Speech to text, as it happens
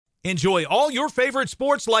Enjoy all your favorite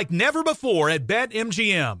sports like never before at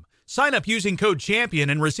BetMGM. Sign up using code CHAMPION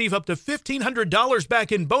and receive up to $1,500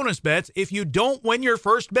 back in bonus bets if you don't win your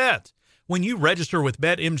first bet. When you register with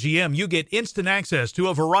BetMGM, you get instant access to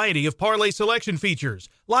a variety of parlay selection features,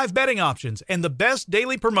 live betting options, and the best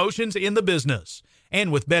daily promotions in the business.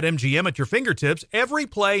 And with BetMGM at your fingertips, every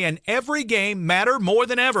play and every game matter more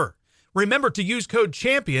than ever. Remember to use code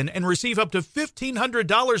CHAMPION and receive up to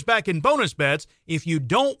 $1,500 back in bonus bets if you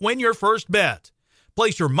don't win your first bet.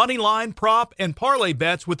 Place your money line, prop, and parlay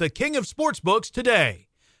bets with the king of sportsbooks today.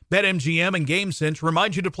 BetMGM and GameSense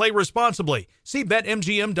remind you to play responsibly. See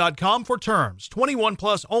BetMGM.com for terms. 21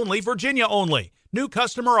 plus only, Virginia only. New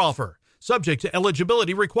customer offer. Subject to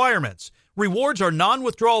eligibility requirements. Rewards are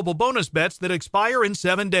non-withdrawable bonus bets that expire in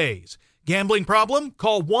 7 days. Gambling problem?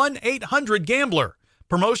 Call 1-800-GAMBLER.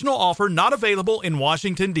 Promotional offer not available in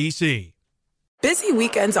Washington, D.C. Busy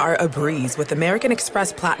weekends are a breeze with American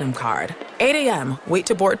Express Platinum Card. 8 a.m., wait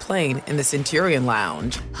to board plane in the Centurion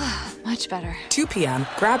Lounge. Much better. 2 p.m.,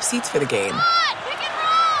 grab seats for the game.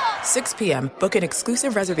 6 p.m., book an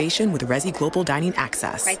exclusive reservation with Resi Global Dining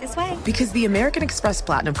Access. Right this way. Because the American Express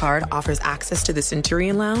Platinum Card offers access to the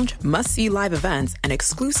Centurion Lounge, must-see live events, and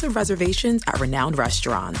exclusive reservations at renowned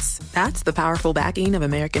restaurants. That's the powerful backing of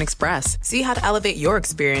American Express. See how to elevate your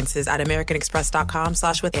experiences at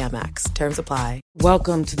americanexpress.com/withAmex. Terms apply.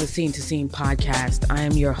 Welcome to the Scene to Scene podcast. I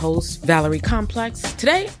am your host, Valerie Complex.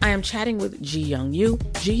 Today, I am chatting with Ji Young Yoo.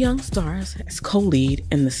 Ji Young stars as co-lead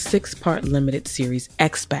in the 6-part limited series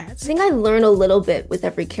Expats. I think I learn a little bit with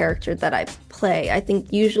every character that I play. I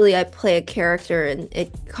think usually I play a character and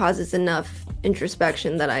it causes enough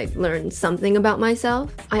introspection that I learn something about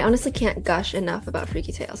myself. I honestly can't gush enough about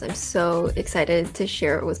Freaky Tales. I'm so excited to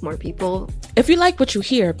share it with more people. If you like what you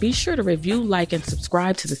hear, be sure to review, like, and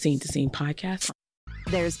subscribe to the Scene to Scene podcast.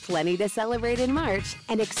 There's plenty to celebrate in March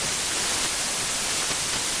and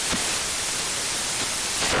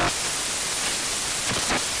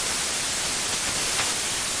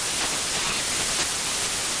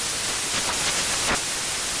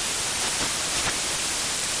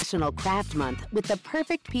National Craft Month with the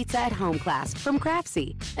perfect pizza at home class from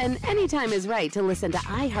Craftsy. And anytime is right to listen to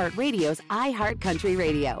iHeartRadio's iHeartCountry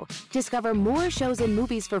Radio. Discover more shows and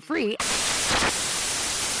movies for free.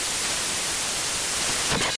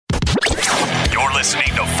 You're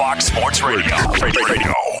listening to Fox Sports Radio.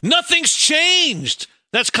 Nothing's changed.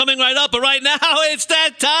 That's coming right up, but right now it's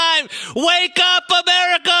that time. Wake up,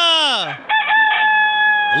 America!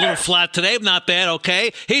 A little flat today, not bad,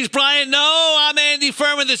 okay? He's Brian Noe, I'm Andy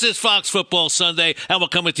Furman. This is Fox Football Sunday, and we're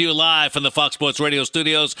coming to you live from the Fox Sports Radio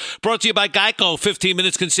studios. Brought to you by Geico. 15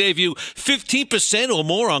 minutes can save you 15% or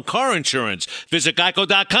more on car insurance. Visit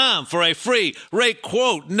geico.com for a free rate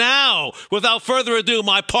quote now. Without further ado,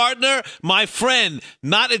 my partner, my friend,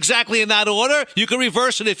 not exactly in that order. You can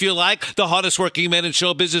reverse it if you like. The hardest working man in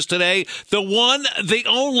show business today, the one, the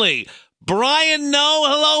only, Brian Noe.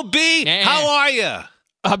 Hello, B. How are you?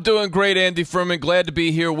 I'm doing great, Andy Furman. Glad to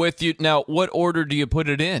be here with you. Now, what order do you put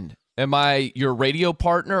it in? Am I your radio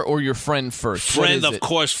partner or your friend first? Friend, of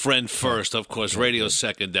course, friend first. Of course, radio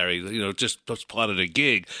secondary. You know, just that's part of the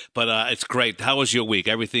gig. But it's great. How was your week?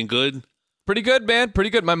 Everything good? Pretty good, man.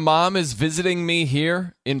 Pretty good. My mom is visiting me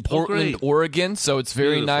here in Portland, Oregon, so it's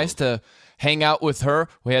very nice to hang out with her.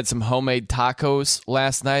 We had some homemade tacos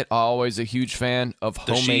last night. Always a huge fan of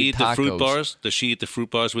homemade tacos. Does she eat the fruit bars? Does she eat the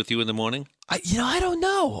fruit bars with you in the morning? I don't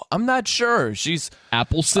know. I'm not sure. She's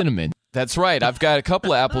apple cinnamon. That's right. I've got a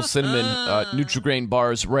couple of apple cinnamon Nutri-Grain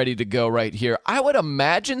bars ready to go right here. I would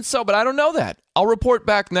imagine so, but I don't know that. I'll report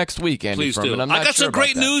back next week, Andy Please Furman. do. I'm not I got sure some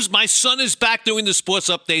great about that. news. My son is back doing the sports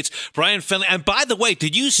updates. Brian Fenley. And by the way,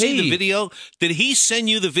 did you see the video? Did he send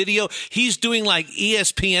you the video? He's doing like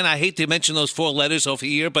ESPN. I hate to mention those 4 letters over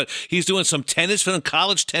here, but he's doing some tennis, from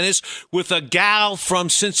college tennis, with a gal from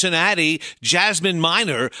Cincinnati, Jasmine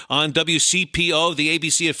Miner, on WCPO, the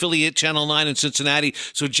ABC affiliate, Channel 9 in Cincinnati.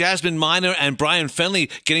 So Jasmine Miner and Brian Fenley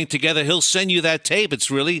getting together. He'll send you that tape. It's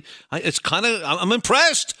really, it's kind of, I'm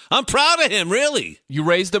impressed. I'm proud of him, really. You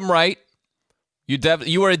raised him right.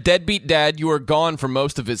 You were a deadbeat dad. You were gone for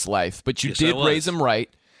most of his life, but you did raise him right.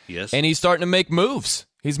 Yes. And he's starting to make moves.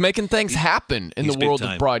 He's making things happen in the world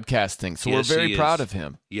of broadcasting, so we're very proud of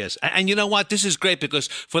him. Yes. And you know what? This is great because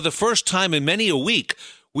for the first time in many a week,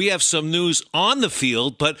 we have some news on the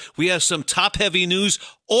field, but we have some top-heavy news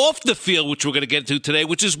off the field, which we're going to get to today,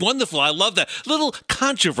 which is wonderful. I love that. Little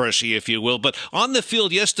controversy, if you will. But on the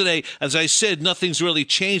field yesterday, as I said, nothing's really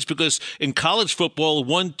changed because in college football,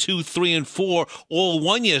 1, 2, 3, and 4 all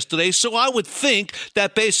won yesterday. So I would think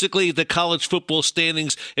that basically the college football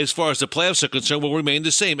standings as far as the playoffs are concerned will remain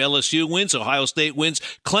the same. LSU wins, Ohio State wins,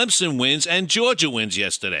 Clemson wins, and Georgia wins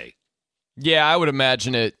yesterday. Yeah, I would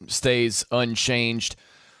imagine it stays unchanged.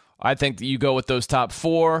 I think that you go with those top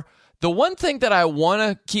 4. The one thing that I want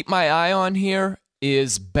to keep my eye on here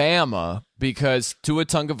is Bama, because Tua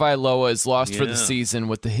Tagovailoa is lost for the season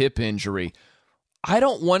with the hip injury. I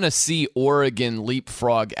don't want to see Oregon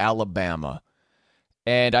leapfrog Alabama.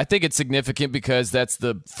 And I think it's significant because that's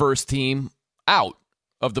the first team out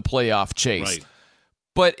of the playoff chase. Right.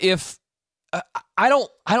 But if I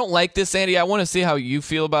don't like this, Andy. I want to see how you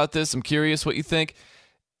feel about this. I'm curious what you think.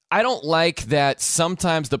 I don't like that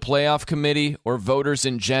sometimes the playoff committee or voters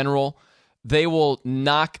in general, they will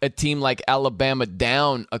knock a team like Alabama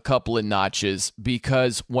down a couple of notches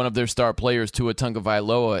because one of their star players, Tua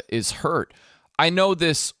Tagovailoa, is hurt. I know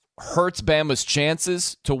this hurts Bama's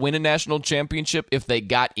chances to win a national championship if they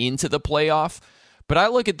got into the playoff, but I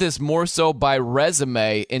look at this more so by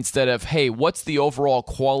resume instead of, hey, what's the overall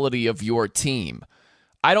quality of your team?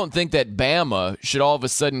 I don't think that Bama should all of a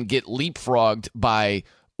sudden get leapfrogged by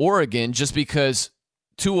Oregon just because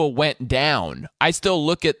Tua went down. I still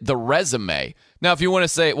look at the resume. Now, if you want to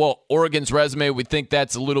say, well, Oregon's resume, we think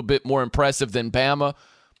that's a little bit more impressive than Bama.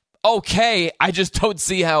 Okay, I just don't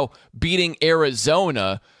see how beating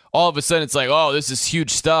Arizona, all of a sudden it's like, oh, this is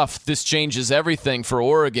huge stuff. This changes everything for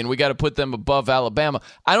Oregon. We got to put them above Alabama.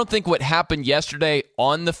 I don't think what happened yesterday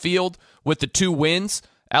on the field with the 2 wins,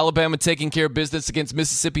 Alabama taking care of business against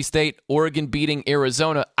Mississippi State, Oregon beating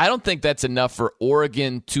Arizona, I don't think that's enough for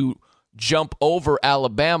Oregon to jump over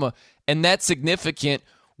Alabama, and that's significant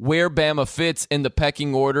where Bama fits in the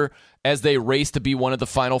pecking order as they race to be one of the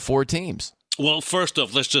Final 4 teams. Well, first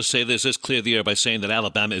off, let's just say this. Let's clear the air by saying that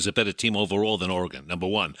Alabama is a better team overall than Oregon, number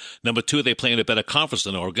one. Number 2, they play in a better conference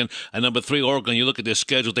than Oregon. And number 3, Oregon, you look at their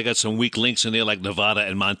schedule, they got some weak links in there like Nevada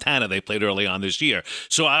and Montana they played early on this year.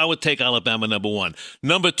 So I would take Alabama number 1.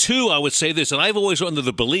 Number 2, I would say this, and I've always under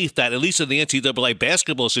the belief that, at least in the NCAA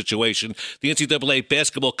basketball situation, the NCAA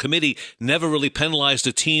basketball committee never really penalized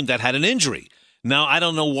a team that had an injury. Now, I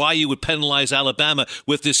don't know why you would penalize Alabama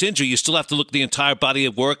with this injury. You still have to look at the entire body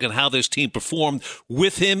of work and how this team performed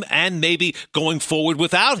with him and maybe going forward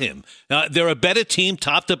without him. They're a better team,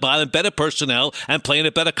 top to bottom, better personnel, and playing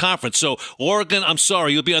a better conference. So, Oregon, I'm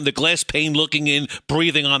sorry, you'll be on the glass pane looking in,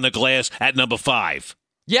 breathing on the glass at number 5.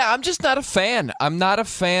 Yeah, I'm just not a fan. I'm not a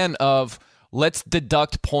fan of let's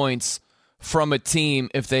deduct points from a team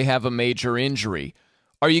if they have a major injury.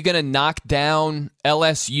 Are you going to knock down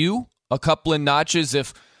LSU a couple of notches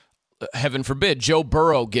if, heaven forbid, Joe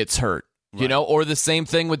Burrow gets hurt, you know, or the same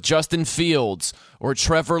thing with Justin Fields or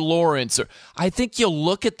Trevor Lawrence? I think you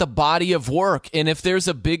look at the body of work, and if there's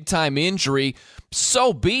a big-time injury,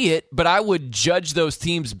 so be it, but I would judge those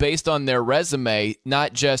teams based on their resume,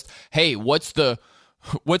 not just, hey, what's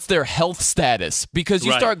their health status? Because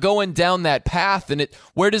you start going down that path, and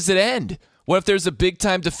where does it end? What if there's a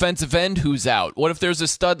big-time defensive end who's out? What if there's a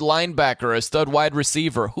stud linebacker, a stud wide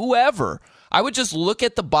receiver, whoever? I would just look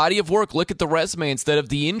at the body of work, look at the resume instead of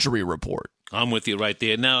the injury report. I'm with you right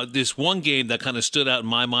there. Now, this one game that kind of stood out in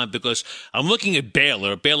my mind because I'm looking at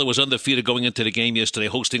Baylor. Baylor was undefeated going into the game yesterday,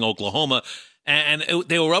 hosting Oklahoma. And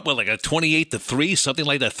they were up with like a 28-3, something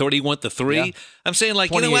like that, 31-3. Yeah. I'm saying,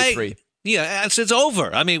 like, you know what? Yeah, it's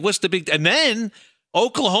over. I mean, what's the big... And then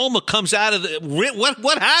Oklahoma comes out of the...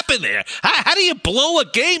 What happened there? How do you blow a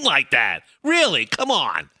game like that? Really? Come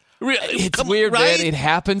on. It's weird, right? Man. It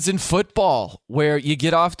happens in football where you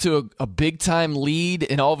get off to a big-time lead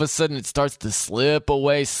and all of a sudden it starts to slip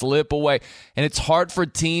away. And it's hard for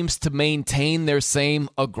teams to maintain their same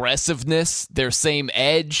aggressiveness, their same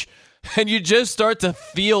edge. And you just start to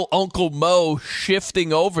feel Uncle Mo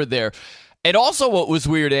shifting over there. And also what was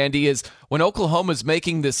weird, Andy, is when Oklahoma's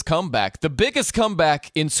making this comeback, the biggest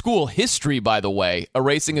comeback in school history, by the way,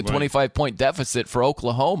 erasing a 25-point deficit for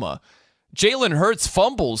Oklahoma, Jalen Hurts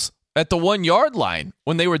fumbles at the 1-yard line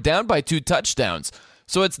when they were down by 2 touchdowns.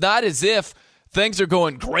 So it's not as if things are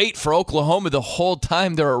going great for Oklahoma the whole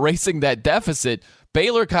time they're erasing that deficit.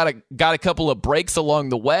 Baylor got a couple of breaks along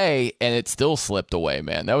the way, and it still slipped away,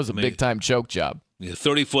 man. That was a big-time choke job. Yeah,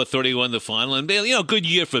 34-31 the final. And Baylor, good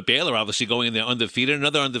year for Baylor, obviously going in there undefeated.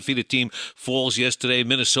 Another undefeated team falls yesterday.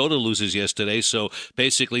 Minnesota loses yesterday. So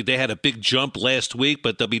basically they had a big jump last week,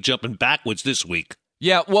 but they'll be jumping backwards this week.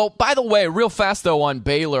 Yeah, well, by the way, real fast, though, on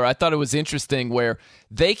Baylor, I thought it was interesting where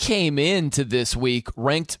they came into this week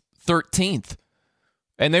ranked 13th,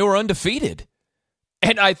 and they were undefeated.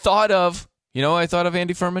 And I thought of,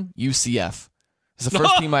 Andy Furman? UCF. It's the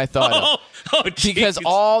first team I thought of. Because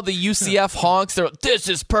all the UCF honks, they're, this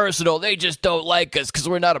is personal. They just don't like us because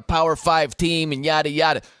we're not a Power 5 team and yada,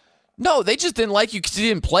 yada. No, they just didn't like you because you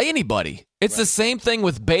didn't play anybody. It's the same thing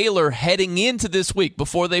with Baylor heading into this week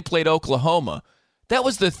before they played Oklahoma. That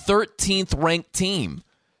was the 13th ranked team.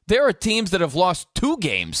 There are teams that have lost 2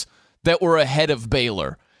 games that were ahead of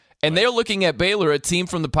Baylor. And they're looking at Baylor, a team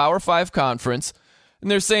from the Power 5 conference, and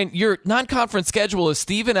they're saying your non-conference schedule is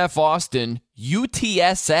Stephen F. Austin,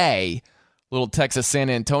 UTSA, little Texas San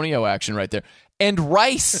Antonio action right there, and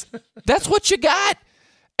Rice. That's what you got.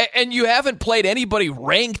 And you haven't played anybody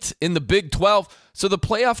ranked in the Big 12. So the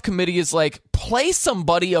playoff committee is like, play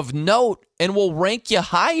somebody of note and we'll rank you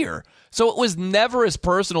higher. So it was never as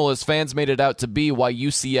personal as fans made it out to be why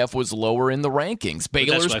UCF was lower in the rankings.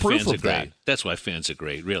 Baylor's proof of that. That's why fans are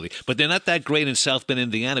great, really. But they're not that great in South Bend,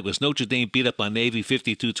 Indiana, because Notre Dame beat up on Navy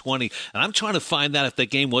 52-20. And I'm trying to find out if that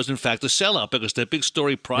game was, in fact, a sellout, because the big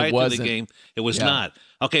story prior to the game, it was not.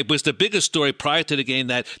 Okay, but it's the biggest story prior to the game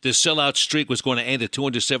that the sellout streak was going to end at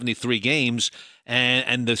 273 games.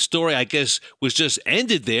 And the story, I guess, was just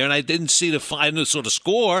ended there, and I didn't see the final sort of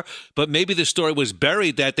score, but maybe the story was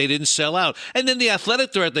buried that they didn't sell out. And then the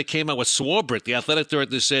athletic director came out with Swarbrick. The athletic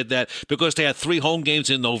director said that because they had 3 home games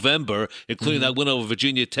in November, including that win over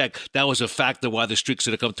Virginia Tech, that was a factor why the streak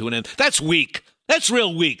should have come to an end. That's weak. That's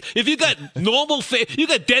real weak. If you got normal fans, you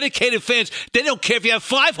got dedicated fans, they don't care if you have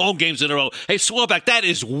 5 home games in a row. Hey, Swarbrick, that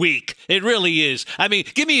is weak. It really is. I mean,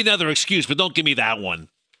 give me another excuse, but don't give me that one.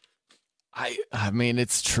 I mean,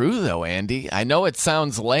 it's true, though, Andy. I know it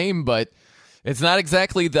sounds lame, but it's not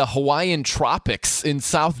exactly the Hawaiian tropics in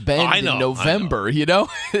South Bend in November, you know?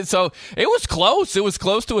 So it was close. It was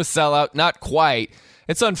close to a sellout. Not quite.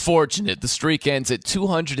 It's unfortunate. The streak ends at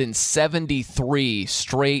 273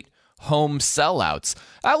 straight home sellouts.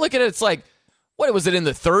 I look at it, it's like, what was it, in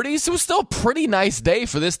the 30s? It was still a pretty nice day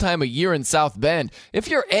for this time of year in South Bend. If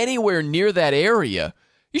you're anywhere near that area,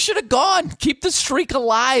 you should have gone. Keep the streak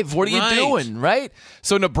alive. What are you doing, right?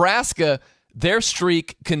 So Nebraska, their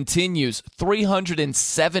streak continues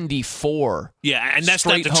 374. Yeah, and that's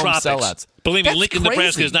not the tropics. Sellouts. Believe me, Lincoln,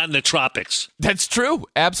 Nebraska is not in the tropics. That's true.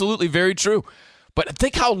 Absolutely very true. But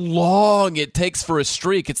think how long it takes for a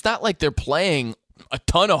streak. It's not like they're playing a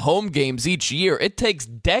ton of home games each year. It takes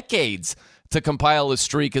decades to compile a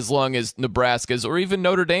streak as long as Nebraska's or even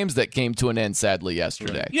Notre Dame's that came to an end, sadly,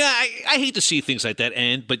 yesterday. Right. Yeah, I hate to see things like that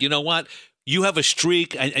end, but you know what? You have a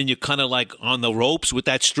streak, and you're kind of like on the ropes with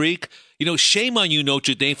that streak. You know, shame on you,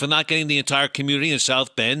 Notre Dame, for not getting the entire community in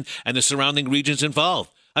South Bend and the surrounding regions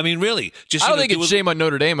involved. I mean, really. I don't think it's shame on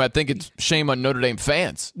Notre Dame. I think it's shame on Notre Dame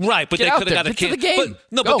fans. Right, but they could have got a to the game.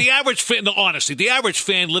 But the average fan, no, honestly, the average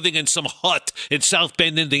fan living in some hut in South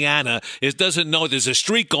Bend, Indiana, doesn't know there's a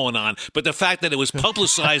streak going on. But the fact that it was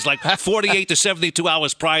publicized like 48 to 72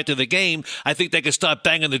 hours prior to the game, I think they could start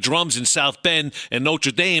banging the drums in South Bend and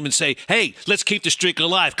Notre Dame and say, hey, let's keep the streak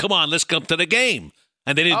alive. Come on, let's come to the game.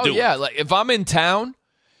 And they didn't do it. Yeah, like if I'm in town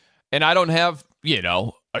and I don't have,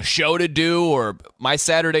 a show to do or my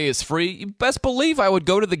Saturday is free, you best believe I would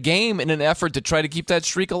go to the game in an effort to try to keep that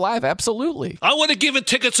streak alive. Absolutely. I would have given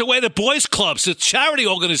tickets away to boys' clubs, to charity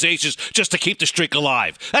organizations, just to keep the streak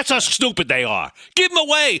alive. That's how stupid they are. Give them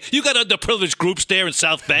away. You got underprivileged groups there in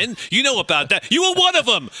South Bend. You know about that. You were one of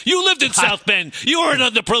them. You lived in South Bend. You were an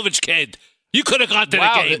underprivileged kid. You could have gone to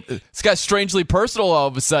the game. It's got strangely personal all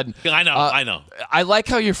of a sudden. I know. I like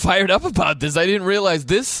how you're fired up about this. I didn't realize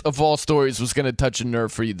this, of all stories, was going to touch a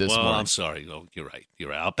nerve for you this morning. Well, I'm sorry. Oh, you're right.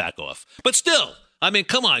 I'll back off. But still, I mean,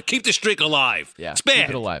 come on. Keep the streak alive. Yeah, it's bad. Keep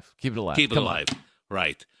it alive. Keep it alive.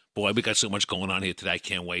 Right. Boy, we got so much going on here today. I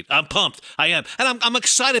can't wait. I'm pumped. I am. And I'm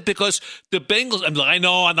excited because the Bengals, I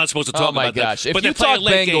know I'm not supposed to talk about that. Oh, my gosh. If you talk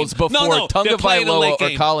Bengals before Tagovailoa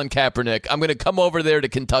or Colin Kaepernick, I'm going to come over there to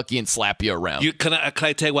Kentucky and slap you around. Can I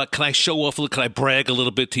tell you what? Can I show off? Can I brag a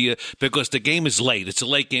little bit to you? Because the game is late. It's a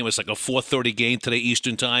late game. It's like a 4:30 game today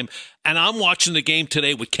Eastern time. And I'm watching the game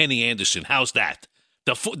today with Kenny Anderson. How's that?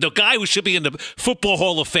 The guy who should be in the Football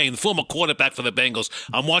Hall of Fame, the former quarterback for the Bengals.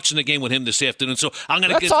 I'm watching the game with him this afternoon. So I'm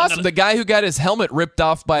going to That's awesome. The guy who got his helmet ripped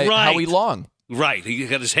off by Howie Long. Right. He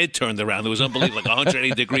got his head turned around. It was unbelievable, like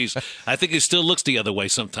 180 degrees. I think it still looks the other way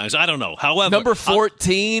sometimes. I don't know. However, number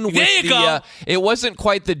 14 with there you go. It wasn't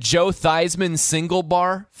quite the Joe Theismann single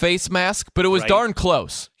bar face mask, but it was darn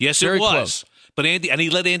close. Yes, Very it was. Close. But he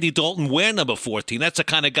let Andy Dalton wear number 14. That's the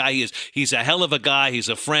kind of guy he is. He's a hell of a guy. He's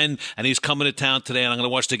a friend, and he's coming to town today, and I'm going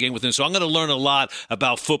to watch the game with him. So I'm going to learn a lot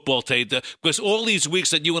about football today, because all these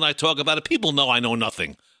weeks that you and I talk about it, people know I know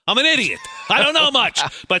nothing. I'm an idiot. I don't know much.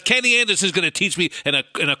 But Kenny Anderson is going to teach me in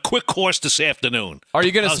a quick course this afternoon. Are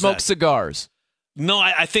you going to smoke cigars? No,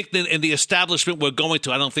 I think that in the establishment we're going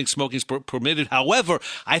to, I don't think smoking is permitted. However,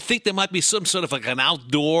 I think there might be some sort of like an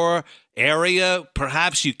outdoor area.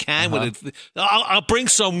 Perhaps you can. I'll bring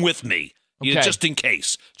some with me. Okay. Just in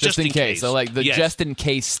case. Just in case. I like the just in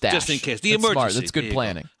case stash. Just in case. The That's emergency. Smart. That's good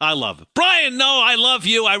planning. I love it. Brian, no, I love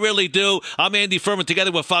you. I really do. I'm Andy Furman,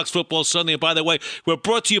 together with Fox Football Sunday. And by the way, we're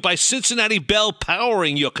brought to you by Cincinnati Bell,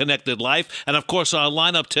 powering your connected life. And, of course, our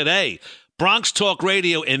lineup today. Bronx Talk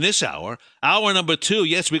Radio in this hour. Hour number 2,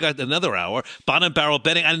 yes, we got another hour. Bottom Barrel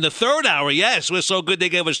Betting. And in the third hour, yes, we're so good they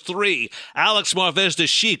gave us 3. Alex Marvez, the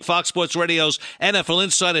Sheik, Fox Sports Radio's NFL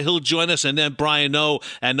Insider. He'll join us. And then Brian Noe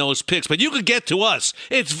and Noe's Picks. But you can get to us.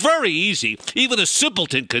 It's very easy. Even a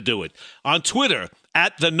simpleton could do it. On Twitter,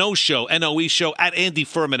 at The No Show, N-O-E Show, at Andy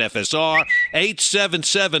Furman FSR,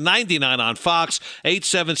 877-99 on Fox,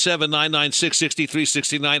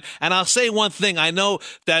 877-996-6369. And I'll say one thing. I know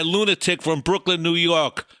that lunatic from Brooklyn, New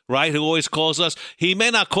York, right, who always calls us, he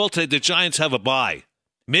may not call today. The Giants have a bye.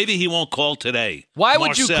 Maybe he won't call today. Why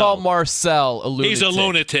would you call Marcel a lunatic? He's a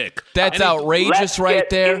lunatic. That's outrageous right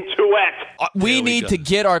there. Into it. We need to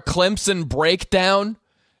get our Clemson breakdown.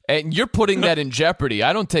 And you're putting that in jeopardy.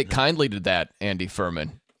 I don't take kindly to that, Andy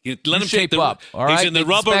Furman. Let him shape up. All right? He's in the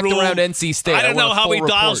rubber room around NC State. I don't know how he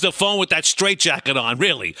dials the phone with that straitjacket on.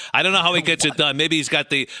 Really, I don't know how he gets it done. Maybe he's got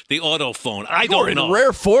the auto phone. I don't know. In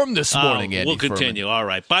rare form this morning, Andy. We'll continue. Furman. All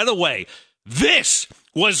right. By the way, this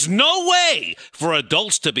was no way for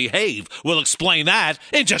adults to behave. We'll explain that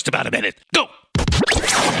in just about a minute. Go.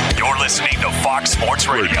 You're listening to Fox Sports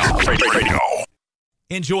Radio.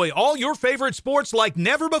 Enjoy all your favorite sports like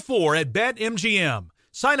never before at BetMGM.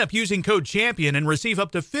 Sign up using code CHAMPION and receive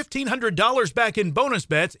up to $1,500 back in bonus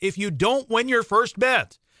bets if you don't win your first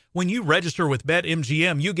bet. When you register with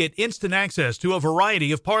BetMGM, you get instant access to a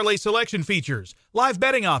variety of parlay selection features, live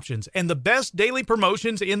betting options, and the best daily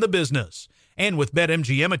promotions in the business. And with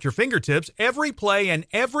BetMGM at your fingertips, every play and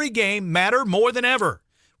every game matter more than ever.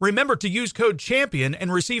 Remember to use code CHAMPION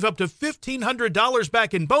and receive up to $1,500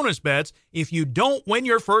 back in bonus bets if you don't win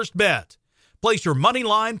your first bet. Place your money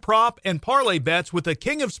line, prop, and parlay bets with the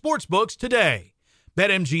king of sportsbooks today.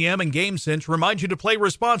 BetMGM and GameSense remind you to play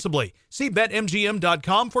responsibly. See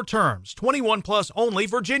BetMGM.com for terms. 21 plus only,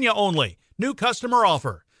 Virginia only. New customer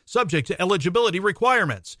offer. Subject to eligibility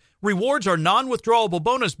requirements. Rewards are non-withdrawable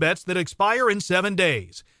bonus bets that expire in 7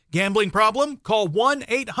 days. Gambling problem? Call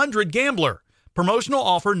 1-800-GAMBLER. Promotional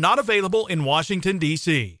offer not available in Washington,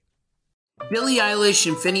 D.C. Billie Eilish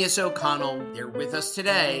and Phineas O'Connell, they're with us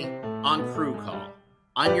today on Crew Call.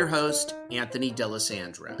 I'm your host, Anthony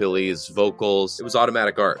D'Alessandro. Billie's vocals, it was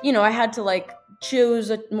automatic art. You know, I had to choose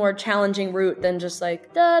a more challenging route than just da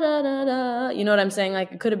da da da. You know what I'm saying?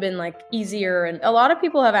 It could have been easier. And a lot of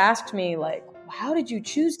people have asked me how did you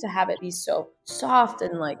choose to have it be so soft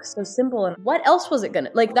and so simple? And what else was it gonna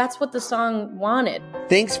that's what the song wanted.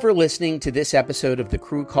 Thanks for listening to this episode of the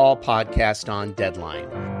Crew Call podcast on Deadline.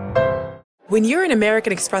 When you're an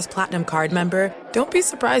American Express Platinum Card member, don't be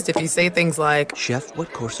surprised if you say things like, "Chef,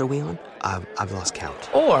 what course are we on? I've lost count."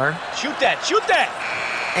 Or, Shoot that!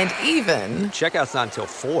 And even, checkout's not until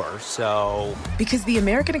 4, so... Because the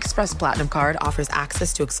American Express Platinum Card offers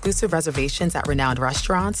access to exclusive reservations at renowned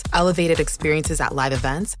restaurants, elevated experiences at live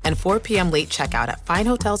events, and 4 p.m. late checkout at fine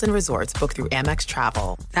hotels and resorts booked through Amex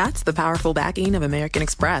Travel. That's the powerful backing of American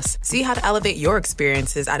Express. See how to elevate your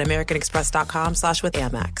experiences at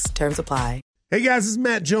americanexpress.com/withAmex. Terms apply. Hey guys, this is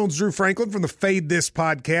Matt Jones, Drew Franklin from the Fade This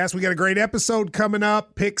podcast. We got a great episode coming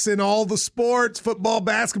up, picks in all the sports, football,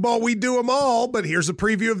 basketball, we do them all, but here's a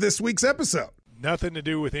preview of this week's episode. Nothing to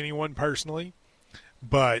do with anyone personally,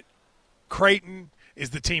 but Creighton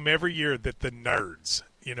is the team every year that the nerds,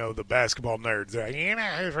 the basketball nerds, they're like,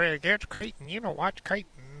 who's ready against Creighton? Watch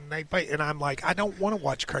Creighton. They play. And I'm like, I don't want to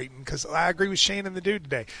watch Creighton because I agree with Shane and the dude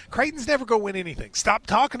today. Creighton's never going to win anything. Stop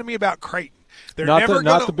talking to me about Creighton. They're not never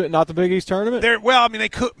not the Big East tournament. They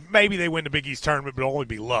could maybe they win the Big East tournament, but it'll only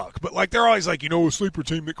be luck. But they're always a sleeper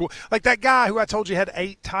team that that guy who I told you had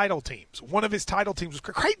 8 title teams. One of his title teams was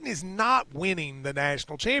Creighton is not winning the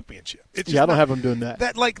national championship. I don't have them doing that.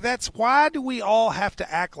 That's why do we all have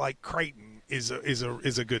to act like Creighton is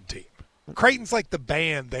a good team? Creighton's like the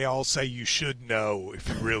band they all say you should know if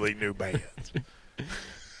you really knew bands.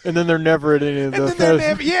 And then they're never at any of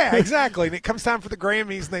the yeah, exactly. And it comes time for the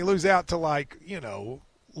Grammys, and they lose out to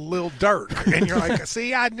Lil Durk, and you're like,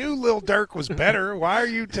 see, I knew Lil Durk was better. Why are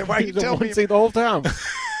you telling me? See the whole time.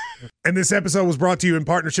 And this episode was brought to you in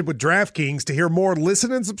partnership with DraftKings. To hear more,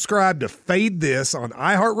 listen and subscribe to Fade This on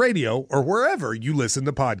iHeartRadio or wherever you listen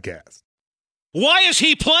to podcasts. Why is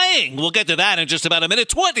he playing? We'll get to that in just about a minute.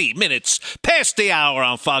 20 minutes past the hour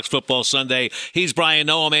on Fox Football Sunday. He's Brian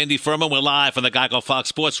Noam, Andy Furman. We're live from the Geico Fox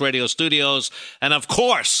Sports Radio studios. And of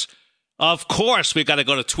course, we've got to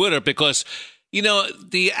go to Twitter because, you know,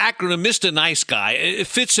 the acronym Mr. Nice Guy, it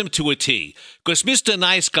fits him to a T. Because Mr.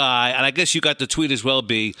 Nice Guy, and I guess you got the tweet as well,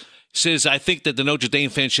 B, says, I think that the Notre Dame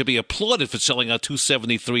fans should be applauded for selling out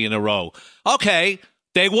 273 in a row. Okay,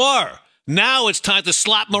 they were. Now it's time to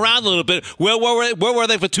slap them around a little bit. Where were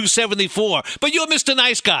they for 274? But you're Mr.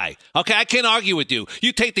 Nice Guy. Okay, I can't argue with you.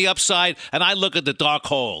 You take the upside, and I look at the dark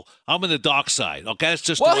hole. I'm in the dark side. Okay, that's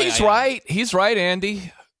just the way he's right. He's right,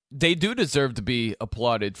 Andy. They do deserve to be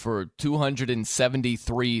applauded for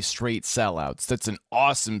 273 straight sellouts. That's an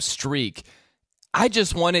awesome streak. I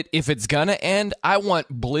just want it, if it's going to end, I want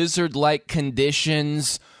blizzard-like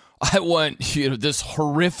conditions. I want this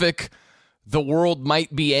horrific, the world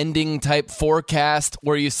might be ending type forecast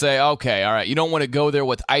where you say, okay, all right, you don't want to go there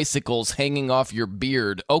with icicles hanging off your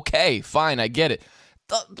beard. Okay, fine, I get it.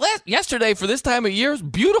 Yesterday, for this time of year, was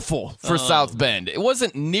beautiful for South Bend. It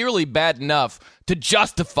wasn't nearly bad enough to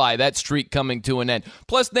justify that streak coming to an end.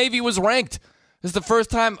 Plus, Navy was ranked. This is the first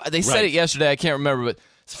time, they said it yesterday, I can't remember, but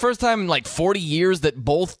it's the first time in like 40 years that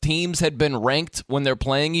both teams had been ranked when they're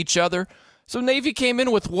playing each other. So Navy came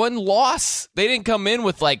in with one loss. They didn't come in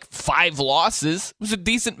with like 5 losses. It was a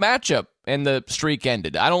decent matchup, and the streak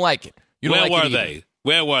ended. I don't like it. Where were they?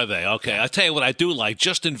 Where were they? Okay, I'll tell you what I do like.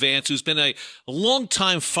 Justin Vance, who's been a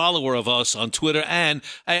longtime follower of us on Twitter and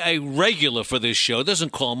a regular for this show,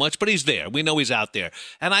 doesn't call much, but he's there. We know he's out there.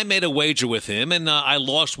 And I made a wager with him, and I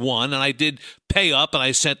lost one, and I did pay up, and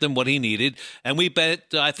I sent him what he needed. And we bet,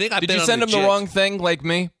 Did you send him the wrong thing like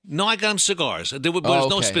me? No, I got him cigars. There was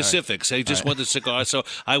no specifics. I just wanted cigars. So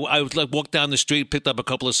I walked down the street, picked up a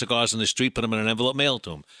couple of cigars on the street, put them in an envelope, mailed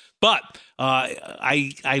to him. But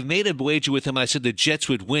I made a wager with him, and I said the Jets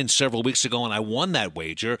would win several weeks ago, and I won that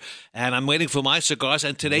wager. And I'm waiting for my cigars.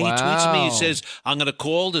 And today he tweets me. He says, I'm going to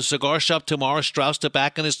call the cigar shop tomorrow, Strauss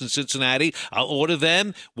Tobacconist in Cincinnati. I'll order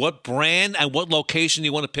them. What brand and what location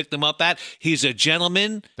you want to pick them up at? He's a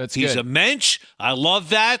gentleman. He's a mensch. I love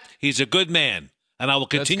that. He's a good man. And I will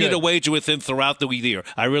continue to wager with him throughout the year.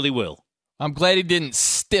 I really will. I'm glad he didn't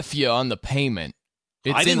stiff you on the payment.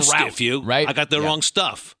 I didn't stiff you. Right? I got the wrong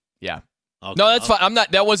stuff. Yeah. Okay. No, that's fine. I'm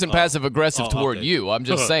not. That wasn't passive aggressive toward you. I'm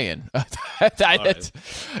just saying.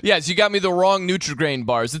 Yes, you got me the wrong Nutri-Grain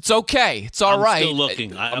bars. It's okay. It's all right. I'm still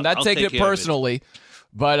looking. I'm not taking it personally.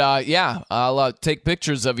 But I'll take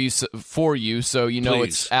pictures of you for you, so you know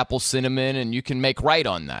it's apple cinnamon, and you can make right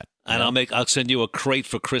on that. And I'll send you a crate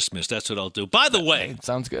for Christmas. That's what I'll do. By the way,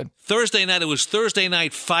 sounds good. Thursday night, it was Thursday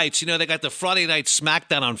Night Fights. You know, they got the Friday Night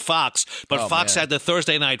SmackDown on Fox, but Fox had the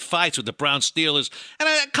Thursday Night Fights with the Brown Steelers. And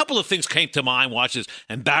a couple of things came to mind. Watch this.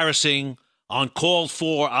 Embarrassing, uncalled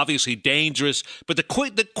for, obviously dangerous. But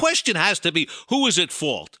the question has to be, who is at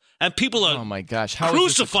fault? And people are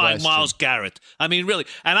crucifying Myles Garrett. I mean, really.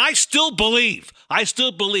 And I still believe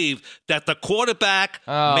that the quarterback,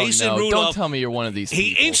 Mason Rudolph. Don't tell me you're one of these people.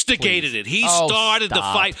 He instigated it. He started the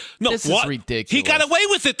fight. No, this is ridiculous. He got away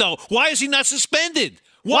with it, though. Why is he not suspended?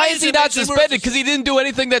 Why is he not suspended? Because he didn't do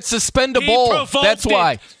anything that's suspendable. That's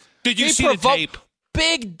why. Did you see the tape?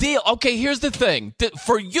 Big deal. Okay, here's the thing.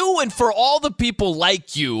 For you and for all the people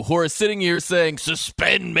like you who are sitting here saying,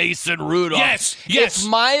 suspend Mason Rudolph. Yes. If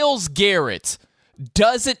Myles Garrett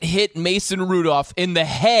doesn't hit Mason Rudolph in the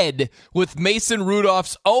head with Mason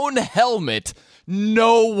Rudolph's own helmet,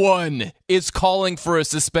 no one is calling for a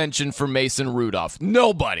suspension for Mason Rudolph.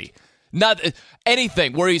 Nobody. Not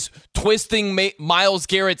anything where he's twisting Myles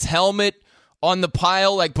Garrett's helmet on the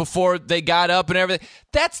pile like before they got up and everything.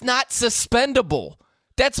 That's not suspendable.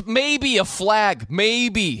 That's maybe a flag,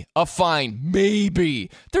 maybe a fine,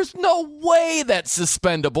 maybe. There's no way that's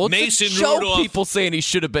suspendable. It's Mason a joke, Rudolph, people saying he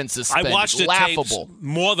should have been suspended. I watched the Laughable. tapes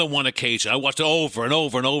more than one occasion. I watched it over and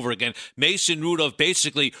over and over again. Mason Rudolph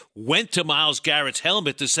basically went to Myles Garrett's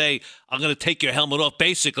helmet to say, I'm going to take your helmet off,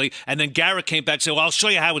 basically. And then Garrett came back and said, well, I'll show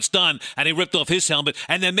you how it's done. And he ripped off his helmet.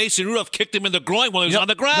 And then Mason Rudolph kicked him in the groin while he was on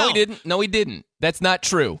the ground. No, he didn't. That's not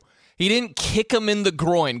true. He didn't kick him in the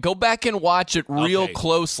groin. Go back and watch it real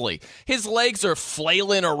closely. His legs are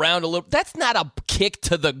flailing around a little. That's not a kick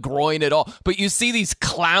to the groin at all. But you see these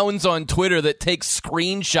clowns on Twitter that take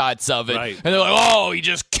screenshots of it. Right. And they're like, oh, he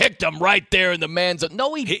just kicked him right there in the man's.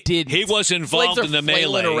 No, he didn't. He was involved in the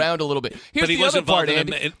melee. Around a little bit. Here's the other part,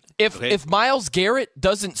 Andy. If Myles Garrett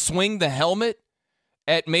doesn't swing the helmet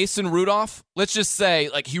at Mason Rudolph, let's just say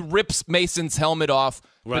like he rips Mason's helmet off,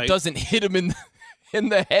 but doesn't hit him in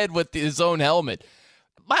the head with his own helmet.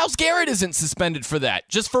 Myles Garrett isn't suspended for that,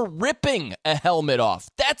 just for ripping a helmet off.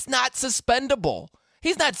 That's not suspendable.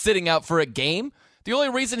 He's not sitting out for a game. The only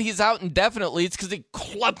reason he's out indefinitely is because he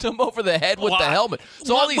clubbed him over the head with the helmet.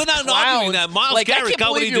 So all these we're not clowns, arguing that. Myles Garrett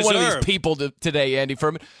got what he deserved. One of these people today, Andy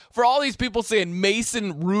Furman. For all these people saying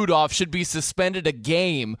Mason Rudolph should be suspended a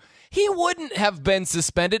game, he wouldn't have been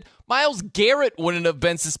suspended. Myles Garrett wouldn't have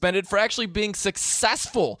been suspended for actually being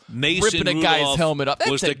successful ripping a guy's helmet up.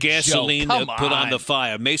 That's was the gasoline that put on the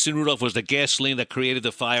fire. Mason Rudolph was the gasoline that created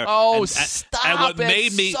the fire. Oh, stop! And what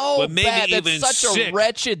made me even that's such sick. A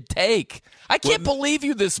wretched take. I can't believe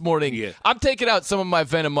you this morning. Yeah. I'm taking out some of my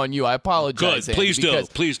venom on you. I apologize. Good. Please do.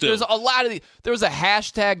 Please do. There's a lot of there was a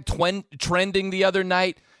hashtag trending the other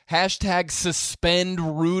night. Hashtag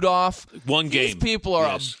suspend Rudolph. One game. These people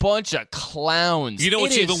are a bunch of clowns. You know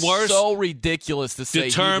what's even worse? It's so ridiculous to say he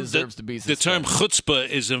deserves to be suspended. The term chutzpah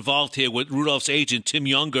is involved here with Rudolph's agent, Tim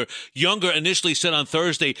Younger. Younger initially said on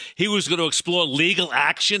Thursday he was going to explore legal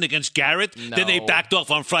action against Garrett. No. Then they backed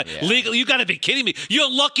off on Friday. Yeah. Legal? You got to be kidding me.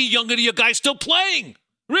 You're lucky, Younger, your guy's still playing.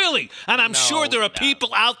 Really? And I'm sure there are people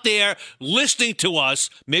out there listening to us.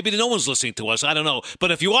 Maybe no one's listening to us. I don't know.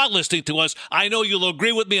 But if you are listening to us, I know you'll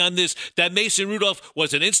agree with me on this, that Mason Rudolph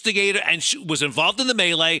was an instigator and was involved in the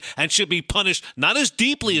melee and should be punished, not as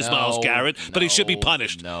deeply as Myles Garrett, but he should be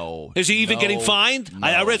punished. No. Is he even getting fined? No.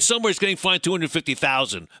 I read somewhere he's getting fined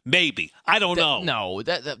 $250,000. Maybe. I don't know. No.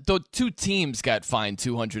 The two teams got fined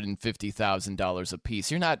 $250,000 apiece.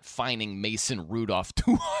 You're not fining Mason Rudolph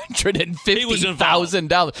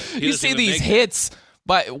 $250,000. You see these hits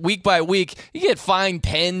by week, you get fined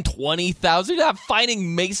 $10,000, $20,000. You're not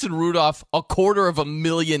fining Mason Rudolph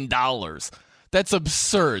 $250,000. That's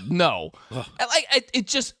absurd. No, I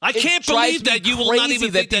can't believe that you will not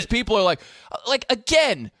even think these people are like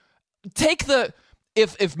again. Take the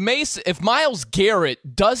if Myles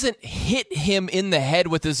Garrett doesn't hit him in the head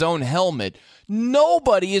with his own helmet,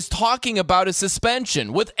 nobody is talking about a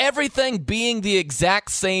suspension, with everything being the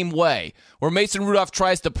exact same way. Where Mason Rudolph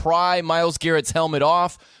tries to pry Myles Garrett's helmet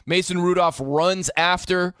off, Mason Rudolph runs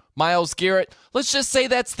after Myles Garrett. Let's just say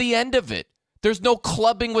that's the end of it. There's no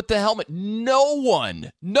clubbing with the helmet.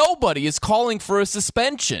 Nobody is calling for a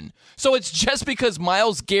suspension. So it's just because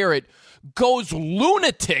Myles Garrett goes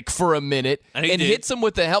lunatic for a minute and hits him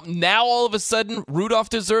with the helmet. Now all of a sudden, Rudolph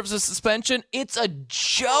deserves a suspension. It's a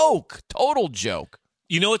joke. Total joke.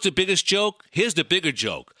 You know what's the biggest joke? Here's the bigger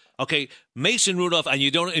joke. Okay, Mason Rudolph, and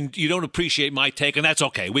you don't appreciate my take, and that's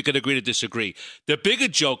okay. We could agree to disagree. The bigger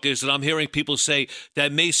joke is that I'm hearing people say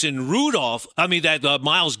that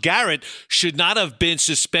Myles Garrett should not have been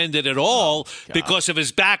suspended at all because of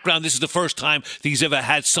his background. This is the first time he's ever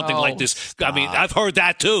had something like this. Stop. I mean, I've heard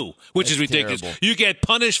that too, which is ridiculous. Terrible. You get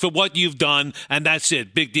punished for what you've done, and that's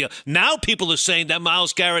it. Big deal. Now people are saying that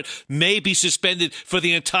Myles Garrett may be suspended for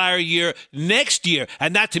the entire year next year,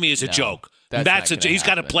 and that to me is a joke. He's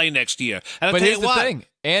got to play next year. And but here's the thing,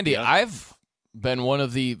 Andy, I've been one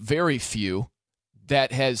of the very few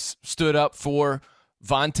that has stood up for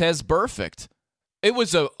Vontaze Burfict. It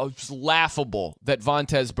was laughable that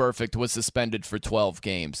Vontaze Burfict was suspended for 12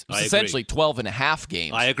 games. It was essentially 12 and a half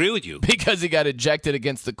games. I agree with you. Because he got ejected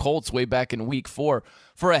against the Colts way back in week 4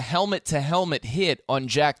 for a helmet-to-helmet hit on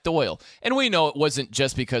Jack Doyle. And we know it wasn't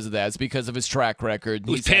just because of that. It's because of his track record.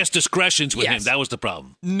 It was past discretions with him. That was the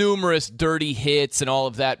problem. Numerous dirty hits and all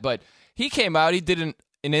of that. But he came out, he did an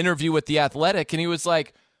interview with The Athletic, and he was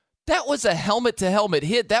like, that was a helmet-to-helmet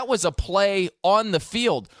hit. That was a play on the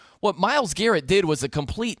field. What Myles Garrett did was a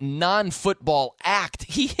complete non-football act.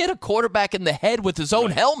 He hit a quarterback in the head with his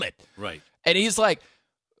own helmet. Right. And he's like,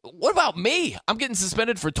 what about me? I'm getting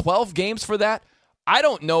suspended for 12 games for that? I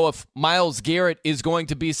don't know if Myles Garrett is going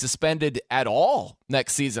to be suspended at all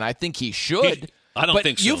next season. I think he should. I don't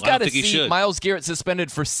think so. You've got to see Myles Garrett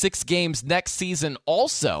suspended for 6 games next season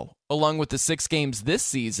also, along with the 6 games this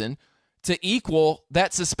season, to equal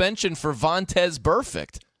that suspension for Vontaze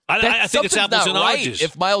Burfict. I think it's apples and oranges.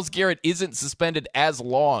 If Myles Garrett isn't suspended as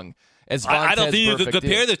long as Vontaze I don't think you could Burfict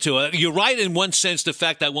compare is. the two. You're right in one sense, the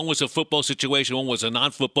fact that one was a football situation, one was a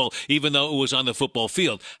non-football, even though it was on the football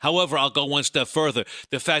field. However, I'll go one step further.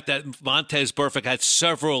 The fact that Vontaze Burfict had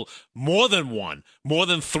several, more than one, more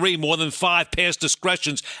than three, more than five pass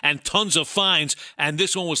discretions and tons of fines, and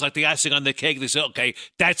this one was like the icing on the cake. They said, okay,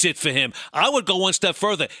 that's it for him. I would go one step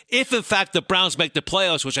further. If, in fact, the Browns make the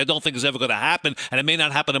playoffs, which I don't think is ever going to happen, and it may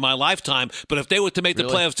not happen in my lifetime, but if they were to make the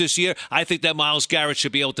playoffs this year, I think that Myles Garrett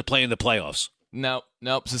should be able to play in the playoffs.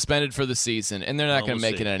 Nope, suspended for the season, and they're not going to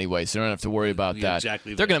make it anyway, so you don't have to worry about that.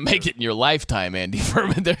 Exactly. They're going to make it in your lifetime, Andy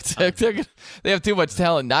Furman. They have too much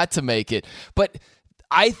talent not to make it. But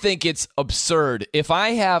I think it's absurd. If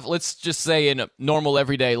I have, let's just say in a normal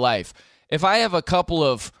everyday life, if I have a couple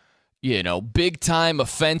of, big-time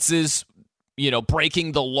offenses,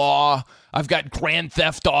 breaking the law, I've got grand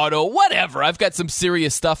theft auto, whatever. I've got some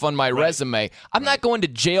serious stuff on my resume. I'm not going to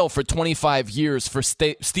jail for 25 years for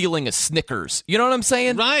stealing a Snickers. You know what I'm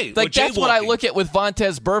saying? Right. Like, that's what I look at with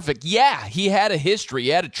Vontaze Burfict. Yeah, he had a history. He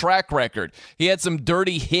had a track record. He had some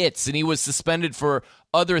dirty hits, and he was suspended for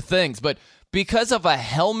other things. But because of a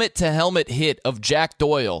helmet-to-helmet hit of Jack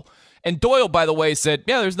Doyle, and Doyle, by the way, said,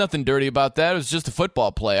 yeah, there's nothing dirty about that. It was just a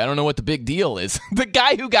football play. I don't know what the big deal is. The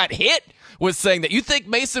guy who got hit was saying that. You think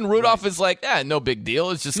Mason Rudolph is like, no big deal.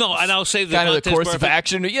 It's just no, and I'll say kind of the course of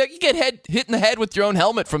action. You get hit in the head with your own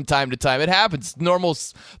helmet from time to time. It happens. Normal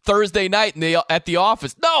Thursday night at the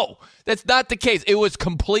office. No, that's not the case. It was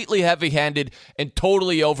completely heavy-handed and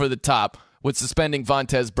totally over the top with suspending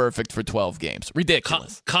Vontaze Burfict for 12 games.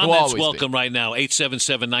 Ridiculous. Comments welcome right now.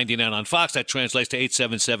 877-99 on Fox. That translates to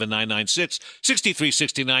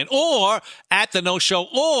 877-996-6369. Or at The No Show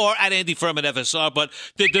or at Andy Furman FSR. But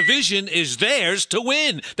the division is theirs to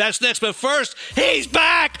win. That's next. But first, he's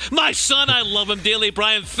back. My son, I love him dearly.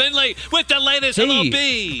 Brian Finley with the latest. Hello,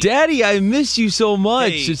 B. Daddy, I miss you so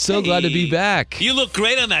much. It's so glad to be back. You look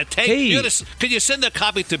great on that tape. Can you send a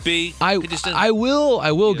copy to B? I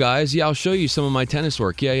will, guys. Yeah, I'll show you some of my tennis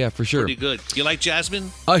work. Yeah, for sure. Pretty good. You like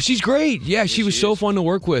Jasmine? She's great. Yeah, she was so fun to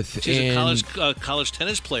work with. She's a college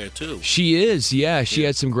tennis player, too. She is, yeah. She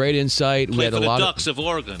had some great insight. We had a lot Ducks of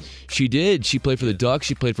Oregon. She did. She played for the Ducks.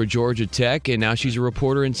 She played for Georgia Tech, and now she's a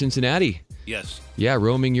reporter in Cincinnati. Yes. Yeah,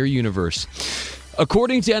 roaming your universe.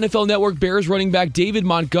 According to NFL Network, Bears running back David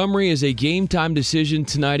Montgomery is a game-time decision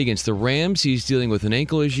tonight against the Rams. He's dealing with an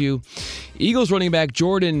ankle issue. Eagles running back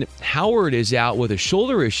Jordan Howard is out with a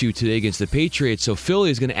shoulder issue today against the Patriots, so Philly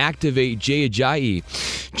is going to activate Jay Ajayi.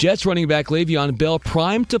 Jets running back Le'Veon Bell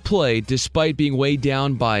primed to play despite being weighed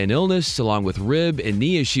down by an illness along with rib and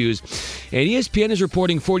knee issues. And ESPN is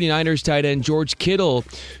reporting 49ers tight end George Kittle,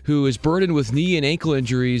 who is burdened with knee and ankle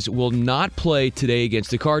injuries, will not play today against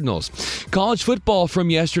the Cardinals. College football from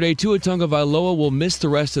yesterday, Tua Tagovailoa will miss the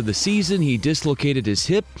rest of the season. He dislocated his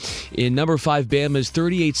hip in number 5 Bama's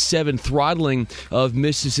 38-7 throttling of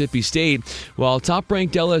Mississippi State, while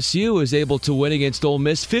top-ranked LSU is able to win against Ole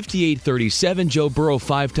Miss 58-37. Joe Burrow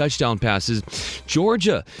 5 touchdown passes.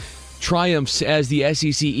 Georgia triumphs as the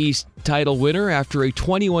SEC East title winner after a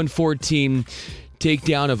 21-14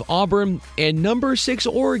 takedown of Auburn, and number 6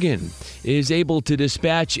 Oregon is able to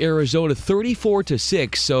dispatch Arizona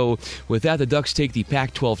 34-6. So with that, the Ducks take the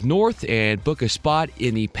Pac-12 North and book a spot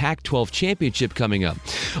in the Pac-12 Championship coming up.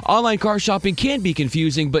 Online car shopping can be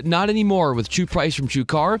confusing, but not anymore with True Price from True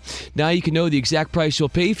Car. Now you can know the exact price you'll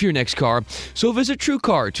pay for your next car. So visit True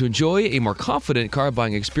Car to enjoy a more confident car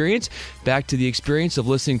buying experience. Back to the experience of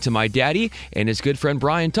listening to my daddy and his good friend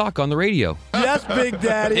Brian talk on the radio. Yes, Big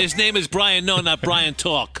Daddy. His name is Brian, no, not Brian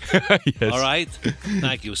Talk. Yes. All right?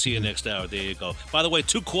 Thank you. See you next hour. There you go. By the way,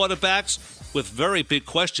 2 quarterbacks with very big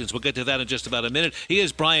questions. We'll get to that in just about a minute. He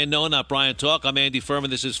is Brian No, not Brian Talk. I'm Andy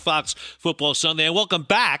Furman. This is Fox Football Sunday. And welcome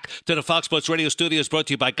back to the Fox Sports Radio studios, brought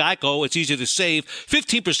to you by Geico. It's easy to save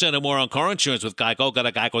 15% or more on car insurance with Geico. Go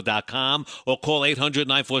to geico.com or call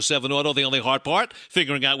 800-947-AUTO. The only hard part,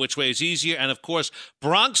 figuring out which way is easier. And, of course,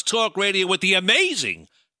 Bronx Talk Radio with the amazing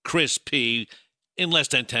Chris P. in less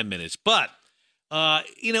than 10 minutes. But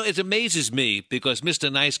it amazes me because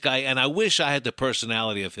Mr. Nice Guy, and I wish I had the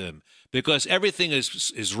personality of him, because everything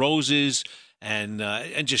is roses and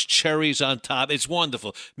just cherries on top. It's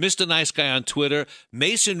wonderful. Mr. Nice Guy on Twitter.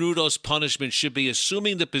 Mason Rudolph's punishment should be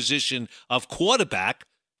assuming the position of quarterback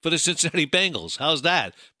for the Cincinnati Bengals. How's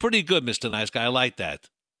that? Pretty good, Mr. Nice Guy. I like that.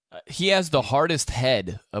 He has the hardest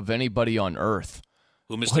head of anybody on earth.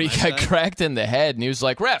 He got cracked in the head, and he was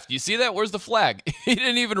like, "Ref, you see that? Where's the flag?" He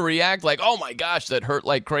didn't even react like, "Oh my gosh, that hurt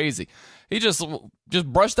like crazy." He just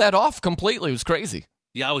brushed that off completely. It was crazy.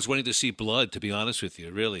 Yeah, I was waiting to see blood, to be honest with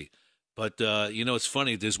you, really. But, it's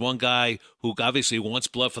funny. There's one guy who obviously wants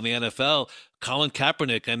blood from the NFL, Colin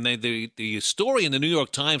Kaepernick. And the story in the New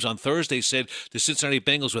York Times on Thursday said the Cincinnati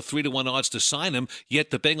Bengals were 3-1 odds to sign him,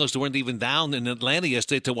 yet the Bengals weren't even down in Atlanta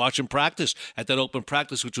yesterday to watch him practice at that open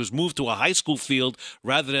practice, which was moved to a high school field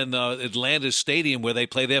rather than the Atlanta stadium where they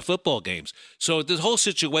play their football games. So the whole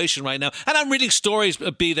situation right now, and I'm reading stories,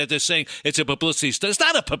 B, that they're saying it's a publicity stunt. It's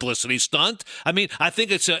not a publicity stunt. I mean, I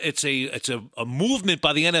think it's a movement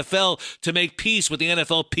by the NFL to make peace with the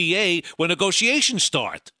NFLPA when negotiations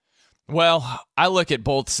start. Well, I look at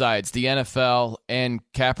both sides, the NFL and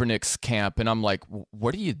Kaepernick's camp, and I'm like,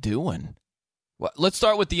 what are you doing? Well, let's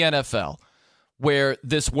start with the NFL, where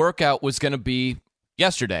this workout was going to be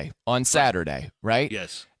yesterday on Saturday, right?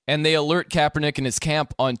 Yes. And they alert Kaepernick and his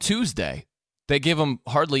camp on Tuesday. They give him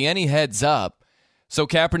hardly any heads up. So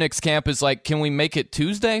Kaepernick's camp is like, can we make it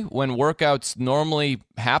Tuesday when workouts normally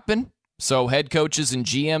happen so head coaches and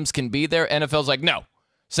GMs can be there? NFL's like, no,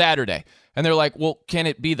 Saturday. And they're like, well, can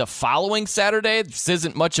it be the following Saturday? This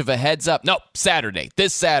isn't much of a heads up. Nope, Saturday,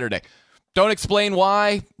 this Saturday. Don't explain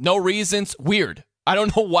why, no reasons. Weird. I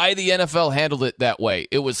don't know why the NFL handled it that way.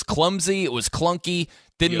 It was clumsy, it was clunky,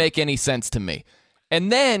 didn't make any sense to me. And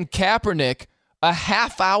then Kaepernick, a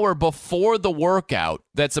half hour before the workout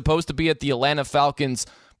that's supposed to be at the Atlanta Falcons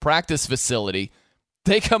practice facility,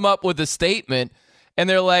 they come up with a statement. And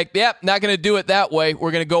they're like, yep, not going to do it that way.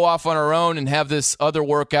 We're going to go off on our own and have this other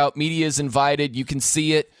workout. Media's invited. You can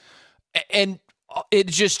see it. And it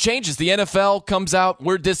just changes. The NFL comes out.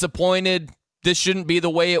 We're disappointed. This shouldn't be the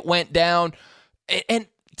way it went down. And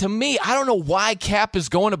to me, I don't know why Cap is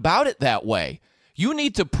going about it that way. You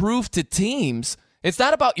need to prove to teams. It's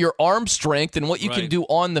not about your arm strength and what you can do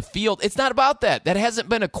on the field. It's not about that. That hasn't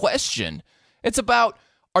been a question. It's about,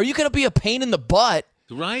 are you going to be a pain in the butt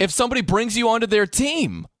if somebody brings you onto their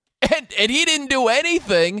team? And he didn't do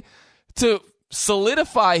anything to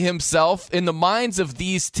solidify himself in the minds of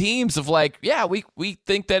these teams of like, yeah, we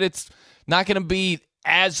think that it's not going to be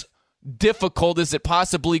as difficult as it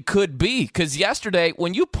possibly could be. Because yesterday,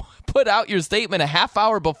 when you put out your statement a half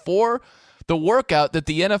hour before the workout that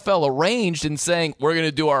the NFL arranged and saying, we're going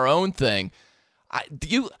to do our own thing,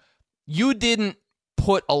 you didn't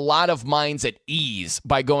put a lot of minds at ease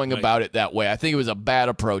by going about it that way. I think it was a bad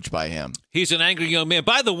approach by him. He's an angry young man.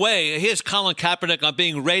 By the way, here's Colin Kaepernick on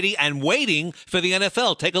being ready and waiting for the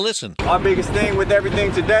NFL. Take a listen. Our biggest thing with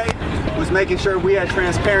everything today was making sure we had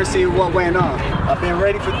transparency of what went on. I've been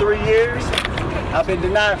ready for 3 years. I've been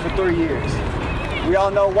denied for 3 years. We all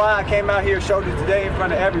know why I came out here, showed it today in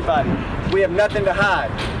front of everybody. We have nothing to hide.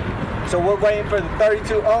 So we're waiting for the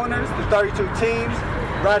 32 owners, the 32 teams,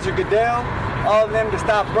 Roger Goodell, all of them to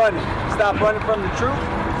stop running from the truth,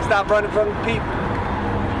 stop running from the people.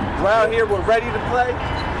 We're out here, we're ready to play,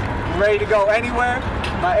 we're ready to go anywhere.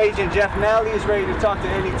 My agent Jeff Nally is ready to talk to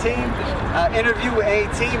any team, interview with any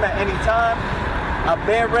team at any time. I've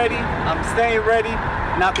been ready, I'm staying ready,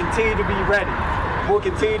 and I'll continue to be ready. We'll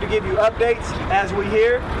continue to give you updates as we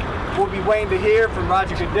hear. We'll be waiting to hear from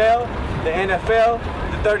Roger Goodell, the NFL,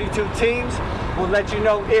 the 32 teams. We'll let you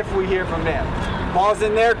know if we hear from them. Ball's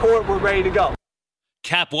in their court, we're ready to go.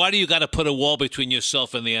 Cap, why do you got to put a wall between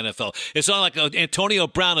yourself and the NFL? It's not like Antonio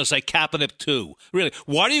Brown is like Kaepernick too. Really,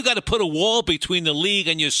 why do you got to put a wall between the league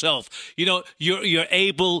and yourself? You know, you're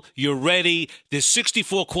able, you're ready. There's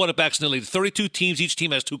 64 quarterbacks in the league, 32 teams. Each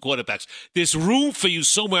team has 2 quarterbacks. There's room for you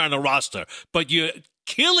somewhere on the roster, but you're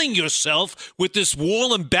killing yourself with this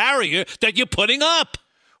wall and barrier that you're putting up.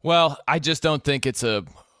 Well, I just don't think it's a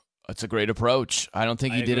great approach. I don't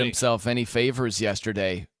think he did himself any favors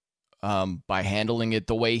yesterday by handling it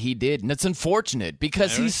the way he did. And it's unfortunate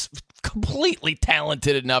because he's completely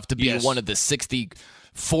talented enough to be one of the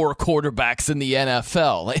 64 quarterbacks in the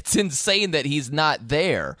NFL. It's insane that he's not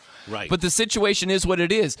there. Right. But the situation is what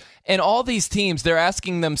it is. And all these teams, they're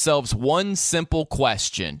asking themselves one simple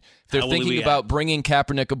question. They're thinking about bringing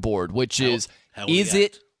Kaepernick aboard, which is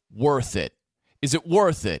it worth it? Is it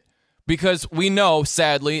worth it? Because we know,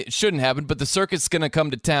 sadly, it shouldn't happen, but the circuit's going to come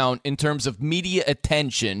to town in terms of media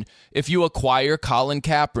attention if you acquire Colin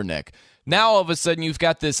Kaepernick. Now, all of a sudden, you've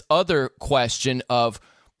got this other question of,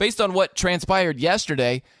 based on what transpired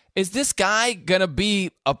yesterday, is this guy going to be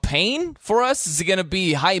a pain for us? Is he going to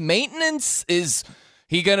be high maintenance? Is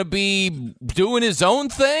he going to be doing his own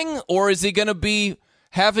thing? Or is he going to be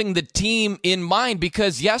having the team in mind?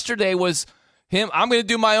 Because yesterday was him, I'm going to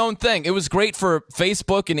do my own thing. It was great for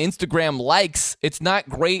Facebook and Instagram likes. It's not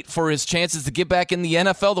great for his chances to get back in the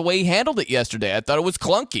NFL the way he handled it yesterday. I thought it was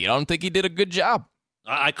clunky. I don't think he did a good job.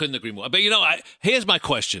 I couldn't agree more. But, here's my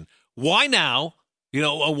question. Why now? You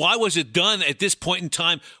know, why was it done at this point in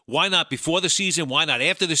time? Why not before the season? Why not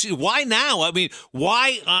after the season? Why now? I mean,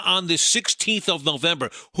 why on the 16th of November?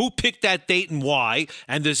 Who picked that date and why?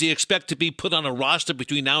 And does he expect to be put on a roster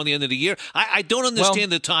between now and the end of the year? I don't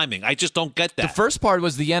understand the timing. I just don't get that. The first part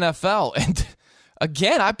was the NFL. And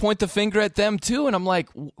again, I point the finger at them too. And I'm like,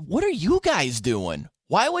 what are you guys doing?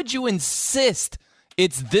 Why would you insist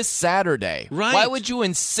it's this Saturday? Right. Why would you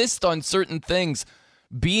insist on certain things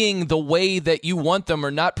being the way that you want them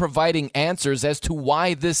or not providing answers as to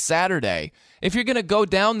why this Saturday? If you're going to go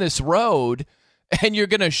down this road and you're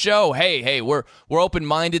going to show, hey, we're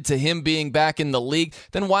open-minded to him being back in the league,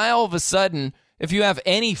 then why all of a sudden, if you have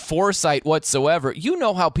any foresight whatsoever, you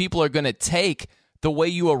know how people are going to take the way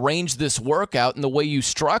you arrange this workout and the way you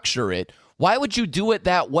structure it. Why would you do it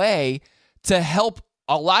that way to help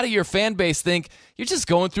a lot of your fan base think you're just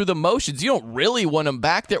going through the motions? You don't really want him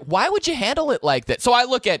back there. Why would you handle it like that? So I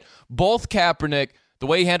look at both Kaepernick, the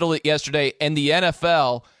way he handled it yesterday, and the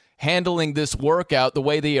NFL handling this workout, the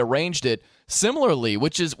way they arranged it similarly,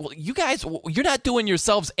 which is, well, you guys, you're not doing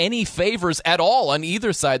yourselves any favors at all on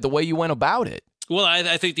either side the way you went about it. Well,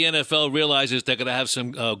 I think the NFL realizes they're going to have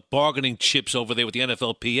some bargaining chips over there with the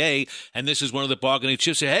NFLPA, and this is one of the bargaining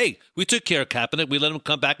chips. Say, hey, we took care of Kaepernick. We let him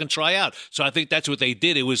come back and try out. So I think that's what they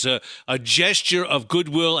did. It was a gesture of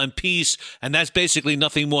goodwill and peace, and that's basically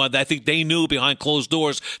nothing more. I think they knew behind closed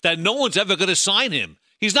doors that no one's ever going to sign him.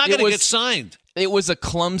 He's not going to get signed. It was a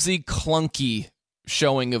clumsy, clunky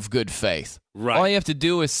showing of good faith. Right. All you have to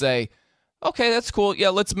do is say, okay, that's cool. Yeah,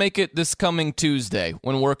 let's make it this coming Tuesday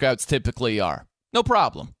when workouts typically are. No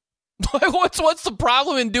problem. What's the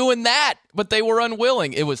problem in doing that? But they were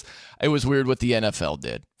unwilling. It was weird what the NFL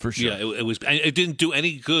did, for sure. Yeah, it didn't do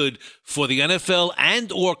any good for the NFL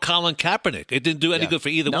and or Colin Kaepernick. It didn't do any good for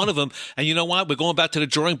either one of them. And you know what? We're going back to the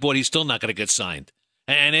drawing board. He's still not going to get signed.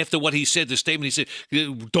 And after what he said, the statement he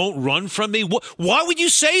said, "Don't run from me." Why would you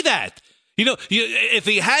say that? You know, if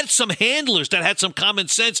he had some handlers that had some common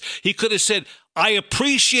sense, he could have said, I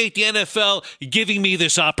appreciate the NFL giving me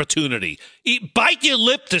this opportunity. Bite your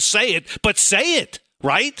lip to say it, but say it,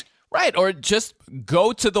 right? Right, or just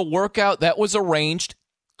go to the workout that was arranged,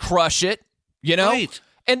 crush it, you know? Right.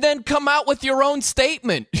 And then come out with your own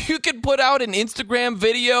statement. You could put out an Instagram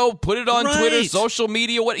video, put it on Twitter, social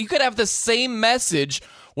media. You could have the same message.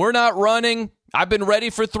 We're not running. I've been ready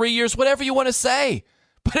for 3 years, whatever you want to say.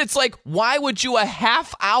 But it's like, why would you a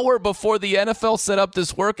half hour before the NFL set up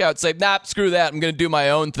this workout say, nah, screw that, I'm going to do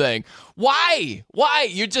my own thing? Why?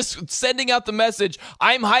 You're just sending out the message,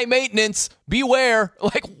 I'm high maintenance, beware.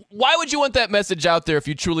 Like, why would you want that message out there if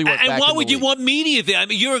you truly want And why would you want media there? I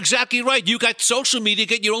mean, you're exactly right. You got social media,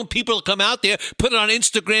 get your own people to come out there, put it on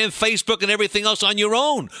Instagram, Facebook, and everything else on your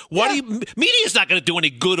own. Media's not going to do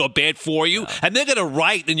any good or bad for you, and they're going to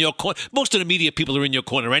write in your corner. Most of the media people are in your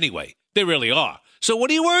corner anyway. They really are. So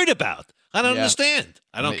what are you worried about? I don't understand.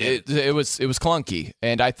 I don't get it. It was clunky,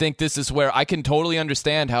 and I think this is where I can totally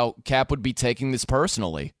understand how Cap would be taking this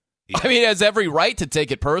personally. Yeah. I mean, he has every right to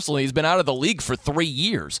take it personally. He's been out of the league for 3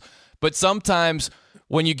 years. But sometimes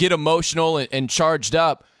when you get emotional and charged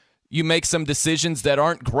up, you make some decisions that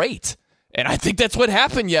aren't great. And I think that's what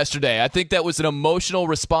happened yesterday. I think that was an emotional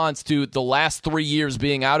response to the last 3 years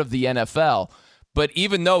being out of the NFL. But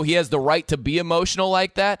even though he has the right to be emotional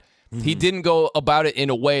like that, he didn't go about it in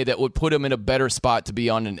a way that would put him in a better spot to be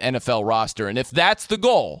on an NFL roster. And if that's the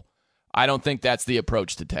goal, I don't think that's the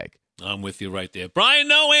approach to take. I'm with you right there. Brian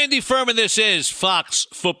Noe, Andy Furman, this is Fox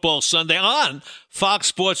Football Sunday on Fox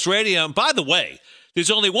Sports Radio. And by the way, there's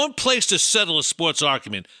only one place to settle a sports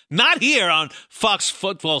argument. Not here on Fox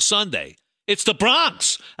Football Sunday. It's the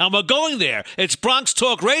Bronx. And we're going there. It's Bronx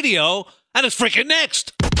Talk Radio, and it's freaking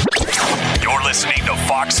next. You're listening to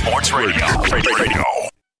Fox Sports Radio.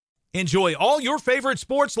 Enjoy all your favorite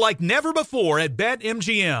sports like never before at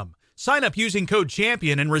BetMGM. Sign up using code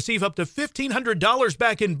CHAMPION and receive up to $1,500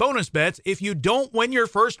 back in bonus bets if you don't win your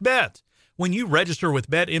first bet. When you register with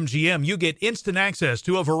BetMGM, you get instant access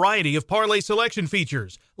to a variety of parlay selection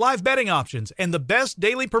features, live betting options, and the best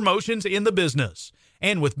daily promotions in the business.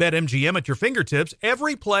 And with BetMGM at your fingertips,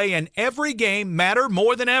 every play and every game matter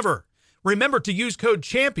more than ever. Remember to use code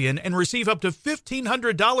CHAMPION and receive up to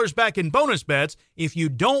 $1,500 back in bonus bets if you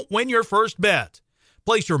don't win your first bet.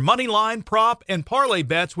 Place your money line, prop, and parlay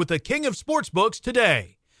bets with the king of sportsbooks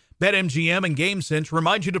today. BetMGM and GameSense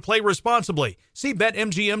remind you to play responsibly. See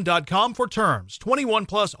BetMGM.com for terms. 21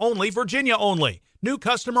 plus only, Virginia only. New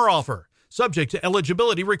customer offer. Subject to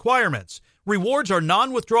eligibility requirements. Rewards are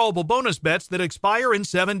non-withdrawable bonus bets that expire in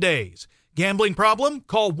 7 days. Gambling problem?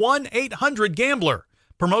 Call 1-800-GAMBLER.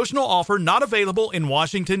 Promotional offer not available in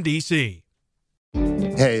Washington, D.C.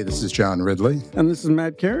 Hey, this is John Ridley. And this is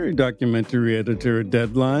Matt Carey, documentary editor at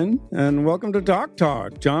Deadline. And welcome to Talk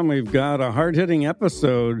Talk. John, we've got a hard-hitting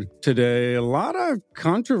episode today. A lot of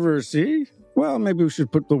controversy. Well, maybe we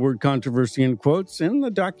should put the word controversy in quotes in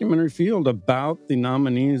the documentary field about the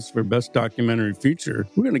nominees for Best Documentary Feature.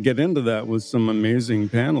 We're going to get into that with some amazing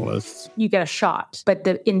panelists. You get a shot, but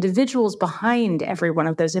the individuals behind every one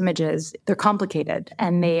of those images, they're complicated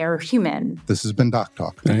and they are human. This has been Doc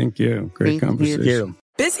Talk. Thank you. Great conversation. Thank you.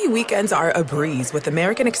 Busy weekends are a breeze with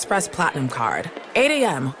American Express Platinum Card. 8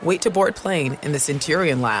 a.m., wait to board plane in the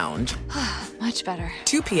Centurion Lounge. Much better.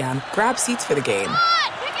 2 p.m., grab seats for the game.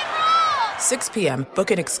 6 p.m., book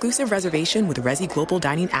an exclusive reservation with Resy Global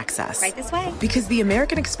Dining Access. Right this way. Because the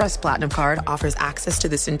American Express Platinum Card offers access to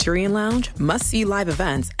the Centurion Lounge, must-see live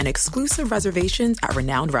events, and exclusive reservations at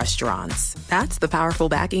renowned restaurants. That's the powerful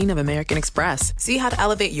backing of American Express. See how to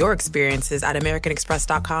elevate your experiences at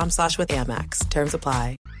americanexpress.com/with-Amex. Terms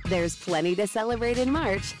apply. There's plenty to celebrate in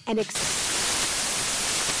March and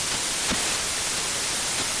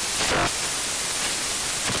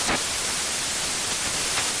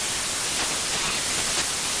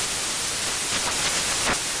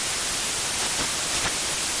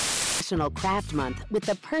Craft Month with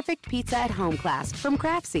the perfect pizza at home class from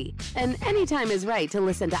Craftsy. And anytime is right to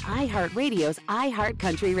listen to iHeartRadio's iHeart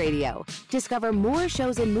Country Radio. Discover more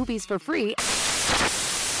shows and movies for free.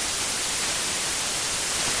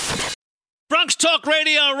 Bronx Talk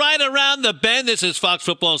Radio right around the bend. This is Fox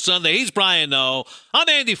Football Sunday. He's Brian Noe. I'm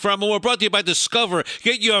Andy Furman. We're brought to you by Discover.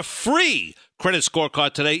 Get your free credit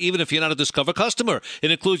scorecard today, even if you're not a Discover customer.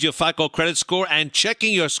 It includes your FICO credit score, and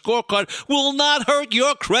checking your scorecard will not hurt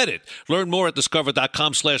your credit. Learn more at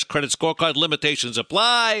discover.com/credit scorecard. Limitations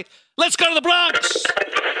apply. Let's go to the Bronx.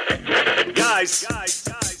 Guys,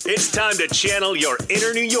 it's time to channel your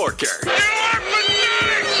inner New Yorker.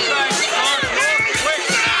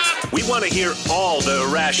 We want to hear all the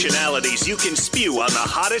irrationalities you can spew on the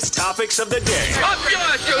hottest topics of the day. Up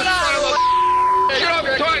yours, you son of a... You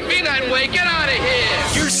don't talk me that way. Get out of here.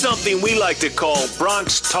 Here's something we like to call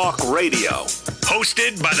Bronx Talk Radio.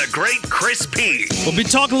 Hosted by the great Chris P. We'll be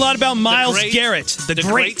talking a lot about Myles Garrett. The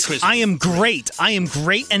great. Chris I am great. I am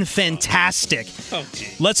great and fantastic. Oh, gee.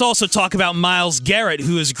 Let's also talk about Myles Garrett,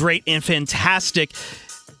 who is great and fantastic.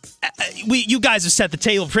 You guys have set the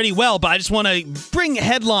table pretty well, but I just want to bring a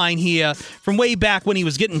headline here from way back when he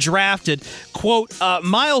was getting drafted. Quote,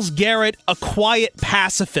 Myles Garrett, a quiet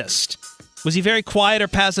pacifist. Was he very quiet or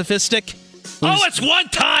pacifistic? It's one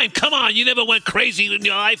time. Come on. You never went crazy in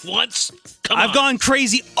your life once? Come on. I've gone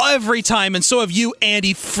crazy every time, and so have you,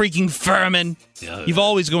 Andy freaking Furman. Yeah. You've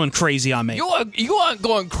always going crazy on me. You aren't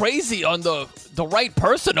going crazy on the right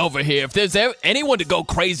person over here. If there's anyone to go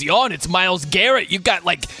crazy on, it's Myles Garrett. You got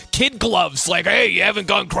like kid gloves. Like, hey, you haven't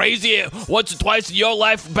gone crazy once or twice in your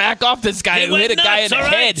life. Back off this guy who hit a guy in the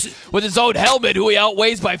head with his own helmet who he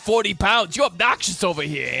outweighs by 40 pounds. You're obnoxious over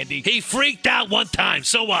here, Andy. He freaked out one time.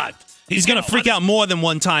 So what? He's going to freak out more than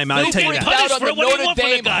one time, I'll tell you that. You freaked out on the Notre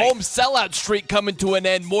Dame home sellout streak coming to an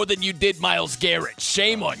end more than you did Myles Garrett.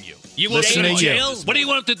 Shame on you. You want to go to jail? What do you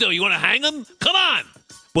want him to do? You want to hang him? Come on.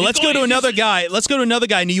 Well, let's go to another guy. Let's go to another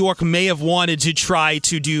guy New York may have wanted to try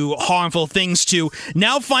to do harmful things to.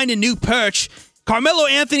 Now find a new perch. Carmelo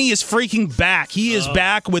Anthony is freaking back. He is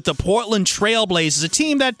back with the Portland Trailblazers, a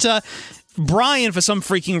team that Brian, for some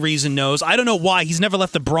freaking reason, knows. I don't know why. He's never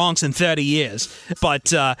left the Bronx in 30 years.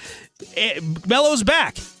 But Melo's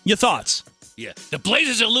back. Your thoughts? Yeah. The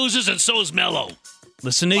Blazers are losers, and so is Melo.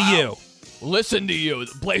 Listen to you. Listen to you.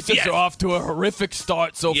 The Blazers are off to a horrific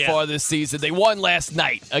start so far this season. They won last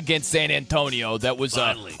night against San Antonio. That was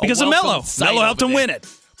because of Melo. Melo helped them win it.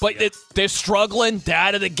 But they're struggling. They're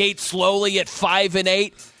out of the gate slowly at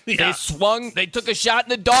 5-8. Yeah. They swung. They took a shot in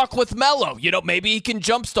the dark with Melo. You know, maybe he can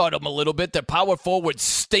jumpstart them a little bit. Their power forwards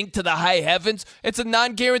stink to the high heavens. It's a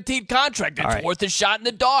non-guaranteed contract. It's worth a shot in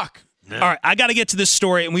the dark. All right, I got to get to this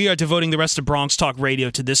story, and we are devoting the rest of Bronx Talk Radio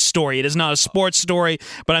to this story. It is not a sports story,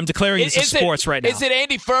 but I'm declaring it's sports right now. Is it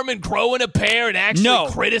Andy Furman growing a pair and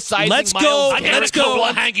actually criticizing Myles Garrett? Let's go. A couple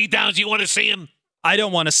of hanky-downs. You want to see him? I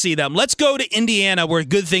don't want to see them. Let's go to Indiana, where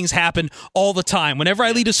good things happen all the time. Whenever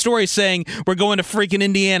I lead a story saying we're going to freaking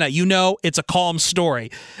Indiana, you know it's a calm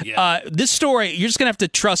story. Yeah. This story, you're just going to have to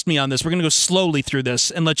trust me on this. We're going to go slowly through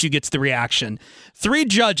this and let you get to the reaction. 3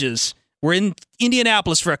 judges were in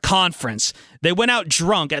Indianapolis for a conference. They went out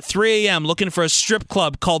drunk at 3 a.m. looking for a strip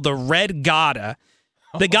club called the Red Gata.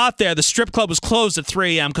 They got there. The strip club was closed at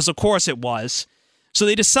 3 a.m. because, of course, it was. So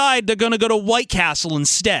they decide they're going to go to White Castle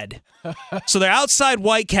instead. So they're outside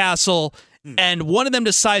White Castle, and one of them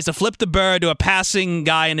decides to flip the bird to a passing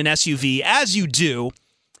guy in an SUV, as you do.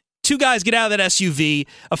 Two guys get out of that SUV.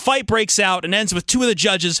 A fight breaks out and ends with two of the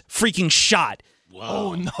judges freaking shot. Whoa.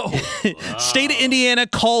 Oh, no. Wow. State of Indiana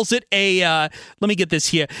calls it let me get this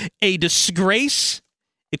here, a disgrace.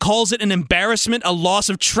 It calls it an embarrassment, a loss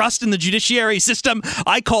of trust in the judiciary system.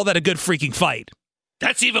 I call that a good freaking fight.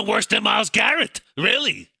 That's even worse than Myles Garrett.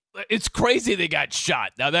 Really? It's crazy they got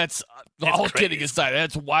shot. Now, that's all kidding aside.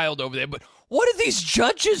 That's wild over there. But what are these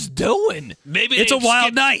judges doing? Maybe it's a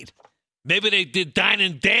wild night. Maybe they did Dine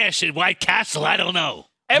and Dash at White Castle. I don't know.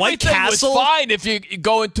 Everything was fine if you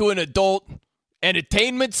go into an adult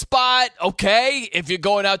entertainment spot. Okay. If you're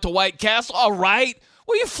going out to White Castle, all right.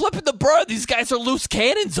 Well, you're flipping the bird. These guys are loose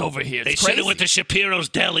cannons over here. They should have went to Shapiro's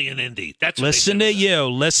Deli in Indy. That's what Listen to you.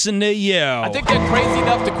 Listen to you. I think they're crazy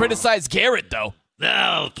enough to criticize Garrett, though.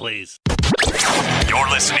 No, please. You're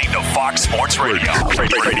listening to Fox Sports Radio.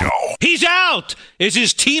 He's out. Is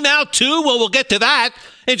his team out too? Well, we'll get to that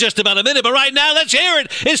in just about a minute. But right now, let's hear it.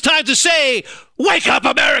 It's time to say, wake up,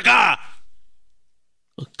 America.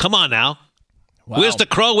 Come on now. Wow. Where's the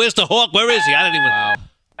crow? Where's the hawk? Where is he? I don't even. Wow.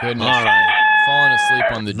 Goodness. All right. Falling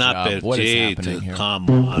asleep on the Not job. bad. What is happening here? Come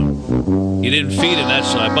on. You didn't feed him that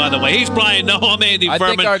side. By the way, he's Brian Noah. I'm Andy Furman. I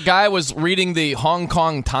think our guy was reading the Hong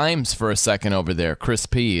Kong Times for a second over there. Chris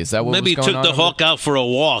P. Is that what Maybe was he going on? took the hawk out for a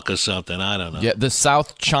walk or something. I don't know. Yeah, the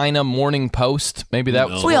South China Morning Post. Maybe that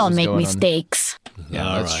was. We all make going on. mistakes. Yeah,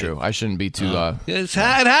 All that's right. true. I shouldn't be too. It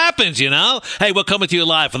happens, you know. Hey, we're coming to you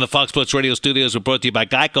live from the Fox Sports Radio studios. We're brought to you by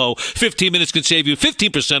Geico. 15 minutes can save you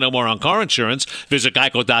 15% or more on car insurance. Visit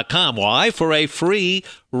geico.com. Why? For a free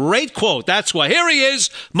rate quote. That's why. Here he is,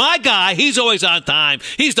 my guy. He's always on time.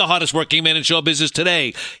 He's the hardest working man in show business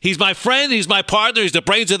today. He's my friend. He's my partner. He's the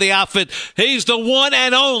brains of the outfit. He's the one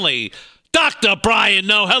and only Dr. Brian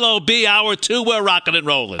No. Hello, B. Hour 2. We're rocking and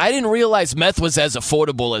rolling. I didn't realize meth was as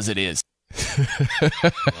affordable as it is.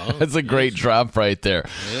 That's a great drop right there.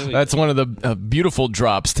 That's one of the beautiful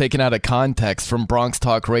drops taken out of context from Bronx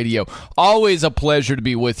Talk Radio. Always a pleasure to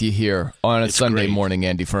be with you here on a Sunday morning,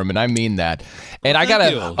 Andy Furman. I mean that. And I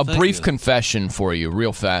got a brief confession for you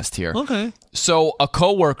real fast here. Okay. So a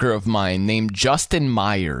coworker of mine named Justin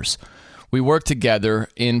Myers, we worked together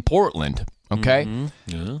in Portland, okay? Mm-hmm.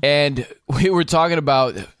 Yeah. And we were talking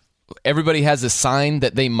about everybody has a sign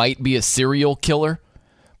that they might be a serial killer.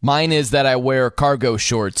 Mine is that I wear cargo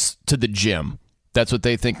shorts to the gym. That's what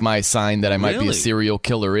they think my sign that I might be a serial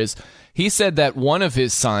killer is. He said that one of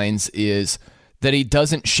his signs is that he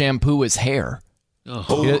doesn't shampoo his hair.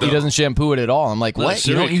 Oh, he doesn't shampoo it at all. I'm like, Not a what? You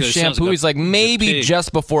serial don't use killer. Sounds shampoo? like He's like, maybe pig.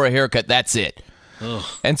 just before a haircut. That's it. Ugh.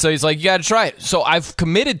 And so he's like, you got to try it. So I've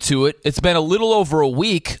committed to it. It's been a little over a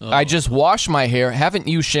week. I just washed my hair, haven't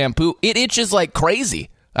used shampoo. It itches like crazy.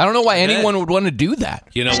 I don't know why anyone would want to do that.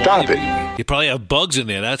 You know, Stop it. You probably have bugs in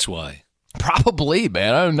there. That's why. Probably,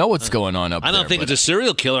 man. I don't know what's going on up there. I don't think it's a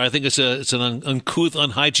serial killer. I think it's an uncouth,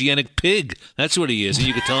 unhygienic pig. That's what he is. And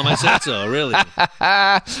you can tell him I said so, really.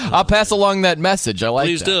 I'll pass along that message. I like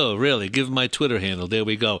Please that. do, really. Give him my Twitter handle. There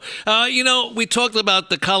we go. You know, we talked about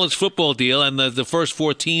the college football deal, and the first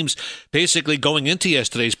four teams basically going into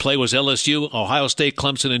yesterday's play was LSU, Ohio State,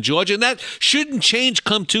 Clemson, and Georgia. And that shouldn't change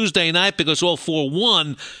come Tuesday night because all four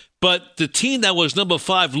won. But the team that was number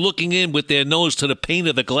 5 looking in with their nose to the pane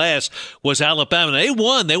of the glass was Alabama. They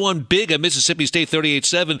won. They won big at Mississippi State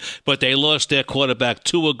 38-7, but they lost their quarterback.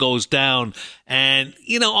 Tua goes down. And,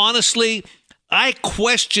 you know, honestly, I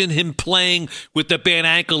questioned him playing with the bad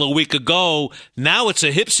ankle a week ago. Now it's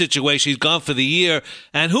a hip situation. He's gone for the year.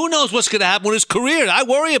 And who knows what's going to happen with his career. I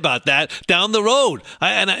worry about that down the road.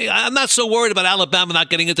 I'm not so worried about Alabama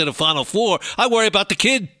not getting into the Final Four. I worry about the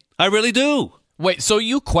kid. I really do. Wait, so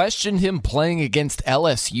you questioned him playing against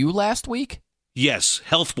LSU last week? Yes,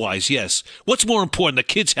 health-wise, yes. What's more important, the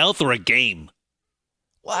kid's health or a game?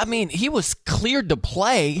 Well, I mean, he was cleared to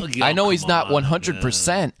play. Oh, I know he's not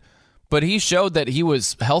 100%, but he showed that he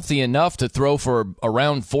was healthy enough to throw for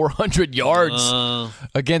around 400 yards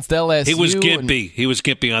against LSU. He was gimpy. He was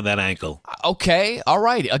gimpy on that ankle. Okay, all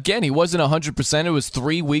right. Again, he wasn't 100%. It was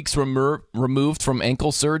 3 weeks removed from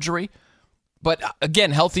ankle surgery. But,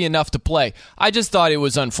 again, healthy enough to play. I just thought it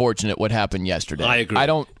was unfortunate what happened yesterday. I agree. I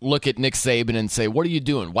don't look at Nick Saban and say, what are you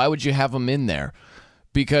doing? Why would you have him in there?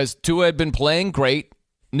 Because Tua had been playing great.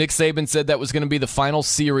 Nick Saban said that was going to be the final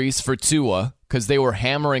series for Tua because they were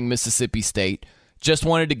hammering Mississippi State. Just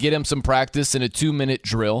wanted to get him some practice in a 2-minute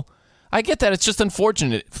drill. I get that. It's just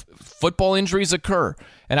unfortunate. Football injuries occur.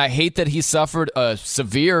 And I hate that he suffered a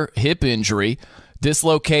severe hip injury,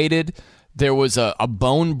 dislocated. There was a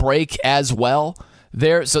bone break as well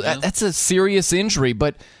there. So that's a serious injury.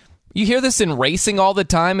 But you hear this in racing all the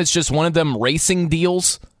time. It's just one of them racing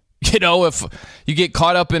deals. If you get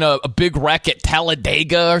caught up in a big wreck at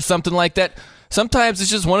Talladega or something like that, sometimes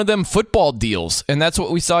it's just one of them football deals. And that's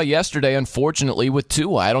what we saw yesterday, unfortunately, with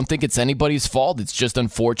Tua. I don't think it's anybody's fault. It's just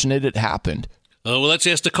unfortunate it happened. Well, let's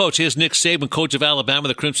ask the coach. Here's Nick Saban, coach of Alabama,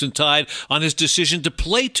 the Crimson Tide, on his decision to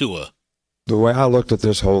play Tua. The way I looked at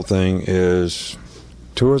this whole thing is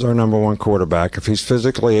Tua's our number one quarterback. If he's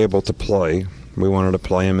physically able to play, we wanted to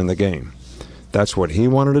play him in the game. That's what he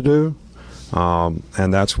wanted to do.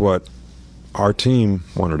 And that's what our team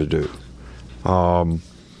wanted to do.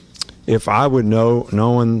 If I would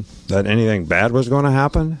knowing that anything bad was going to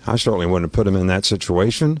happen, I certainly wouldn't have put him in that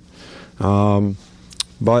situation.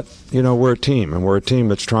 But, we're a team, and we're a team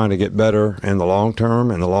that's trying to get better in the long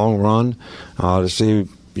term, in the long run, to see,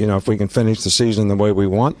 if we can finish the season the way we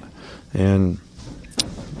want. And,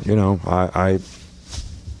 I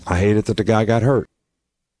hate it that the guy got hurt.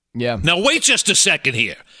 Yeah. Now, wait just a second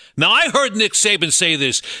here. Now, I heard Nick Saban say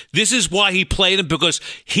this. This is why he played him, because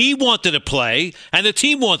he wanted to play and the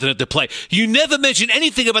team wanted him to play. You never mentioned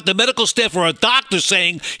anything about the medical staff or a doctor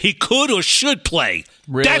saying he could or should play.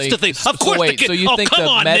 Really? That's the thing. Of course, wait, the kid. So you think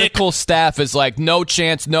the medical Nick. staff is like, no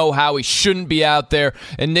chance, no how, he shouldn't be out there,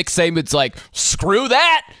 and Nick Saban's like, screw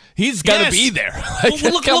that. He's got to be there.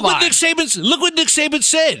 Look what Nick Saban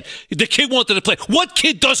said. The kid wanted to play. What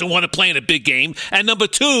kid doesn't want to play in a big game? And number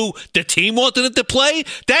two, the team wanted him to play?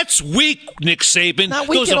 That's weak, Nick Saban. Not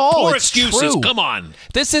weak Those at are all. poor It's excuses. true. Come on.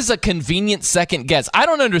 This is a convenient second guess. I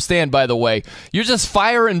don't understand, by the way. You're just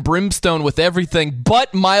fire and brimstone with everything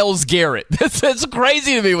but Myles Garrett. It's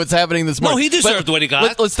crazy to me what's happening this morning. No, he deserved what he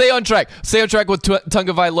got. Let's stay on track. Stay on track with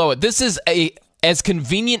Tagovailoa. This is as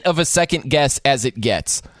convenient of a second guess as it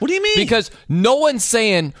gets. What do you mean? Because no one's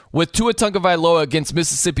saying with Tua Tagovailoa against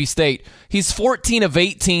Mississippi State, he's 14 of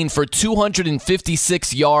 18 for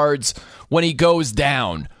 256 yards when he goes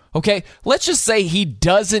down. Okay, let's just say he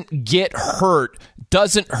doesn't get hurt,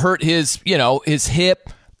 doesn't hurt his hip,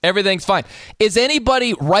 everything's fine. Is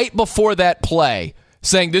anybody right before that play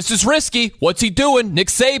saying, this is risky, what's he doing? Nick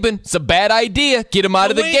Saban, it's a bad idea, get him out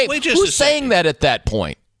of the game. Who's saying that at that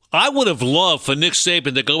point? I would have loved for Nick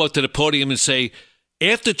Saban to go up to the podium and say,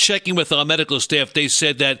 after checking with our medical staff, they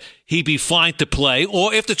said that he'd be fine to play.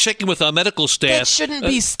 Or after checking with our medical staff. That shouldn't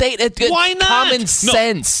be stated. Why not? Common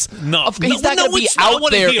sense. He's not going to be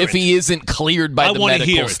out there if he isn't cleared by the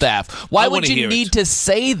medical staff. Why would you need to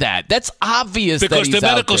say that? That's obvious. Because the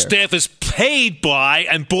medical staff is paid by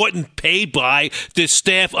and bought and paid by the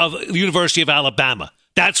staff of the University of Alabama.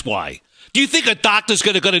 That's why. Do you think a doctor's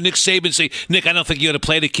going to go to Nick Saban and say, Nick, I don't think you ought to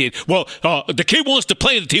play the kid? Well, the kid wants to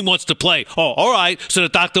play and the team wants to play. Oh, all right. So the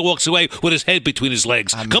doctor walks away with his head between his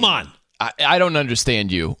legs. Come on. I don't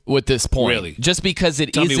understand you with this point. Really? Just because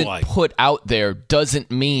it isn't put out there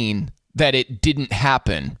doesn't mean that it didn't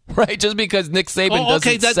happen, right? Just because Nick Saban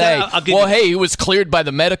doesn't say, hey, he was cleared by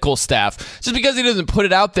the medical staff. Just because he doesn't put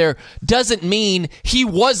it out there doesn't mean he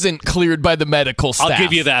wasn't cleared by the medical staff. I'll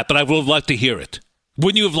give you that, but I would like to hear it.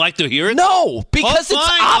 Wouldn't you have liked to hear it? No, because it's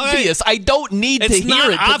obvious. Right. I don't need to hear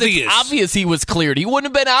it because it's obvious he was cleared. He wouldn't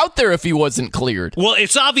have been out there if he wasn't cleared. Well,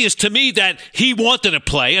 it's obvious to me that he wanted to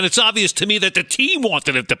play, and it's obvious to me that the team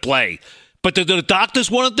wanted him to play. But the doctors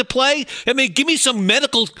wanted to play? I mean, give me some meat.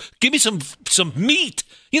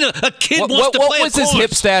 A kid wants to play. What was his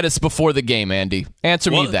hip status before the game, Andy?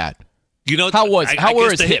 Answer me that. How were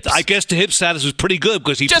his hips? I guess the hip status was pretty good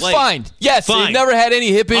because he just played. Fine. Yes, fine. He never had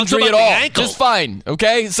any hip injury at all. Just fine.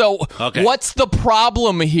 Okay, so okay. What's the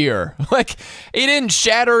problem here? Like, he didn't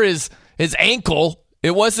shatter his ankle.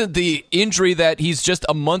 It wasn't the injury that he's just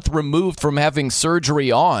a month removed from having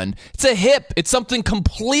surgery on. It's a hip. It's something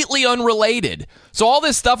completely unrelated. So all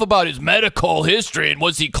this stuff about his medical history and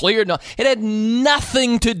was he cleared? No, it had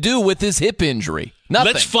nothing to do with his hip injury.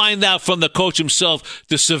 Nothing. Let's find out from the coach himself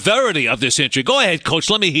the severity of this injury. Go ahead, Coach.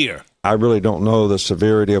 Let me hear. I really don't know the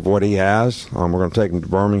severity of what he has. We're going to take him to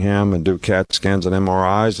Birmingham and do CAT scans and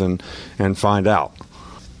MRIs and find out.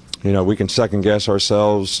 We can second guess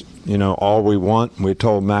ourselves, all we want. We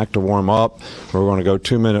told Mac to warm up. We're going to go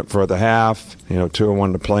 2 minutes for the half,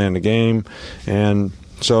 2-1 to play in the game. And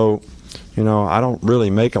so, I don't really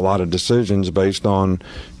make a lot of decisions based on,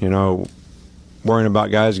 worrying about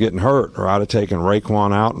guys getting hurt, or I'd have taken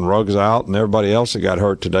Raekwon out and Ruggs out and everybody else that got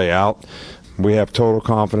hurt today out. We have total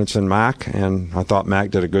confidence in Mac, and I thought Mac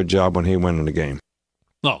did a good job when he went in the game.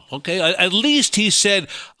 Oh, okay. At least he said,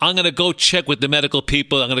 I'm going to go check with the medical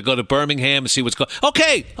people. I'm going to go to Birmingham and see what's going on.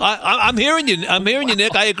 Okay. I'm hearing you. I'm hearing you,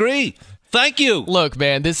 Nick. I agree. Thank you. Look,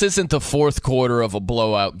 man, this isn't the fourth quarter of a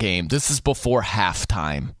blowout game. This is before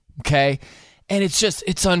halftime, okay? And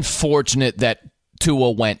it's unfortunate that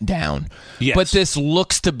Tua went down. Yes. But this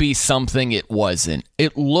looks to be something it wasn't.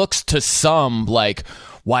 It looks to some like,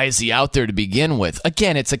 why is he out there to begin with?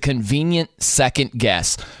 Again, it's a convenient second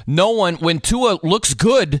guess. No one, when Tua looks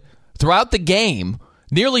good throughout the game,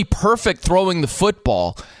 nearly perfect throwing the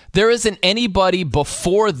football, there isn't anybody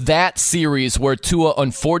before that series where Tua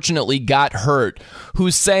unfortunately got hurt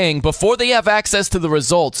who's saying, before they have access to the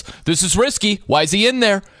results, this is risky. Why is he in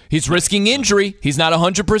there? He's risking injury. He's not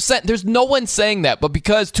 100%. There's no one saying that. But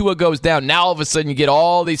because Tua goes down, now all of a sudden you get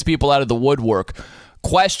all these people out of the woodwork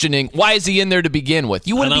questioning, why is he in there to begin with?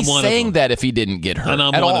 You wouldn't be saying that if he didn't get hurt. And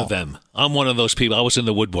I'm at one all. of them. I'm one of those people. I was in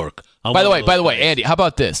the woodwork. By the way, Andy, how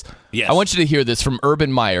about this? Yes. I want you to hear this from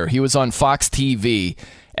Urban Meyer. He was on Fox TV,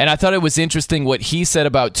 and I thought it was interesting what he said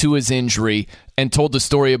about Tua's injury and told the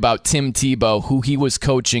story about Tim Tebow, who he was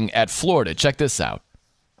coaching at Florida. Check this out.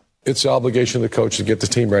 It's the obligation of the coach to get the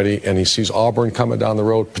team ready, and he sees Auburn coming down the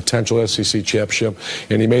road, potential SEC championship,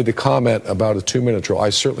 and he made the comment about a 2-minute drill.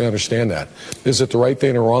 I certainly understand that. Is it the right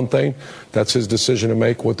thing or wrong thing? That's his decision to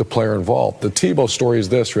make with the player involved. The Tebow story is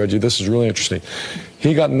this, Reggie. This is really interesting.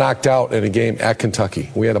 He got knocked out in a game at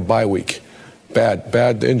Kentucky. We had a bye week.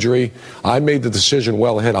 Bad injury. I made the decision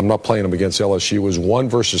well ahead. I'm not playing him against LSU. It was 1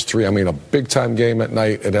 versus 3. I mean, a big-time game at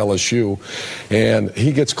night at LSU, and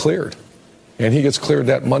he gets cleared. And he gets cleared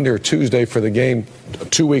that Monday or Tuesday for the game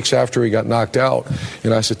 2 weeks after he got knocked out.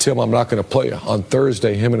 And I said, Tim, I'm not going to play you. On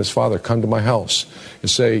Thursday, him and his father come to my house and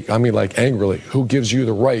say, I mean, like angrily, who gives you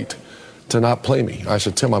the right to not play me? I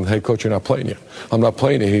said, Tim, I'm the head coach. You're not playing you. I'm not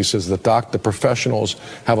playing you. He says, the professionals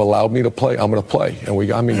have allowed me to play. I'm going to play. And we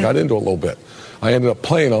got into it a little bit. I ended up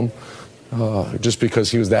playing him just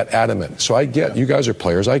because he was that adamant. So I get, you guys are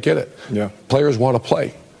players. I get it. Yeah. Players want to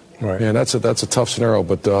play. Right. And that's a tough scenario,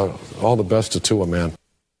 but all the best to Tua, man.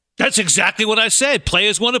 That's exactly what I said.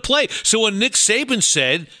 Players want to play. So when Nick Saban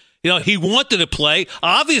said, he wanted to play,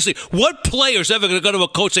 obviously, what player's ever going to go to a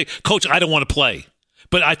coach and say, Coach, I don't want to play?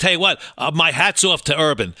 But I tell you what, my hat's off to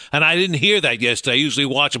Urban. And I didn't hear that yesterday. I usually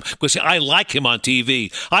watch him because I like him on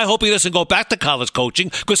TV. I hope he doesn't go back to college coaching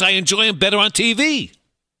because I enjoy him better on TV.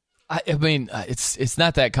 I mean, it's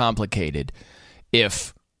not that complicated.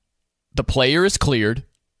 If the player is cleared,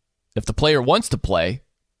 if the player wants to play,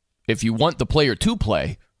 if you want the player to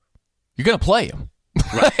play, you're going to play him.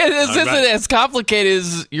 Right. This isn't as complicated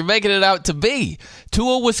as you're making it out to be.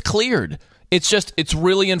 Tua was cleared. It's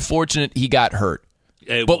really unfortunate he got hurt.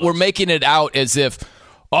 But we're making it out as if,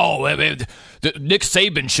 Nick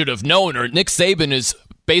Saban should have known, or Nick Saban is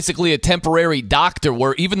basically a temporary doctor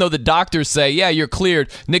where even though the doctors say, yeah, you're cleared,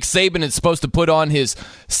 Nick Saban is supposed to put on his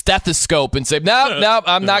stethoscope and say, no,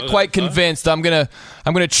 I'm not quite convinced. I'm gonna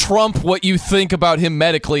trump what you think about him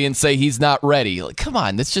medically and say he's not ready. Like, come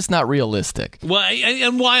on, that's just not realistic. Well,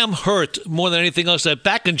 and why I'm hurt more than anything else, that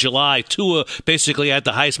back in July, Tua basically had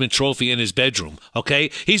the Heisman Trophy in his bedroom, okay?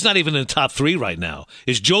 He's not even in the top 3 right now.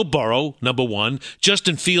 Is Joe Burrow, number 1,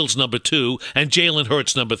 Justin Fields, number 2, and Jalen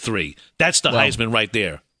Hurts, number 3. That's the Heisman right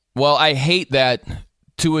there. Well, I hate that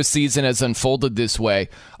Tua's season has unfolded this way.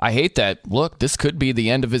 I hate that. Look, this could be the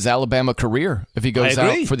end of his Alabama career if he goes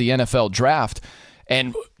out for the NFL draft.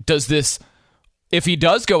 And does this, if he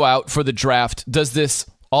does go out for the draft, does this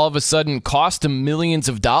all of a sudden cost him millions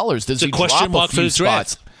of dollars? Does he drop a few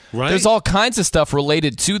spots? Right. There's all kinds of stuff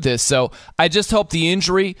related to this. So I just hope the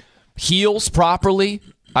injury heals properly.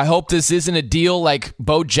 I hope this isn't a deal like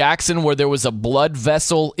Bo Jackson where there was a blood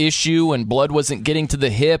vessel issue and blood wasn't getting to the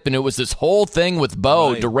hip, and it was this whole thing with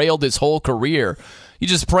Bo derailed his whole career. You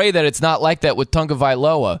just pray that it's not like that with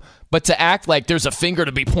Tagovailoa. But to act like there's a finger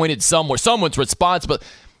to be pointed somewhere, someone's responsible.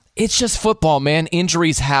 It's just football, man.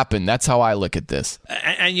 Injuries happen. That's how I look at this.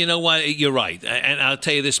 And you know what? You're right. And I'll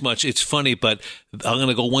tell you this much. It's funny, but I'm going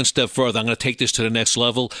to go one step further. I'm going to take this to the next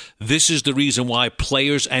level. This is the reason why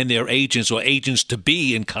players and their agents or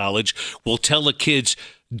agents-to-be in college will tell the kids,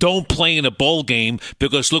 don't play in a bowl game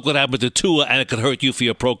because look what happened to Tua and it could hurt you for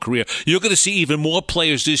your pro career. You're going to see even more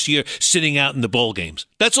players this year sitting out in the bowl games.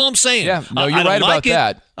 That's all I'm saying. Yeah, no, you're right about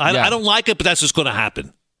that. I don't like it, but that's what's going to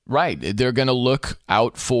happen. Right. They're going to look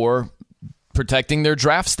out for protecting their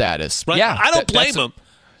draft status. Right. Yeah, I don't blame them.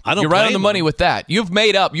 You're right on the money with that. You've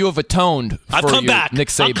made up. You have atoned for I've come your back. Nick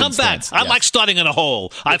Saban I've come back. stance. I'm like starting in a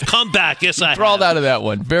hole. I've come back. Yes, I have. Crawled out of that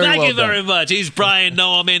one. Thank you very much. He's Brian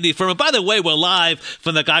Noah. I'm Andy Furman. By the way, we're live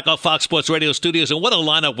from the Geico Fox Sports Radio studios, and what a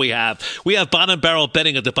lineup we have. We have bottom barrel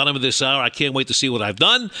betting at the bottom of this hour. I can't wait to see what I've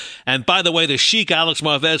done. And by the way, the chic Alex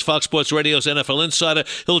Marvez, Fox Sports Radio's NFL Insider.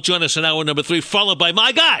 He'll join us in hour number 3, followed by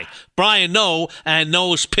my guy, Brian Noah, and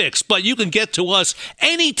Noah's Picks. But you can get to us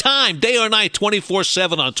anytime, day or night,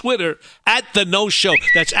 24/7 on on Twitter at The No Show.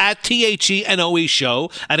 That's at THENOE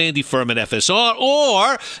Show, at Andy Furman FSR,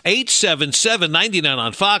 or 877-99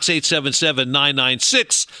 on Fox,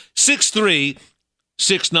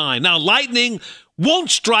 877-996-6369. Now, lightning won't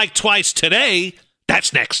strike twice today.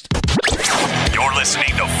 That's next. You're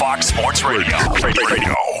listening to Fox Sports Radio.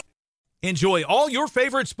 Enjoy all your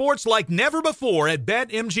favorite sports like never before at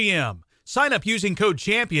BetMGM. Sign up using code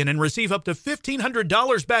CHAMPION and receive up to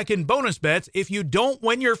 $1,500 back in bonus bets if you don't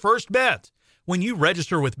win your first bet. When you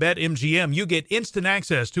register with BetMGM, you get instant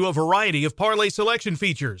access to a variety of parlay selection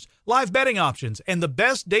features, live betting options, and the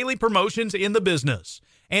best daily promotions in the business.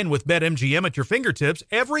 And with BetMGM at your fingertips,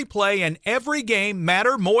 every play and every game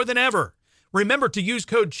matter more than ever. Remember to use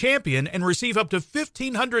code CHAMPION and receive up to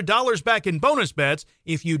 $1,500 back in bonus bets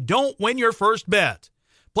if you don't win your first bet.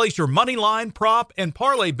 Place your money line, prop, and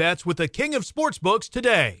parlay bets with the king of sportsbooks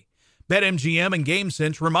today. BetMGM and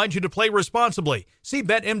GameSense remind you to play responsibly. See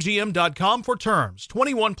BetMGM.com for terms.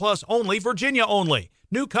 21 plus only, Virginia only.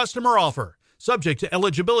 New customer offer. Subject to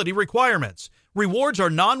eligibility requirements. Rewards are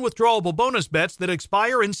non-withdrawable bonus bets that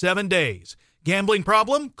expire in 7 days. Gambling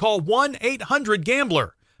problem? Call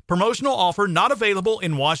 1-800-GAMBLER. Promotional offer not available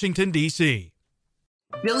in Washington, D.C.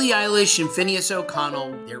 Billie Eilish and Phineas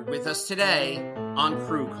O'Connell, they're with us today on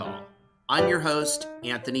Crew Call. I'm your host,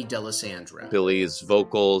 Anthony D'Alessandro. Billie's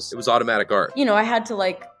vocals, it was automatic art. You know, I had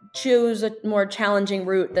to choose a more challenging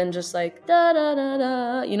route than just da da da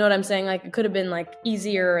da. You know what I'm saying? It could have been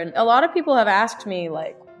easier. And a lot of people have asked me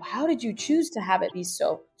how did you choose to have it be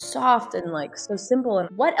so soft and so simple? And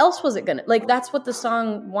what else was it gonna that's what the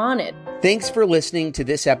song wanted. Thanks for listening to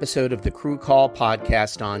this episode of the Crew Call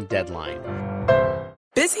podcast on Deadline.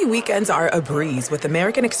 Busy weekends are a breeze with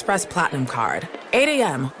American Express Platinum Card. 8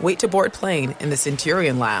 a.m., wait to board plane in the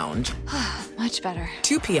Centurion Lounge. Much better.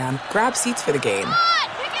 2 p.m., grab seats for the game.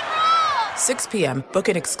 6 p.m., book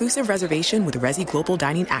an exclusive reservation with Resi Global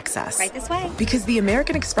Dining Access. Right this way. Because the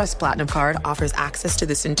American Express Platinum Card offers access to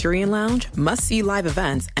the Centurion Lounge, must-see live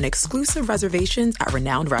events, and exclusive reservations at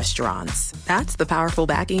renowned restaurants. That's the powerful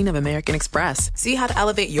backing of American Express. See how to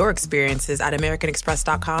elevate your experiences at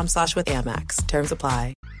americanexpress.com/withAmex. Terms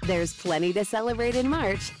apply. There's plenty to celebrate in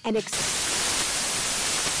March and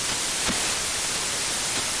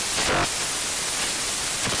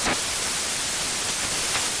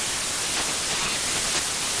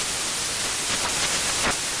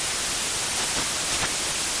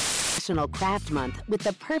National Craft Month with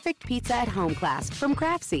the perfect pizza at home class from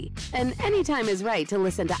Craftsy. And anytime is right to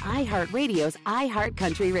listen to iHeartRadio's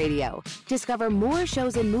iHeartCountry Radio. Discover more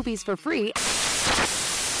shows and movies for free.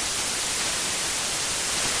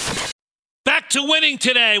 Back to winning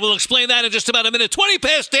today. We'll explain that in just about a minute. 20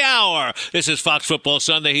 past the hour. This is Fox Football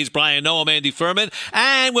Sunday. He's Brian Noah, Andy Furman.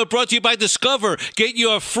 And we're brought to you by Discover. Get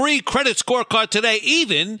your free credit scorecard today,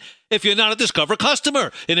 even if you're not a Discover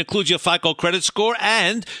customer. It includes your FICO credit score,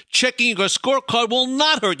 and checking your scorecard will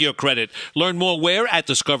not hurt your credit. Learn more where at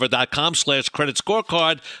discover.com/credit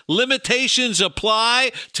scorecard. Limitations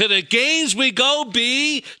apply. To the games we go,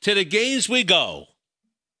 B. To the games we go.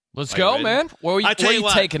 Let's go, man. Where are you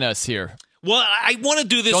taking us here? Well, I want to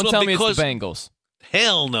do this Don't one tell because me it's the Bengals.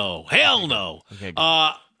 Hell no. Hell no. Okay,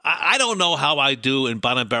 I don't know how I do in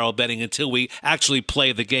bottom barrel betting until we actually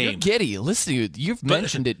play the game. You're giddy. Listen to you. You've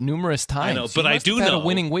mentioned it numerous times. I know, but I do have had know. A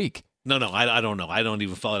winning week. No, I don't know. I don't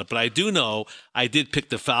even follow it. But I do know I did pick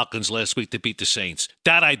the Falcons last week to beat the Saints.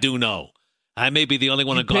 That I do know. I may be the only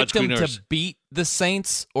one on God's green earth. You picked them to beat the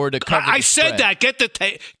Saints or to cover the said spread? that. Get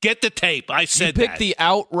the tape. I said that. You picked the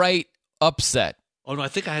outright upset. Oh, no, I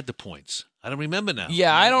think I had the points. I don't remember now.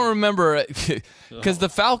 Yeah, I don't remember because the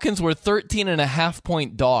Falcons were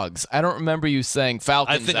 13.5-point dogs. I don't remember you saying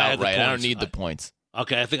Falcons outright. I don't need the points.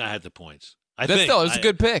 Okay, I think I had the points. It was a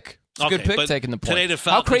good pick. It's a good pick taking the points.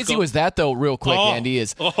 How crazy was that, though, real quick, Andy,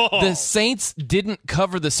 is the Saints didn't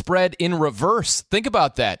cover the spread in reverse. Think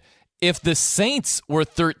about that. If the Saints were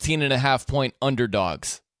 13.5-point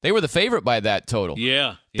underdogs, they were the favorite by that total.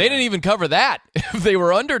 Yeah. They didn't even cover that if they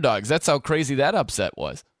were underdogs. That's how crazy that upset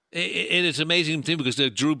was. It is amazing to me because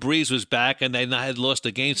Drew Brees was back and they had lost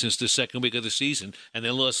a game since the second week of the season, and they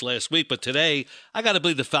lost last week. But today, I got to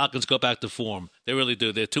believe the Falcons go back to form. They really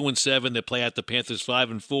do. They're 2-7. They play out the Panthers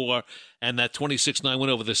 5-4, and that 26-9 win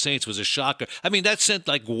over the Saints was a shocker. I mean, that sent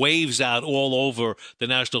waves out all over the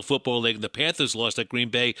National Football League. The Panthers lost at Green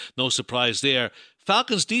Bay. No surprise there.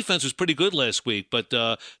 Falcons' defense was pretty good last week, but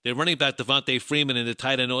their running back Devontae Freeman and the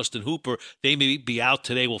tight end Austin Hooper, they may be out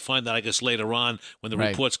today. We'll find out, I guess, later on when the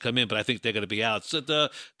reports come in, but I think they're going to be out. So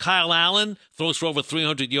Kyle Allen throws for over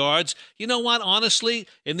 300 yards. You know what? Honestly,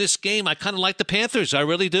 in this game, I kind of like the Panthers. I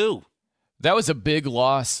really do. That was a big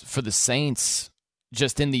loss for the Saints.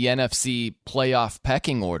 just in the NFC playoff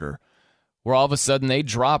pecking order, where all of a sudden they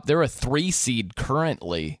drop. They're a 3 seed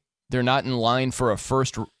currently. They're not in line for a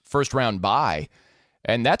first round bye.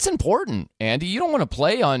 And that's important, Andy. You don't want to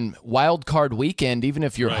play on wild card weekend, even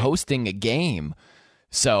if you're hosting a game.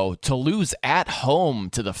 So to lose at home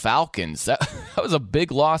to the Falcons, that was a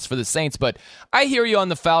big loss for the Saints. But I hear you on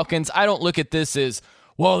the Falcons. I don't look at this as,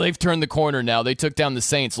 well, they've turned the corner now. They took down the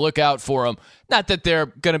Saints. Look out for them. Not that they're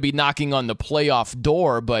going to be knocking on the playoff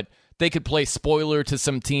door, but they could play spoiler to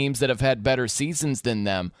some teams that have had better seasons than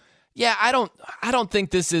them. Yeah, I don't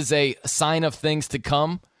think this is a sign of things to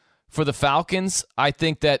come for the Falcons. I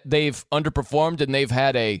think that they've underperformed and they've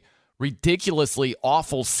had a ridiculously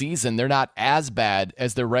awful season. They're not as bad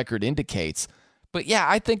as their record indicates. But yeah,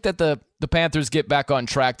 I think that the Panthers get back on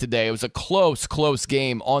track today. It was a close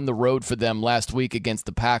game on the road for them last week against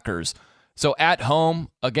the Packers. So at home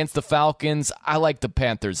against the Falcons, I like the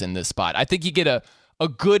Panthers in this spot. I think you get a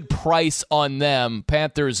good price on them,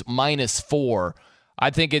 Panthers -4. I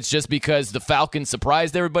think it's just because the Falcons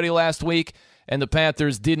surprised everybody last week and the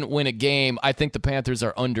Panthers didn't win a game. I think the Panthers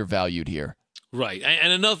are undervalued here. Right.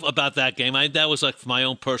 And enough about that game. That was like for my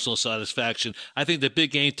own personal satisfaction. I think the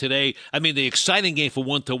big game today, the exciting game for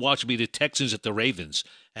one to watch would be the Texans at the Ravens.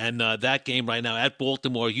 And that game right now at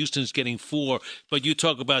Baltimore, Houston's getting 4. But you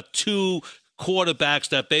talk about 2 quarterbacks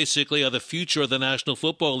that basically are the future of the National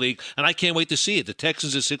Football League, and I can't wait to see it. The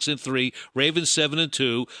Texans are 6-3, Ravens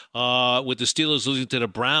 7-2, with the Steelers losing to the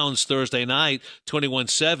Browns Thursday night,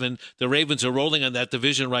 21-7. The Ravens are rolling on that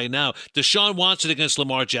division right now. Deshaun Watson against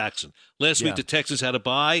Lamar Jackson. Last week the Texans had a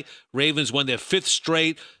bye. Ravens won their 5th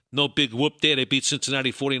straight. No big whoop there. They beat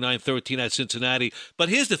Cincinnati 49-13 at Cincinnati. But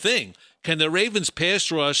here's the thing. Can the Ravens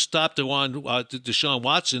pass rush stop Deshaun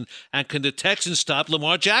Watson, and can the Texans stop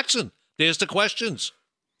Lamar Jackson? There's the questions.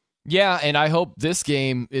 Yeah, and I hope this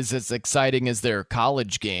game is as exciting as their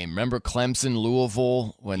college game. Remember Clemson,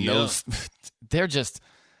 Louisville, when those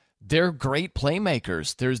they're great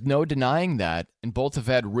playmakers. There's no denying that. And both have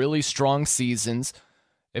had really strong seasons.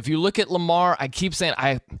 If you look at Lamar, I keep saying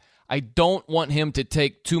I don't want him to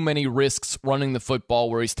take too many risks running the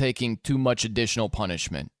football where he's taking too much additional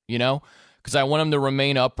punishment, because I want him to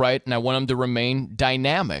remain upright and I want him to remain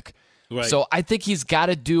dynamic. Right. So I think he's got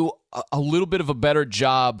to do a little bit of a better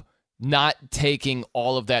job not taking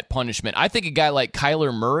all of that punishment. I think a guy like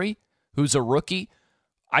Kyler Murray, who's a rookie,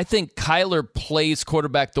 I think Kyler plays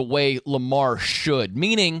quarterback the way Lamar should.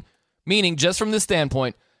 Meaning just from this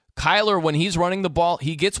standpoint, Kyler, when he's running the ball,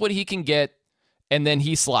 he gets what he can get, and then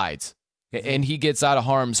he slides, and he gets out of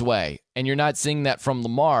harm's way. And you're not seeing that from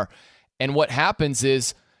Lamar. And what happens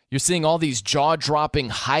is, you're seeing all these jaw-dropping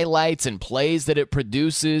highlights and plays that it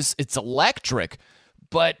produces. It's electric.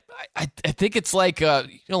 But I think it's like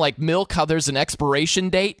like milk, how there's an expiration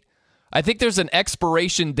date. I think there's an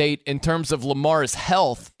expiration date in terms of Lamar's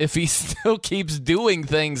health if he still keeps doing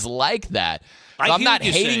things like that. So I'm not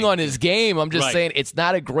hating on his game. I'm just saying it's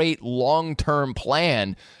not a great long-term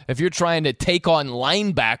plan. If you're trying to take on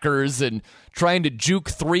linebackers and trying to juke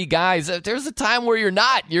 3 guys, there's a time where you're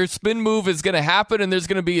not. Your spin move is going to happen, and there's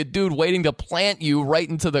going to be a dude waiting to plant you right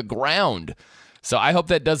into the ground. So I hope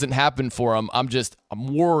that doesn't happen for him. I'm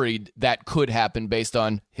worried that could happen based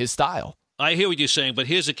on his style. I hear what you're saying, but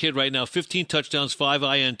here's a kid right now, 15 touchdowns, 5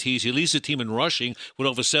 INTs. He leads the team in rushing with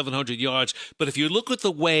over 700 yards. But if you look at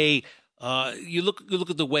the way you look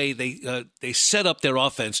at the way they set up their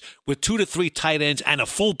offense with 2 to 3 tight ends and a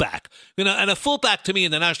fullback. And a fullback to me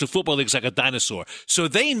in the National Football League is like a dinosaur. So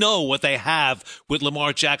they know what they have with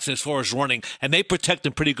Lamar Jackson as far as running, and they protect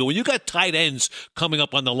him pretty good. When you got tight ends coming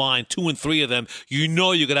up on the line, 2 and 3 of them, you're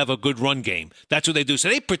going to have a good run game. That's what they do. So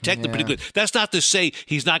they protect him pretty good. That's not to say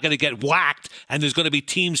he's not going to get whacked, and there's going to be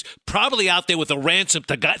teams probably out there with a ransom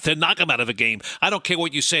to knock him out of a game. I don't care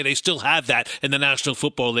what you say. They still have that in the National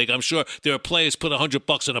Football League. I'm sure there are players put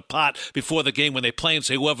 $100 in a pot before the game when they play and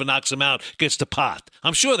say whoever knocks him out gets the pot.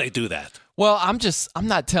 I'm sure they do that. Well, I'm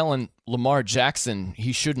not telling Lamar Jackson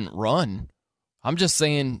he shouldn't run. I'm just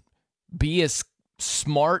saying be as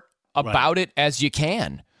smart about it as you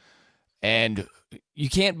can. And you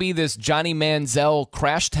can't be this Johnny Manziel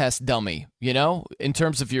crash test dummy, in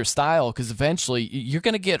terms of your style, because eventually you're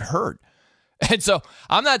going to get hurt. And so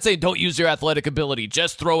I'm not saying don't use your athletic ability.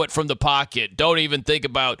 Just throw it from the pocket. Don't even think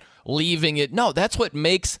about leaving it. No, that's what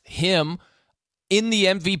makes him in the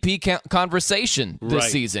MVP conversation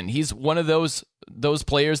this season. He's one of those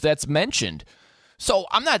players that's mentioned. So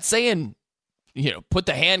I'm not saying, put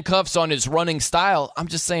the handcuffs on his running style. I'm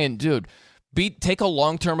just saying, dude, take a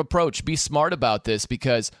long-term approach. Be smart about this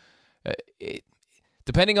because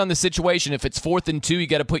depending on the situation, if it's 4th and 2, you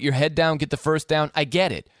got to put your head down, get the first down. I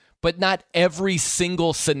get it. but not every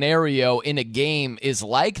single scenario in a game is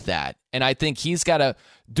like that. And I think he's got to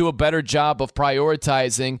do a better job of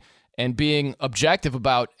prioritizing and being objective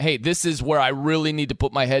about, hey, this is where I really need to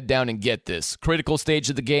put my head down and get this. Critical stage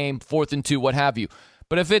of the game, 4th and 2, what have you.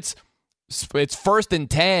 But if it's 1st and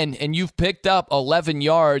 10 and you've picked up 11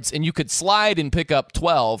 yards and you could slide and pick up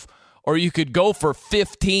 12, or you could go for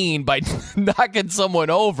 15 by knocking someone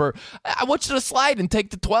over, I want you to slide and take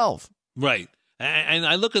the 12. Right. And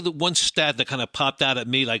I look at the one stat that kind of popped out at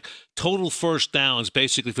me, like total first downs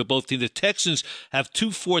basically for both teams. The Texans have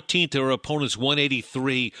 214 to their opponents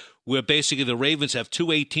 183, where basically the Ravens have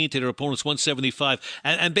 218 to their opponents 175.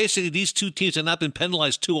 And basically these two teams have not been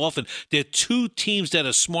penalized too often. They're two teams that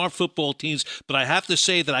are smart football teams, but I have to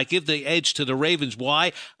say that I give the edge to the Ravens.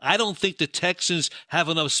 Why? I don't think the Texans have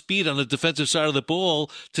enough speed on the defensive side of the ball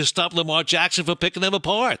to stop Lamar Jackson from picking them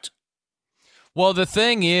apart. Well, the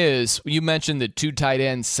thing is, you mentioned the 2 tight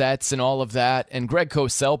end sets and all of that, and Greg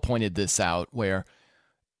Cosell pointed this out, where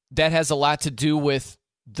that has a lot to do with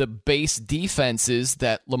the base defenses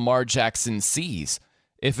that Lamar Jackson sees.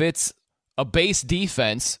 If it's a base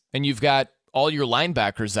defense and you've got all your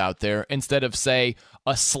linebackers out there instead of, say,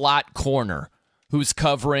 a slot corner who's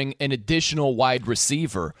covering an additional wide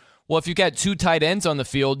receiver, well, if you've got 2 tight ends on the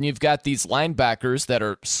field and you've got these linebackers that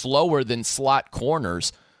are slower than slot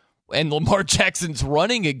corners, and Lamar Jackson's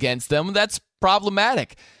running against them, that's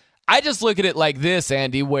problematic. I just look at it like this,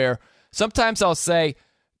 Andy, where sometimes I'll say,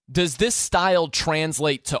 does this style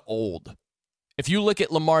translate to old? If you look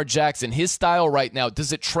at Lamar Jackson, his style right now,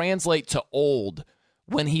 does it translate to old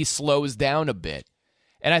when he slows down a bit?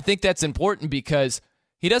 And I think that's important because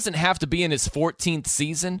he doesn't have to be in his 14th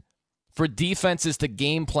season for defenses to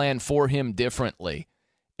game plan for him differently.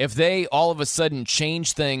 If they all of a sudden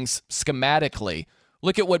change things schematically,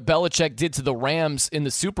 look at what Belichick did to the Rams in the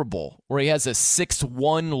Super Bowl, where he has a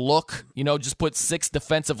 6-1 look, just put 6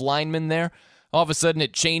 defensive linemen there. All of a sudden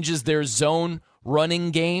it changes their zone running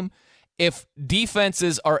game. If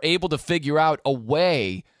defenses are able to figure out a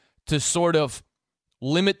way to sort of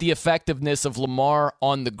limit the effectiveness of Lamar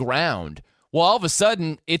on the ground, well, all of a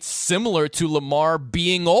sudden it's similar to Lamar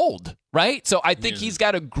being old, right? So I think he's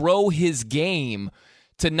got to grow his game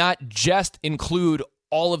to not just include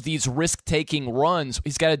all of these risk-taking runs.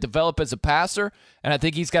 He's got to develop as a passer, and I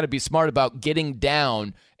think he's got to be smart about getting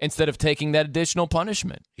down instead of taking that additional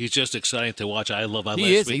punishment. He's just exciting to watch. I love.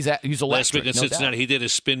 He is. He's electric. Last week in no Cincinnati, doubt. he did a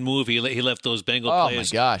spin move. He left those Bengal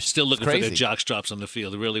players. Oh my gosh, still looking for their jockstraps on the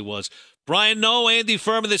field. It really was. Brian Noe, Andy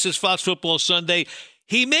Furman. This is Fox Football Sunday.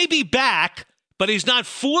 He may be back, but he's not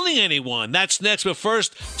fooling anyone. That's next. But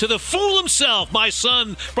first, to the fool himself, my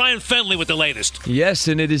son, Brian Fenley, with the latest. Yes,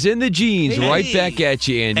 and it is in the genes. Hey. Right back at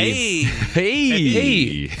you, Andy.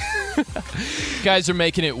 Hey. Guys are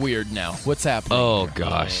making it weird now. What's happening? Oh,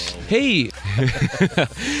 gosh. Hey.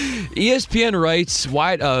 ESPN writes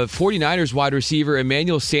 49ers wide receiver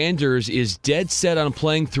Emmanuel Sanders is dead set on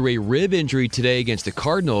playing through a rib injury today against the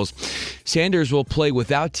Cardinals. Sanders will play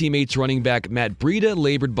without teammates running back Matt Breida,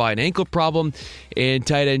 labored by an ankle problem, and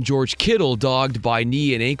tight end George Kittle, dogged by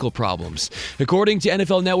knee and ankle problems. According to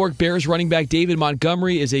NFL Network, Bears running back David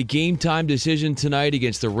Montgomery is a game-time decision tonight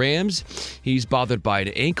against the Rams. He's bothered by an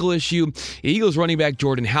ankle issue. Eagles running back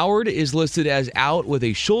Jordan Howard is listed as out with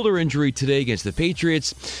a shoulder injury today against the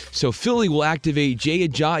Patriots. So Philly will activate Jay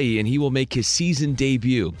Ajayi, and he will make his season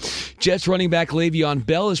debut. Jets running back Le'Veon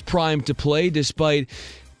Bell is primed to play despite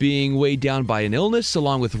being weighed down by an illness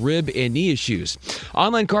along with rib and knee issues.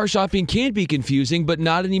 Online car shopping can be confusing, but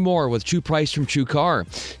not anymore with True Price from True Car.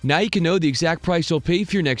 Now you can know the exact price you'll pay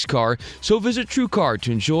for your next car, so visit True Car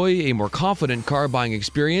to enjoy a more confident car buying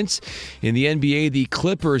experience. In the NBA, the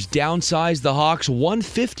Clippers downsized the Hawks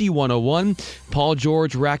 150-101. Paul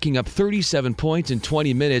George racking up 37 points in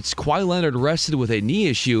 20 minutes. Kawhi Leonard rested with a knee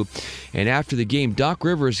issue. And after the game, Doc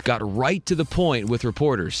Rivers got right to the point with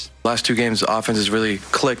reporters. Last 2 games, the offense has really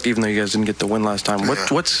clicked, even though you guys didn't get the win last time.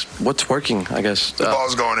 What's working, I guess? The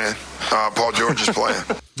ball's going in. Paul George is playing.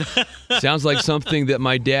 Sounds like something that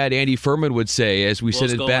my dad, Andy Furman, would say as we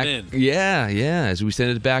send it back. Yeah, as we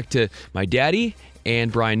send it back to my daddy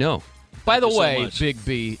and Brian Noe. By the way, Big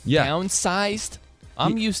B, downsized?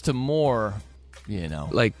 I'm used to more,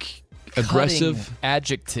 like aggressive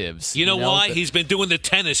adjectives. You know why? He's been doing the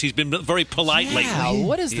tennis. He's been very polite lately.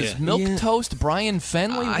 What is this? Milk toast, Brian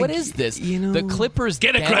Fenley? What is this? The Clippers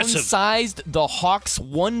downsized the Hawks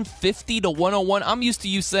 150-101. I'm used to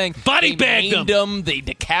you saying body bagged them. They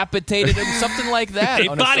decapitated him, something like that. They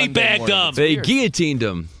body bagged them. They guillotined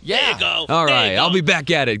him. Yeah. There you go. All right, I'll be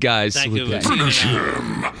back at it, guys. Thank you. Finish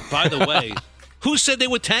him. By the way, Who said they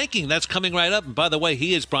were tanking? That's coming right up. And by the way,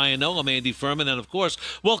 he is Brian Noe. I'm Andy Furman. And, of course,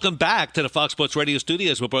 welcome back to the Fox Sports Radio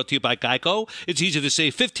studios. We're brought to you by Geico. It's easy to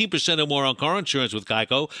save 15% or more on car insurance with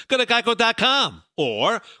Geico. Go to geico.com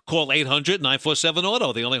or call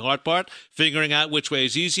 800-947-AUTO. The only hard part, figuring out which way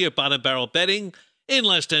is easier, bottom barrel betting in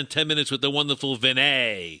less than 10 minutes with the wonderful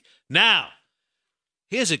Vinay. Now,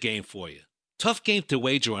 here's a game for you. Tough game to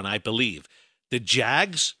wager on, I believe. The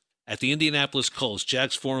Jags at the Indianapolis Colts.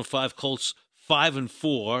 Jags 4-5, Colts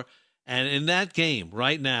 5-4. And in that game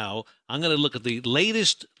right now, I'm going to look at the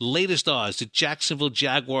latest odds. The Jacksonville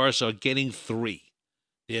Jaguars are getting 3.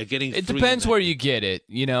 They are getting 3. It depends where you get it.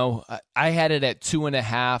 You know, I had it at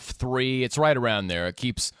 2.5, 3. It's right around there. It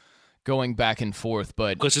keeps going back and forth,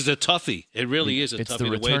 but because it's a toughie. It really is a toughie. It's the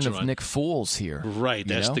return of Nick Foles here. Right,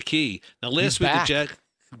 that's the key. Now, last week the Jags,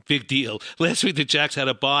 big deal. Last week the Jags had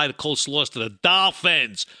a bye. The Colts lost to the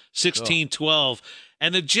Dolphins, 16-12.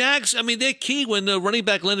 And the Jags, I mean, they're key when the running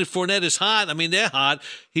back Leonard Fournette is hot. I mean, they're hot.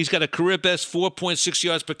 He's got a career best 4.6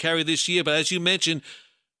 yards per carry this year. But as you mentioned,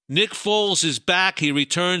 Nick Foles is back. He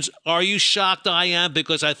returns. Are you shocked? I am,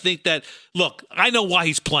 because I think that, look, I know why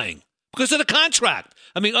he's playing. Because of the contract.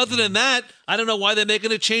 I mean, other than that, I don't know why they're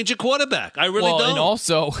making a change at quarterback. I really don't. And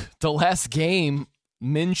also, the last game,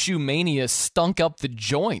 Minshew Mania stunk up the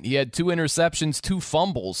joint. He had 2 interceptions, 2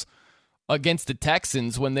 fumbles against the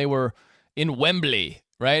Texans when they were in Wembley,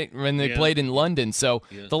 right? When they played in London. So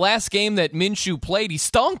the last game that Minshew played, he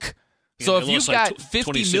stunk. So if you've got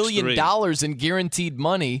 $50 million in guaranteed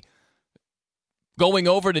money going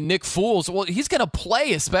over to Nick Foles, well, he's going to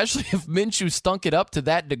play, especially if Minshew stunk it up to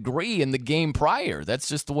that degree in the game prior. That's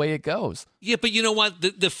just the way it goes. Yeah, but you know what?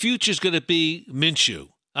 The future's going to be Minshew.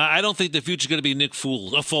 I don't think the future's going to be Nick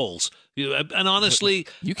Foles. And honestly,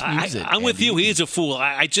 you can use it, I'm with you. He is a fool.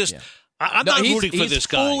 I'm not rooting for this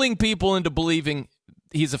guy. He's fooling people into believing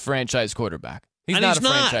he's a franchise quarterback. He's not a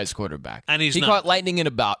franchise quarterback. And he caught lightning in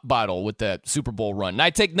a bottle with that Super Bowl run. And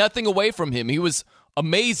I take nothing away from him. He was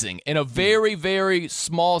amazing in a very, very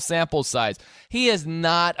small sample size. He is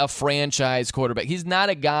not a franchise quarterback. He's not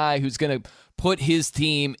a guy who's going to put his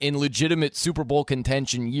team in legitimate Super Bowl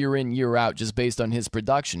contention year in, year out just based on his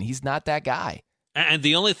production. He's not that guy. And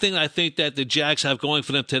the only thing I think that the Jags have going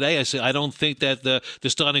for them today, I don't think that the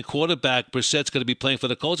starting quarterback, Brissett's going to be playing for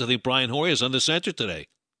the Colts. I think Brian Hoyer's under center today.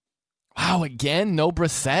 Wow, again, no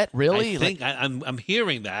Brissett, really? I'm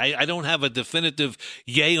hearing that. I don't have a definitive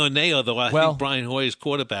yay or nay, although I think Brian Hoyer's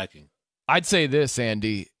quarterbacking. I'd say this,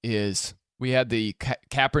 Andy, is we had the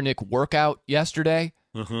Kaepernick workout yesterday,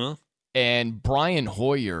 and Brian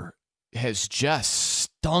Hoyer has just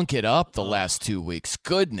stunk it up the last 2 weeks.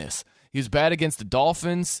 Goodness. He was bad against the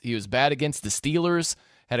Dolphins. He was bad against the Steelers.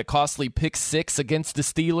 Had a costly pick 6 against the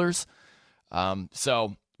Steelers.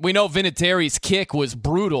 So we know Vinatieri's kick was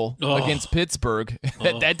brutal against Pittsburgh.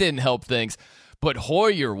 That didn't help things. But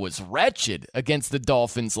Hoyer was wretched against the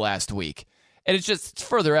Dolphins last week. And it's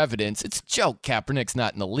further evidence. It's a joke Kaepernick's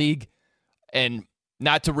not in the league. And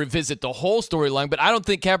not to revisit the whole storyline, but I don't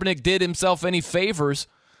think Kaepernick did himself any favors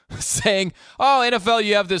saying, oh, NFL,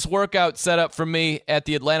 you have this workout set up for me at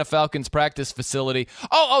the Atlanta Falcons practice facility.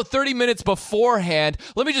 30 minutes beforehand,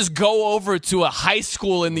 let me just go over to a high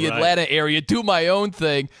school in the Atlanta area, do my own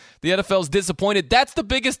thing. The NFL's disappointed. That's the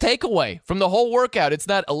biggest takeaway from the whole workout. It's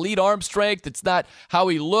not elite arm strength. It's not how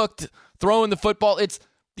he looked throwing the football. It's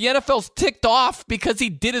the NFL's ticked off because he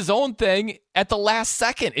did his own thing at the last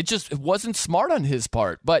second. It wasn't smart on his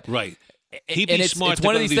part. But it's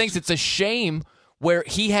one of these things. It's a shame where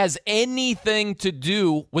he has anything to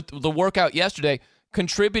do with the workout yesterday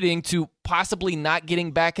contributing to possibly not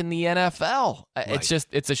getting back in the NFL. Right.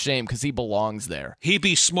 It's a shame because he belongs there. He'd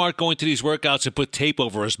be smart going to these workouts and put tape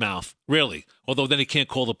over his mouth, really, although then he can't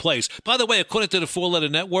call the plays. By the way, according to the 4-letter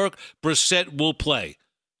network, Brissett will play.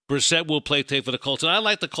 Brissett will play tape for the Colts. And I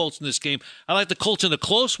like the Colts in this game. I like the Colts in a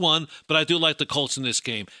close one, but I do like the Colts in this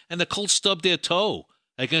game. And the Colts stubbed their toe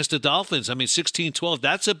against the Dolphins. I mean, 16-12,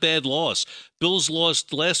 that's a bad loss. Bills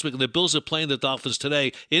lost last week, and the Bills are playing the Dolphins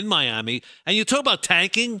today in Miami. And you talk about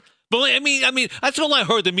tanking? But I mean, that's all I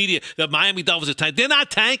heard the media, the Miami Dolphins are tanking. They're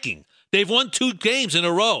not tanking. They've won 2 games in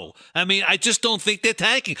a row. I mean, I just don't think they're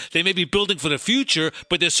tanking. They may be building for the future,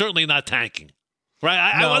 but they're certainly not tanking. Right?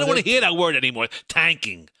 I don't want to hear that word anymore.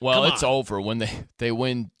 Tanking. Well, it's over when they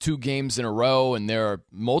win 2 games in a row, and there are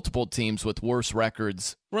multiple teams with worse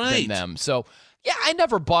records than them. So, yeah, I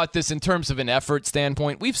never bought this in terms of an effort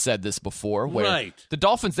standpoint. We've said this before, where the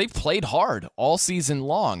Dolphins, they've played hard all season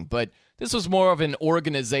long, but this was more of an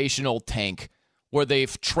organizational tank where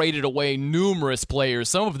they've traded away numerous players,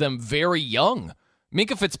 some of them very young.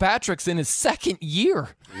 Minkah Fitzpatrick's in his 2nd year.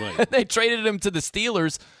 Right. They traded him to the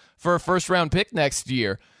Steelers for a first-round pick next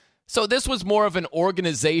year. So this was more of an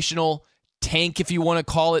organizational tank, if you want to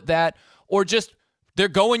call it that, or just they're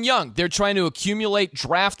going young. They're trying to accumulate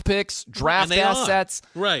draft picks, draft assets,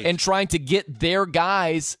 and trying to get their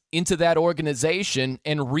guys into that organization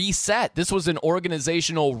and reset. This was an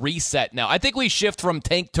organizational reset now. I think we shift from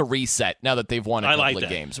tank to reset now that they've won a couple of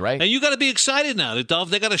games, right? And you got to be excited now. The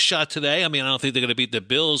Dolphins, they got a shot today. I mean, I don't think they're going to beat the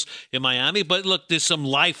Bills in Miami, but look, there's some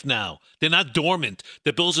life now. They're not dormant.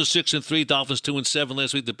 The Bills are 6-3, Dolphins 2-7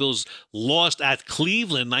 last week. The Bills lost at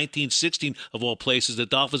Cleveland, 19-16 of all places. The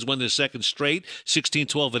Dolphins won their second straight,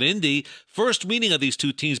 16-12 at Indy. First meeting of these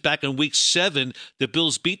two teams back in Week 7. The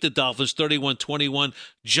Bills beat the Dolphins 31-21.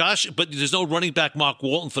 But there's no running back Mark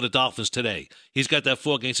Walton for the Dolphins today. He's got that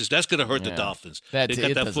 4-game suspension. That's going to hurt the Dolphins. They've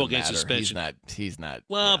got that 4-game suspension. He's not.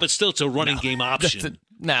 Well, but still, it's a running game option.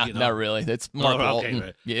 Not really. It's Mark Walton.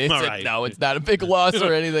 Right. Yeah, no, it's not a big loss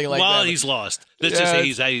or anything like that. Well, he's lost. Let's just say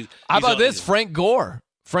he's how about this? Frank Gore.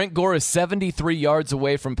 Frank Gore is 73 yards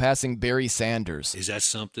away from passing Barry Sanders. Is that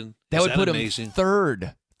something? That would put him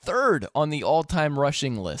third on the all-time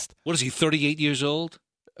rushing list. What is he, 38 years old?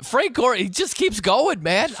 Frank Gore, he just keeps going,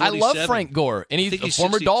 man. 47. I love Frank Gore. And he's a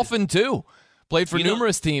former 62. Dolphin, too. Played for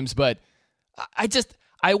numerous teams. But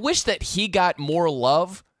I wish that he got more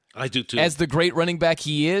love. I do, too. As the great running back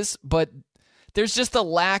he is. But there's just a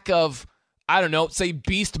lack of, I don't know, say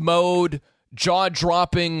beast mode,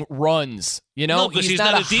 jaw-dropping runs. You know, he's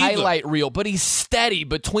not a highlight reel, but he's steady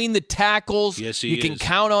between the tackles. Yes, he is. You can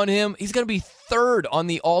count on him. He's going to be third on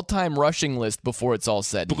the all-time rushing list before it's all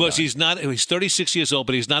said. Because he's 36 years old,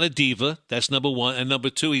 but he's not a diva. That's number one. And number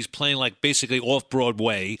two, he's playing like basically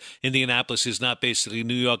off-Broadway. Indianapolis is not basically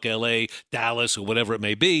New York, L.A., Dallas, or whatever it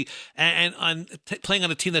may be. And playing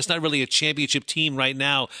on a team that's not really a championship team right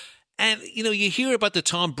now. And, you hear about the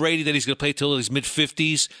Tom Brady that he's going to play till his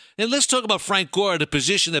mid-50s. And let's talk about Frank Gore at a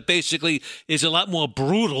position that basically is a lot more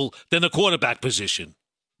brutal than the quarterback position.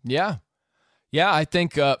 Yeah. Yeah, I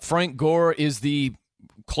think Frank Gore is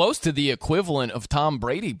close to the equivalent of Tom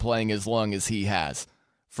Brady playing as long as he has.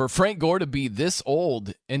 For Frank Gore to be this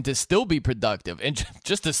old and to still be productive and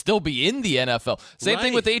just to still be in the NFL. Same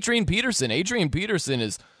thing with Adrian Peterson. Adrian Peterson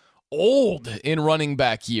is old in running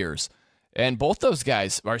back years. And both those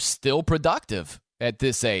guys are still productive at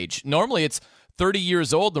this age. Normally it's 30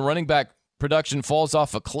 years old, the running back production falls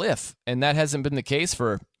off a cliff, and that hasn't been the case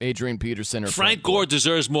for Adrian Peterson or Frank Gore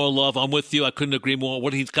deserves more love. I'm with you. I couldn't agree more.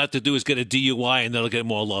 What he's got to do is get a DUI, and they'll get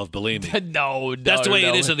more love, believe me. No. That's the way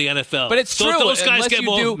it is in the NFL. But it's true. Those guys get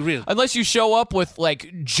more. Unless you show up with,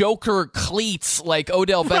 like, Joker cleats like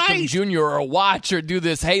Odell Beckham Jr. or a watch or do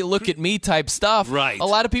this, hey, look at me type stuff. Right. A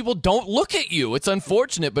lot of people don't look at you. It's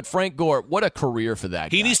unfortunate, but Frank Gore, what a career for that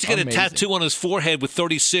guy. He needs to get a tattoo on his forehead with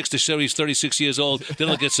 36 to show he's 36 years old. Then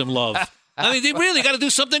he'll get some love. I mean, they really got to do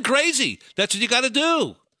something crazy. That's what you got to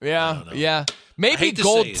do. Yeah. Maybe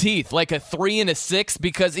gold teeth, like a 3 and a 6,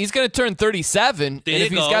 because he's going to turn 37. There and if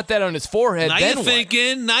he's got that on his forehead, now then you're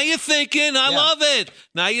thinking. Now you're thinking. I love it.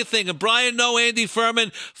 Now you're thinking. Brian Noe, Andy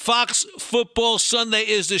Furman, Fox Football Sunday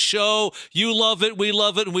is the show. You love it, and we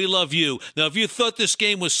love you. Now, if you thought this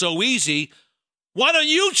game was so easy, why don't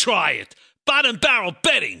you try it? Bottom Barrel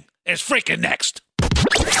Betting is freaking next.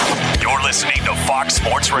 You're listening to Fox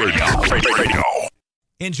Sports Radio.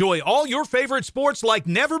 Enjoy all your favorite sports like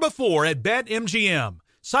never before at BetMGM.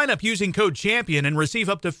 Sign up using code CHAMPION and receive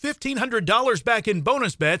up to $1,500 back in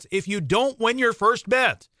bonus bets if you don't win your first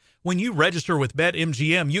bet. When you register with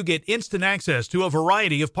BetMGM, you get instant access to a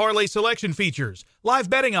variety of parlay selection features, live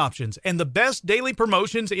betting options, and the best daily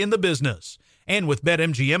promotions in the business. And with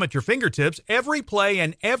BetMGM at your fingertips, every play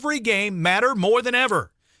and every game matter more than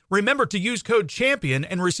ever. Remember to use code CHAMPION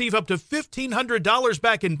and receive up to $1,500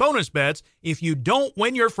 back in bonus bets if you don't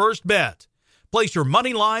win your first bet. Place your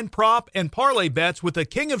money line, prop, and parlay bets with the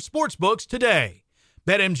king of sportsbooks today.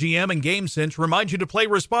 BetMGM and GameSense remind you to play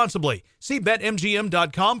responsibly. See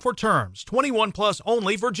BetMGM.com for terms. 21 plus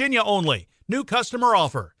only, Virginia only. New customer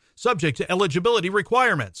offer. Subject to eligibility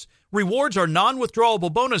requirements. Rewards are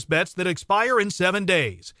non-withdrawable bonus bets that expire in 7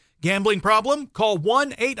 days. Gambling problem? Call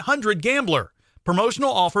 1-800-GAMBLER. Promotional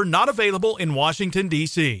offer not available in Washington,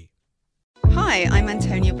 D.C. Hi, I'm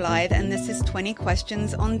Antonia Blythe, and this is 20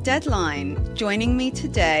 Questions on Deadline. Joining me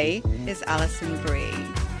today is Alison Brie.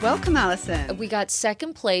 Welcome, Alison. We got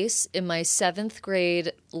second place in my 7th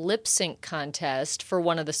grade lip sync contest for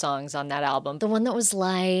one of the songs on that album. The one that was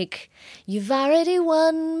like, "You've already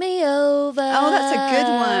won me over." Oh, that's a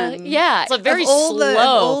good one. Yeah. It's like very slow. Of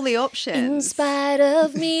all the options. In spite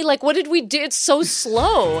of me. Like, what did we do? It's so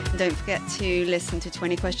slow. Don't forget to listen to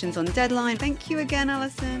 20 Questions on Deadline. Thank you again,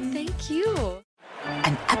 Alison. Thank you.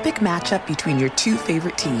 An epic matchup between your two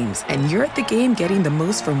favorite teams, and you're at the game getting the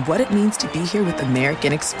most from what it means to be here with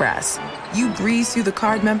American Express. You breeze through the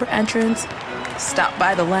card member entrance, stop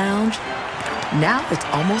by the lounge. Now it's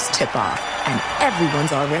almost tip-off, and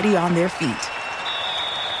everyone's already on their feet.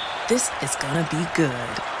 This is gonna be good.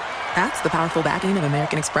 That's the powerful backing of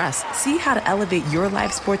American Express. See how to elevate your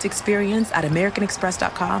live sports experience at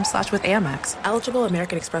americanexpress.com/withAmex. Eligible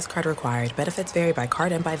American Express card required. Benefits vary by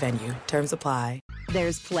card and by venue. Terms apply.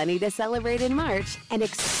 There's plenty to celebrate in March and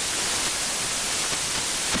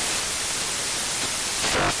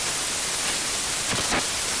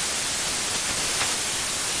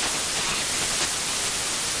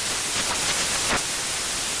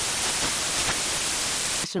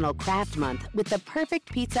National Craft Month with the perfect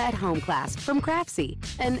pizza at home class from Craftsy.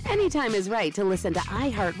 And anytime is right to listen to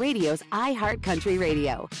iHeartRadio's iHeart Country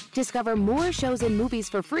Radio. Discover more shows and movies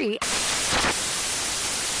for free.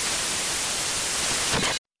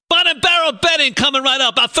 Bottom barrel betting coming right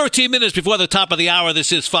up. About 13 minutes before the top of the hour.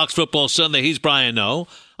 This is Fox Football Sunday. He's Brian Noe.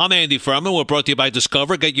 I'm Andy Furman. We're brought to you by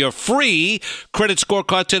Discover. Get your free credit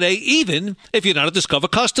scorecard today, even if you're not a Discover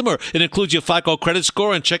customer. It includes your FICO credit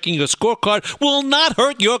score, and checking your scorecard will not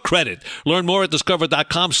hurt your credit. Learn more at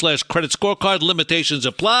discover.com/credit scorecard. Limitations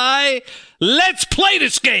apply. Let's play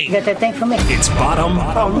this game. You got that thing for me? It's bottom.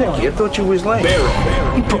 Oh, Nicky, I thought you was late.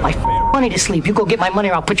 Barrel. You put my money to sleep. You go get my money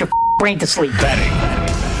or I'll put your brain to sleep. Betting.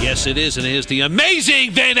 Yes, it is, and here's the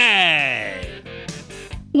amazing Vinay.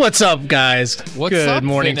 What's up, guys? Good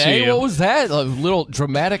morning Vinay? to you. What was that? A little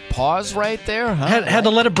dramatic pause right there, huh? Had to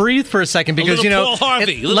let it breathe for a second because, Paul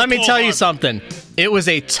Harvey. let me tell you something. It was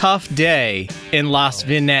a tough day in Las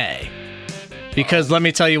Vegas because let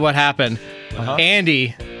me tell you what happened.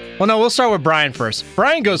 Andy, well, no, we'll start with Brian first.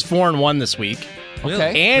 Brian goes 4-1 this week.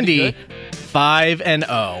 Okay. Andy,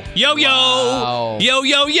 5-0. Yo, yo. Wow. Yo,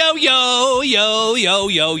 yo, yo, yo, yo, yo,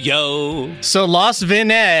 yo, yo. So Las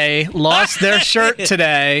Vegas lost their shirt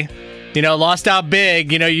today. Lost out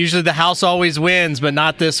big. Usually the house always wins, but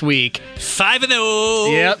not this week.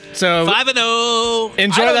 5-0. Yep. So 5-0.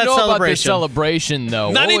 Enjoy I don't that know celebration. About this celebration,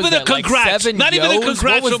 though. Not What even was a that, like congrats. 7 Not even a yo's?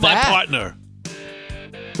 congrats What was from my that? partner.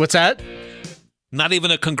 What's that? Not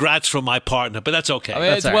even a congrats from my partner, but that's okay. I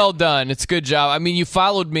mean, it's well done. It's a good job. I mean, you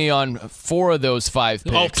followed me on 4 of those 5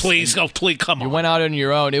 picks. Oh, please, come on. You went out on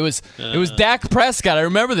your own. It was Dak Prescott. I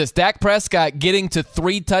remember this. Dak Prescott getting to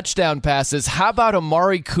 3 touchdown passes. How about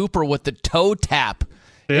Amari Cooper with the toe tap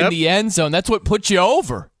in the end zone? That's what put you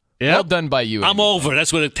over. Yep. Well done by you. I'm over.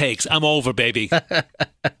 That's what it takes. I'm over, baby.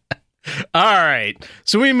 All right.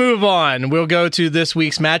 So we move on. We'll go to this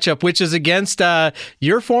week's matchup, which is against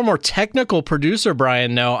your former technical producer,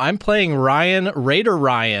 Brian. No, I'm playing Raider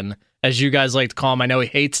Ryan, as you guys like to call him. I know he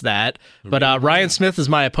hates that. But Ryan Smith is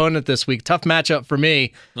my opponent this week. Tough matchup for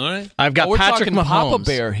me. All right. I've got we're Patrick talking Mahomes. Papa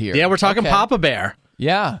Bear here. Yeah, we're talking Okay. Papa Bear.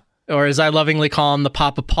 Yeah. Or as I lovingly call him, the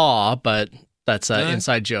Papa Paw, but that's an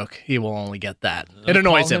inside joke. He will only get that. It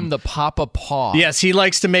annoys Call him the Papa Paw. Yes, he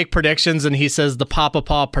likes to make predictions, and he says the Papa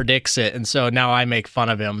Paw predicts it, and so now I make fun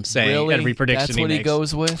of him saying Really? every prediction That's he what makes. he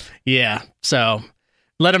goes with? Yeah, so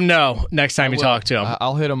let him know next time you talk to him.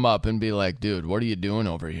 I'll hit him up and be like, dude, what are you doing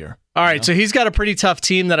over here? All right, so he's got a pretty tough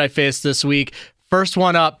team that I faced this week. First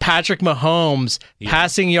one up, Patrick Mahomes,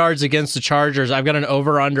 passing yards against the Chargers. I've got an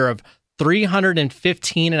over-under of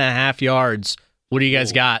 315.5 yards. What do you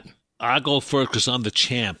guys got? I'll go first because I'm the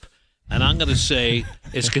champ. And I'm going to say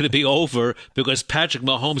it's going to be over because Patrick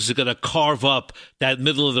Mahomes is going to carve up that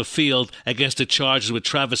middle of the field against the Chargers with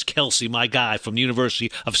Travis Kelce, my guy from the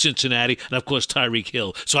University of Cincinnati, and, of course, Tyreek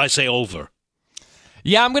Hill. So I say over.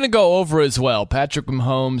 Yeah, I'm going to go over as well. Patrick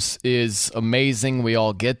Mahomes is amazing. We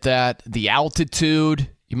all get that. The altitude,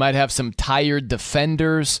 you might have some tired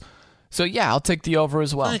defenders. So, yeah, I'll take the over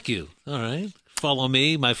as well. Thank you. All right. Follow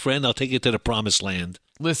me, my friend. I'll take you to the promised land.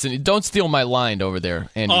 Listen, don't steal my line over there,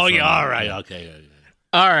 Andy. Oh, yeah, all right. Okay.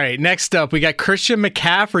 All right, next up, we got Christian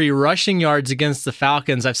McCaffrey rushing yards against the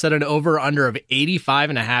Falcons. I've set an over-under of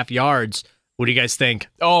 85.5 yards. What do you guys think?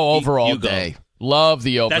 Oh, over all day. Love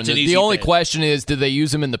the over. That's an The easy only bet. question is, do they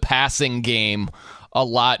use him in the passing game a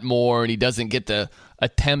lot more, and he doesn't get the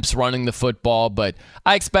attempts running the football, but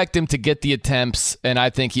I expect him to get the attempts, and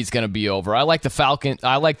I think he's going to be over. I like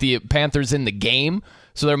the Panthers in the game,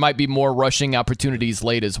 so there might be more rushing opportunities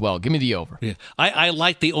late as well. Give me the over. Yeah. I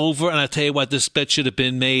like the over, and I tell you what, this bet should have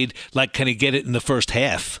been made, like, can he get it in the first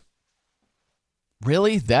half?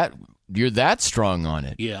 Really? You're that strong on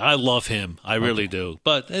it? Yeah, I love him. I really do.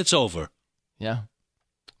 But it's over. Yeah.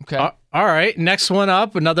 Okay. All right, next one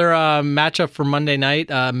up, another matchup for Monday night.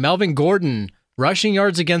 Melvin Gordon, rushing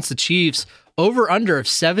yards against the Chiefs, over-under of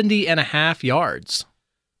 70.5 yards.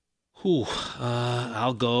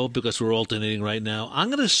 I'll go because we're alternating right now. I'm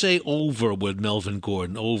going to say over with Melvin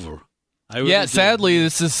Gordon. Over. Yeah, sadly,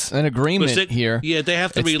 this is an agreement here. Yeah, they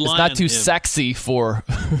have to rely on It's not too him. sexy for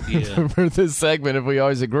this segment if we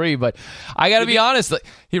always agree. But I got to be honest,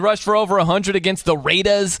 he rushed for over 100 against the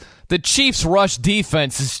Raiders. The Chiefs' rush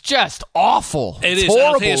defense is just awful. It's horrible.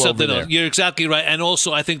 I'll tell you something over else. there. You're exactly right. And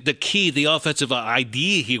also, I think the offensive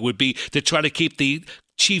idea here would be to try to keep the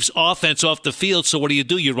Chiefs' offense off the field. So what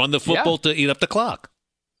do? You run the football to eat up the clock.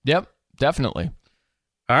 Yep, definitely.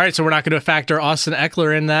 All right, so we're not going to factor Austin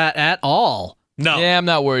Eckler in that at all. No. Yeah, I'm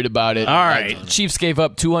not worried about it. All right. Chiefs gave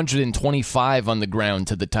up 225 on the ground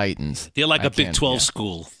to the Titans. They're like a Big 12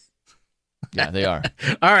 school. Yeah, they are.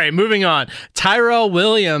 All right, moving on. Tyrell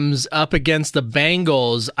Williams up against the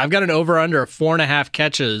Bengals. I've got an over-under of 4.5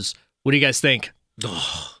 catches. What do you guys think?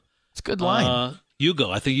 It's a good line. You go.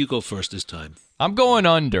 I think you go first this time. I'm going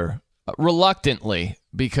under, reluctantly,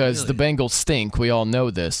 because the Bengals stink. We all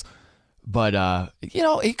know this. But,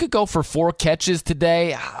 he could go for 4 catches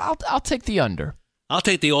today. I'll take the under. I'll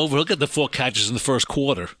take the over. Look at the 4 catches in the first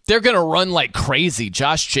quarter. They're going to run like crazy.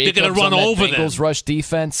 Josh Jacobs They're going to run on that over Bengals them. rush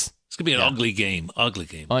defense. It's going to be an ugly game. Ugly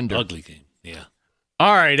game. Under. Ugly game. Yeah.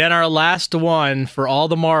 All right, and our last one for all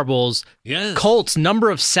the marbles. Yes. Colts, number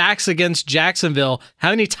of sacks against Jacksonville.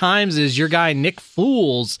 How many times is your guy Nick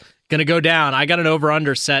Foles going to go down? I got an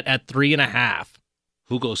over-under set at 3.5.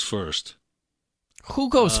 Who goes first? Who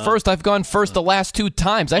goes first? I've gone first the last 2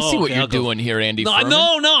 times. I see what okay, you're I'll go. doing here, Andy. No, Furman.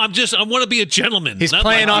 no. I want to be a gentleman. He's Not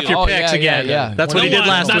playing like off your picks again. yeah. That's what he did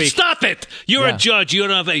last week. Stop it. You're a judge. You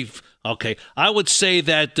don't have a... Okay. I would say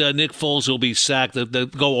that Nick Foles will be sacked.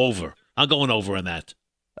 Go over. I'm going over on that.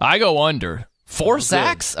 I go under. 4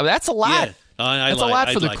 sacks? I mean, that's a lot. Yeah. That's a lot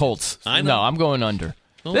for the Colts. I know. No, I'm going under.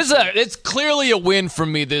 Okay. It's clearly a win for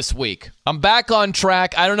me this week. I'm back on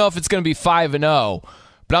track. I don't know if it's going to be 5-0,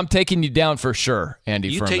 but I'm taking you down for sure,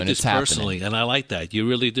 Andy Furman. You take this it's happening. personally, and I like that. You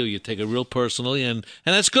really do. You take it real personally, and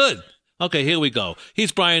that's good. Okay, here we go.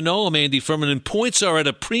 He's Brian Noel. I'm Andy Furman, and points are at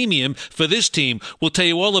a premium for this team. We'll tell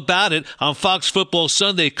you all about it on Fox Football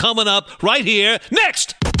Sunday coming up right here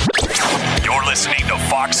next. You're listening to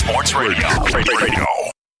Fox Sports Radio.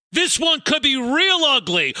 This one could be real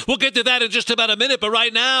ugly. We'll get to that in just about a minute, but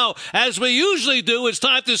right now, as we usually do, it's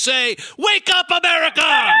time to say, wake up,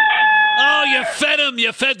 America! Oh, you fed him.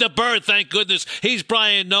 You fed the bird, thank goodness. He's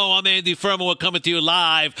Brian Noe. I'm Andy Furman. We're coming to you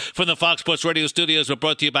live from the Fox Sports Radio studios. We're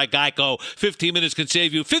brought to you by Geico. 15 minutes can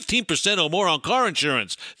save you 15% or more on car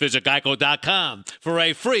insurance. Visit geico.com for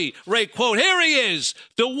a free rate quote. Here he is,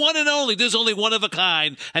 the one and only. There's only one of a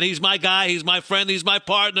kind, and he's my guy. He's my friend. He's my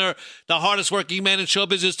partner. The hardest working man in show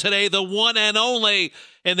business today, the one and only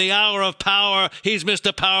in the hour of power. He's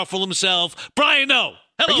Mr. Powerful himself, Brian Noe.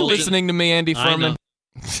 Hello. Are you listening to me, Andy I Furman?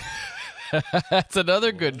 know. That's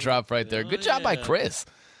another good drop right there. Good job by Chris.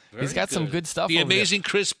 He's got some good stuff The over amazing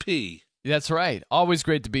Chris P. That's right. Always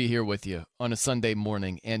great to be here with you on a Sunday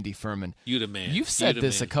morning, Andy Furman. You the man. You've said You the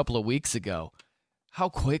this man. a couple of weeks ago. How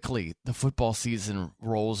quickly the football season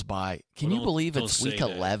rolls by. Can Well, you believe don't it's say week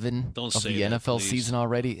that. 11 Don't of say the that, NFL please. season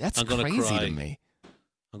already? That's I'm gonna crazy cry. to me.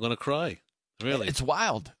 I'm going to cry. Really. It's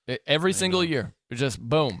wild. Every single year. Just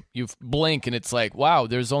boom. You blink and it's like, wow,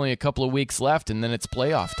 there's only a couple of weeks left and then it's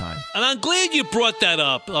playoff time. And I'm glad you brought that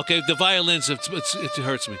up. Okay, the violins, it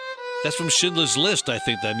hurts me. That's from Schindler's List, I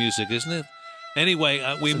think, that music, isn't it? Anyway,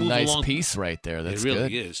 we It's a move nice along. piece right there. That's it really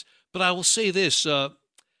good. is. But I will say this.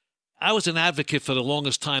 I was an advocate for the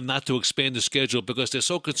longest time not to expand the schedule because they're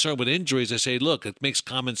so concerned with injuries. I say, look, it makes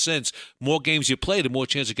common sense. More games you play, the more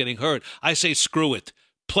chance of getting hurt. I say, screw it.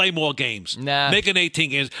 Play more games. Nah. Make an 18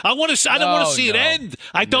 games. I don't want to see it end.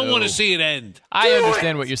 I don't want to see it end. I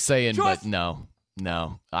understand what you're saying, but no.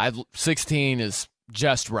 16 is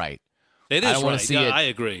just right. It I is don't wanna right. see Yeah, it- I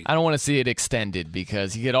agree. I don't want to see it extended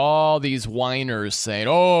because you get all these whiners saying,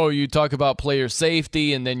 "Oh, you talk about player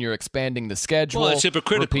safety, and then you're expanding the schedule." Well, it's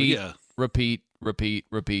hypocritical, Repeat, yeah.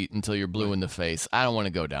 repeat until you're blue in the face. I don't want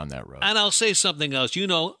to go down that road. And I'll say something else. You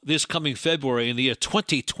know, this coming February in the year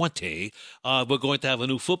 2020, we're going to have a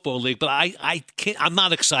new football league. But I can't. I'm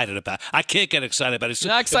not excited about it. I can't get excited about it.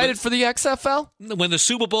 You're not excited for the XFL? When the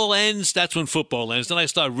Super Bowl ends, that's when football ends. Then I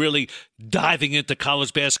start really diving into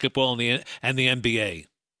college basketball and the NBA.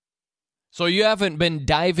 So you haven't been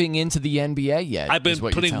diving into the NBA yet? I've been is what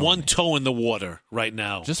you're putting telling one me. toe in the water right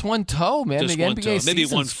now. Just one toe, man. Just the one NBA toe. Maybe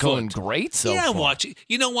season's one foot. going great so yeah, far. watch.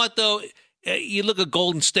 You know what though? You look at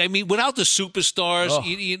Golden State. I mean, without the superstars, Oh.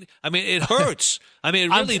 I mean, it hurts. I mean,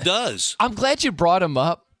 it really does. I'm glad you brought him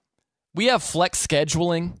up. We have flex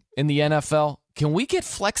scheduling in the NFL. Can we get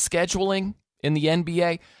flex scheduling in the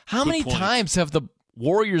NBA? How Good many point. times have the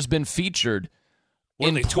Warriors been featured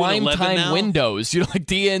in primetime windows. Like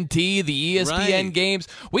TNT, the ESPN games.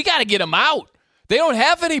 We got to get them out. They don't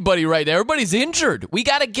have anybody right now. Everybody's injured. We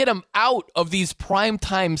got to get them out of these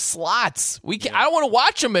primetime slots. I don't want to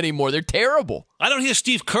watch them anymore. They're terrible. I don't hear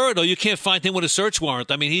Steve Kerr, though. You can't find him with a search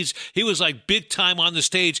warrant. I mean, he was like big time on the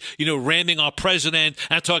stage, ramming our president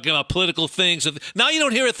and talking about political things. Now you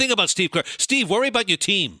don't hear a thing about Steve Kerr. Steve, worry about your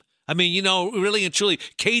team. I mean, really and truly,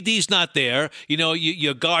 KD's not there.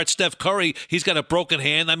 Your guard, Steph Curry, he's got a broken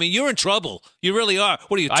hand. I mean, you're in trouble. You really are.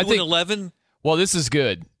 What are you, 2-11? Well, this is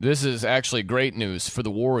good. This is actually great news for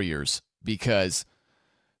the Warriors because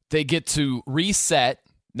they get to reset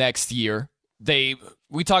next year.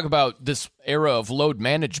 We talk about this era of load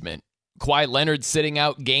management. Kawhi Leonard sitting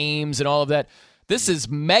out games and all of that. This is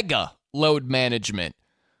mega load management.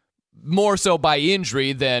 More so by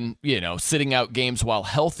injury than, sitting out games while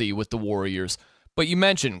healthy with the Warriors. But you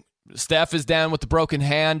mentioned Steph is down with the broken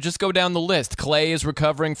hand. Just go down the list. Clay is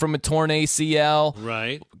recovering from a torn ACL.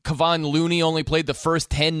 Right. Kevon Looney only played the first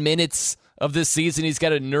 10 minutes of this season. He's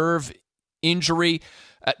got a nerve injury.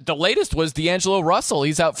 The latest was D'Angelo Russell.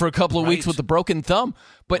 He's out for a couple of weeks with a broken thumb.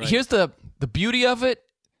 But here's the beauty of it,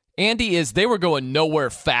 Andy, is they were going nowhere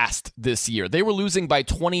fast this year. They were losing by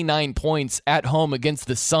 29 points at home against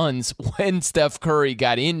the Suns when Steph Curry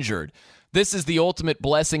got injured. This is the ultimate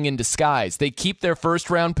blessing in disguise. They keep their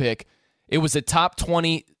first-round pick. It was a top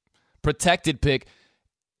 20 protected pick.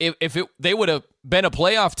 If they would have been a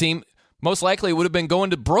playoff team, most likely it would have been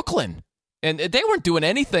going to Brooklyn. And they weren't doing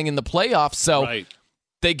anything in the playoffs, so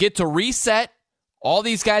they get to reset. All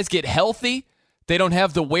these guys get healthy. They don't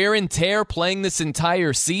have the wear and tear playing this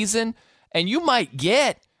entire season. And you might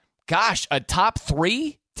get, a top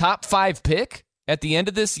 3, top 5 pick at the end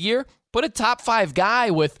of this year. Put a top 5 guy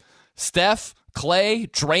with Steph, Clay,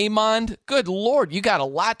 Draymond. Good Lord, you got a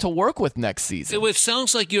lot to work with next season. It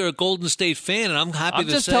sounds like you're a Golden State fan, and I'm happy to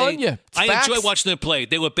say. I'm just telling you. I enjoy watching them play.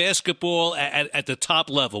 They were basketball at the top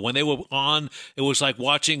level. When they were on, it was like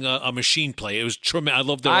watching a machine play. It was tremendous. I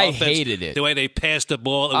loved their offense. I hated it. The way they passed the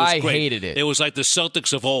ball, it was great. I hated it. It was like the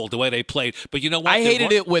Celtics of old, the way they played. But you know what? I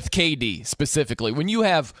hated it with KD specifically. When you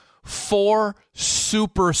have 4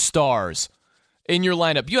 superstars in your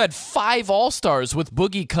lineup. You had 5 All-Stars with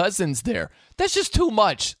Boogie Cousins there. That's just too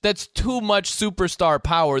much. That's too much superstar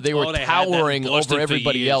power. They were towering over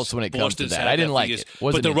everybody else when it comes to that. I didn't like it.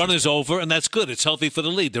 But the run is over, and that's good. It's healthy for the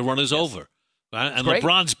league. The run is over. Right? And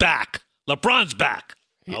LeBron's back. LeBron's back.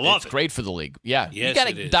 I love it. It's great for the league. Yeah. Yes, you got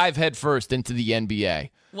to dive head first into the NBA.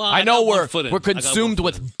 Well, I know we're consumed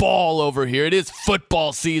with ball over here. It is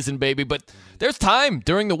football season, baby. But there's time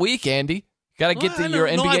during the week, Andy. Got to get your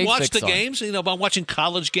NBA I watch fix the games. But I'm watching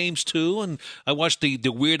college games too, and I watch the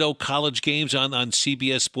weirdo college games on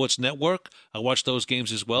CBS Sports Network. I watch those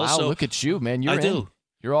games as well. Wow, so look at you, man! You're I do.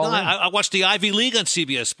 You're all in. I watch the Ivy League on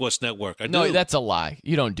CBS Sports Network. No, that's a lie.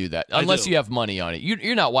 You don't do that unless you have money on it.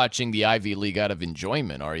 You're not watching the Ivy League out of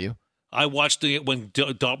enjoyment, are you? I watched when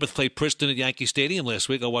Dartmouth played Princeton at Yankee Stadium last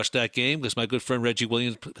week. I watched that game because my good friend Reggie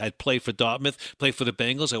Williams had played for Dartmouth, played for the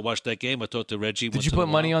Bengals. I watched that game. I talked to Reggie. Did you put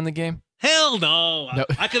money on the game? Hell no.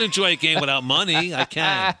 I can enjoy a game without money. I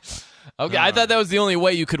can. Okay, I thought that was the only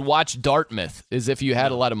way you could watch Dartmouth is if you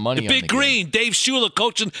had a lot of money on the Big Green, Dave Schuler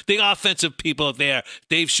coaching the offensive people there.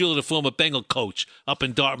 Dave Schuler, the former Bengal coach up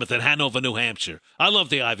in Dartmouth and Hanover, New Hampshire. I love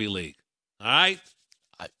the Ivy League. All right?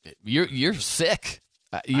 You're sick.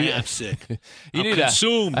 I am sick. You need a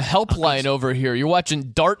helpline over here. You're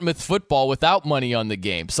watching Dartmouth football without money on the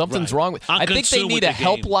game. Something's wrong with. I think they need a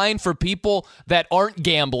helpline for people that aren't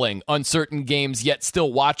gambling on certain games yet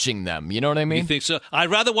still watching them. You know what I mean? You think so? I'd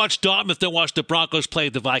rather watch Dartmouth than watch the Broncos play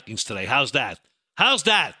the Vikings today. How's that? How's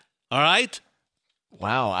that? All right.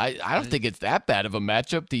 Wow, I don't think it's that bad of a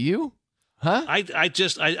matchup. Do you? Huh? I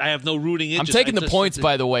have no rooting interest. I'm taking the points,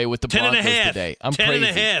 by the way, with the Broncos today. I'm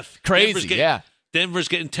 10.5. Crazy, yeah. Denver's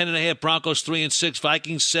getting 10.5. Broncos 3-6.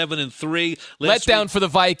 Vikings 7-3. Let down for the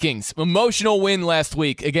Vikings. Emotional win last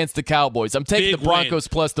week against the Cowboys. I'm taking the Broncos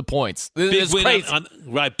plus the points. This is crazy.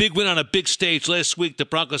 Big win on a big stage last week. The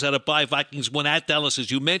Broncos had a bye. Vikings won at Dallas,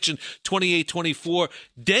 as you mentioned, 28-24.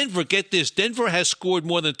 Denver, get this. Denver has scored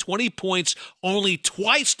more than 20 points only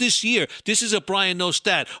twice this year. This is a Brian No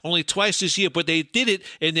stat. Only twice this year, but they did it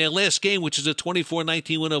in their last game, which is a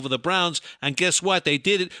 24-19 win over the Browns. And guess what? They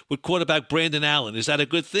did it with quarterback Brandon Allen. Is that a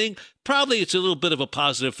good thing? Probably it's a little bit of a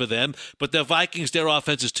positive for them, but the Vikings, their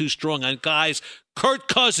offense is too strong. And guys, Kirk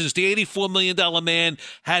Cousins, the $84 million man,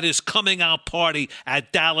 had his coming out party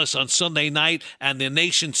at Dallas on Sunday night, and the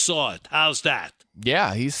nation saw it. How's that?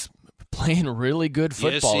 Yeah, he's playing really good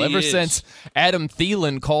football. Yes, Ever since Adam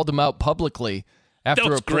Thielen called him out publicly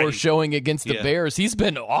after a poor showing against the Bears. He's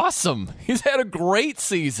been awesome. He's had a great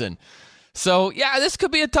season. So, yeah, this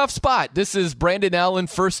could be a tough spot. This is Brandon Allen,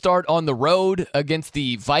 first start on the road against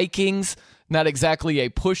the Vikings. Not exactly a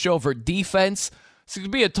pushover defense. So it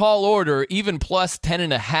could be a tall order, even plus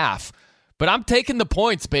 10.5. But I'm taking the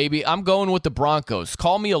points, baby. I'm going with the Broncos.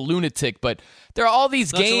 Call me a lunatic, but there are all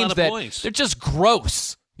these games that they're just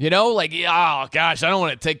gross. You know, like, oh, gosh, I don't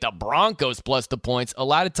want to take the Broncos plus the points. A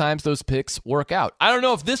lot of times those picks work out. I don't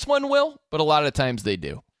know if this one will, but a lot of times they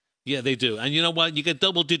do. Yeah, they do. And you know what? You get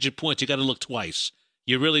double-digit points. You got to look twice.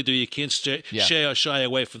 You really do. You can't shy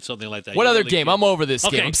away from something like that. What other game? I'm over this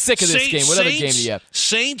game. I'm sick of this game. What other game do you have?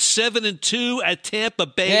 Saints 7-2 at Tampa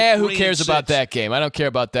Bay. Yeah, who cares about that game? I don't care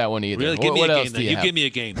about that one either. Really? Give me a game then. You give me a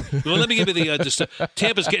game. Well, let me give you the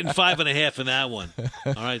Tampa's getting 5.5 in that one.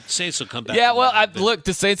 All right, Saints will come back. Yeah, well, look,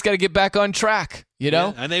 the Saints got to get back on track. You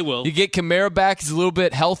know? Yeah, and they will. You get Kamara back. He's a little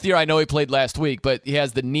bit healthier. I know he played last week, but he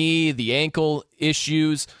has the knee, the ankle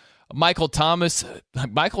issues. Michael Thomas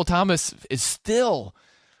is still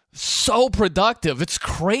so productive. It's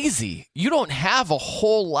crazy. You don't have a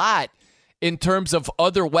whole lot in terms of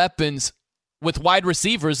other weapons with wide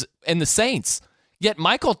receivers in the Saints. Yet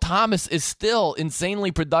Michael Thomas is still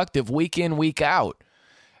insanely productive week in, week out.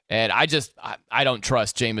 And I don't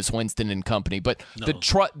trust Jameis Winston and company. But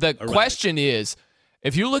the question is,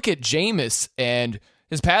 if you look at Jameis and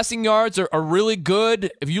his passing yards are really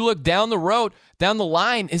good. If you look down the road, down the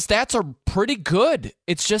line, his stats are pretty good.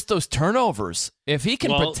 It's just those turnovers. If he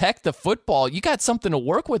can protect the football, you got something to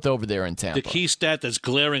work with over there in Tampa. The key stat that's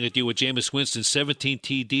glaring at you with Jameis Winston, 17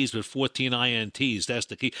 TDs with 14 INTs. That's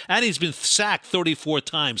the key. And he's been sacked 34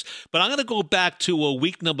 times. But I'm going to go back to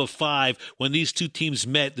week number 5 when these two teams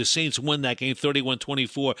met. The Saints won that game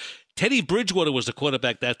 31-24. Teddy Bridgewater was the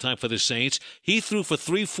quarterback that time for the Saints. He threw for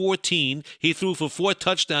 314. He threw for 4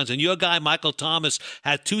 touchdowns. And your guy, Michael Thomas,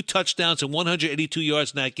 had 2 touchdowns and 182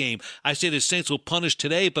 yards in that game. I say the Saints will punish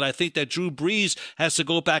today, but I think that Drew Brees has to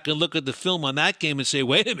go back and look at the film on that game and say,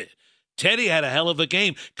 wait a minute. Teddy had a hell of a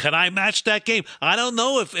game. Can I match that game? I don't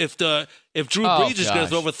know if Drew Brees is going to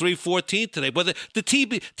throw for 314 today. But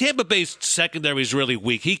the Tampa Bay's secondary is really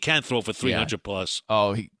weak. He can throw for 300 plus.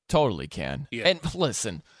 Oh, he totally can. Yeah. And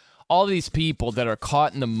listen, all these people that are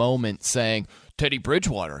caught in the moment saying, Teddy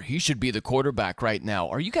Bridgewater, he should be the quarterback right now.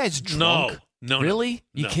 Are you guys drunk? No. Really?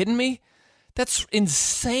 You kidding me? That's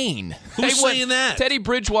insane. Who's saying that? Teddy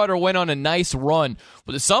Bridgewater went on a nice run.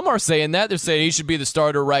 Well, some are saying that. They're saying he should be the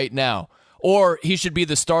starter right now. Or he should be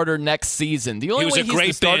the starter next season. The only way he's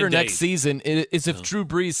the starter next season is if Drew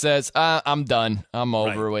Brees says, I'm done. I'm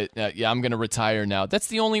over with. I'm going to retire now. That's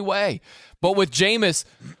the only way. But with Jameis,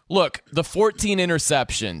 look, the 14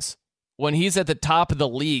 interceptions, when he's at the top of the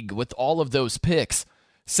league with all of those picks,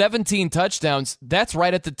 17 touchdowns, that's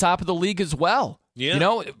right at the top of the league as well. Yeah. You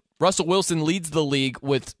know, Russell Wilson leads the league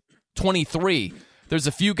with 23. There's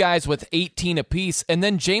a few guys with 18 apiece, and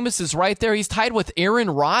then Jameis is right there. He's tied with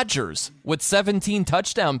Aaron Rodgers with 17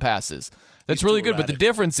 touchdown passes. That's really good, but the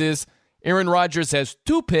difference is Aaron Rodgers has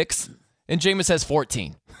 2 picks, and Jameis has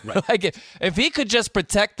 14. Right. Like if he could just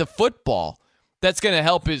protect the football, that's going to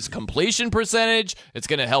help his completion percentage. It's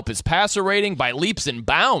going to help his passer rating by leaps and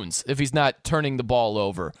bounds if he's not turning the ball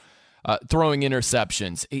over. Throwing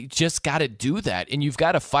interceptions. You just got to do that, and you've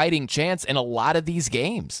got a fighting chance in a lot of these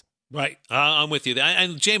games. Right. I'm with you.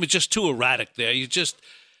 And James is just too erratic there.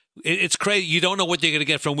 It's crazy. You don't know what you're going to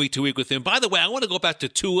get from week to week with him. By the way, I want to go back to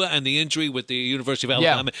Tua and the injury with the University of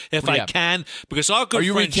Alabama, if I can, because our good friend... Are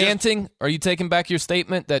you recanting? Are you taking back your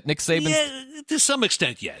statement that Nick Saban... Yeah, to some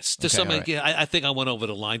extent, yes. I think I went over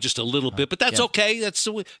the line just a little bit, but that's okay. That's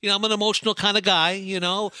I'm an emotional kind of guy,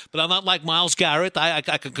 but I'm not like Myles Garrett. I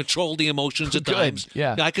can control the emotions at times.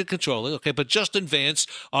 Yeah, I can control it. Okay, but Justin Vance,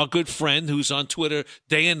 our good friend, who's on Twitter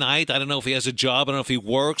day and night. I don't know if he has a job. I don't know if he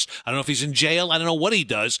works. I don't know if he's in jail. I don't know what he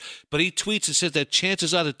does, but he tweets and says that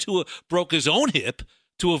chances are that Tua broke his own hip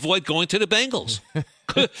to avoid going to the Bengals.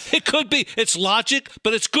 It could be. It's logic,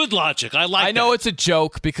 but it's good logic. I know it's a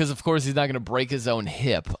joke because, of course, he's not going to break his own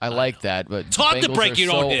hip. I like that, but it's hard to break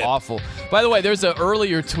your own hip. Awful. By the way, there's an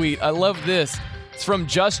earlier tweet. I love this. It's from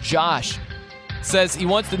Just Josh. Says he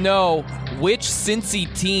wants to know which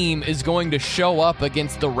Cincy team is going to show up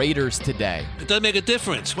against the Raiders today. It doesn't make a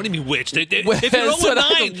difference. What do you mean which? If you're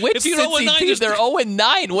 0-9, which Cincy team? They're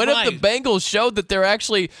 0-9. What if the Bengals showed that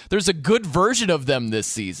there's a good version of them this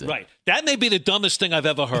season? Right. That may be the dumbest thing I've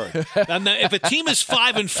ever heard. And if a team is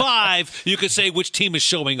 5-5, you could say which team is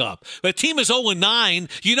showing up. But a team is 0-9,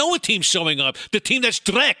 you know what team's showing up. The team that's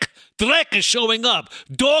Drek. Drek is showing up.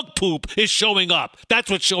 Dog poop is showing up. That's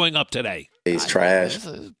what's showing up today. He's trash.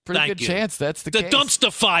 There's a pretty good chance that's the case. The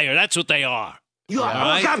dumpster fire. That's what they are. You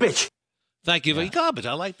are garbage. Thank you. Garbage.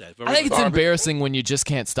 I like that. I think it's embarrassing when you just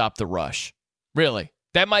can't stop the rush. Really.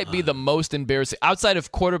 That might be the most embarrassing. Outside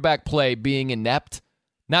of quarterback play being inept,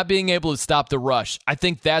 not being able to stop the rush, I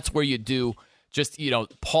think that's where you do just,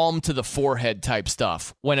 palm to the forehead type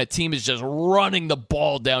stuff. When a team is just running the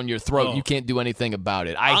ball down your throat, you can't do anything about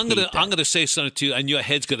it. I'm gonna say something to you, and your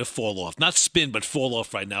head's gonna fall off. Not spin, but fall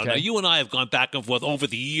off right now. Okay. Now, you and I have gone back and forth over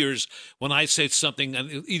the years when I said something,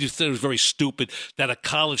 and either said it was very stupid, that a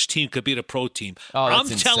college team could beat a pro team. Oh, I'm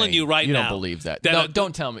that's telling insane. you right you now. You don't believe that. No,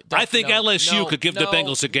 don't tell me. I think LSU could give the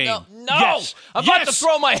Bengals a game. No. Yes. I'm about to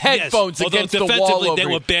throw my headphones against the wall over they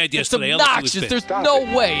were here. bad yesterday. It's obnoxious. There's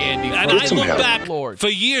no way, Andy. And I look back for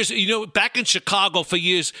years, back in Chicago for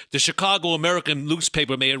years, the Chicago American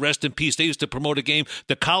newspaper, may it rest in peace, they used to promote a game.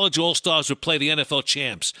 The college all-stars would play the NFL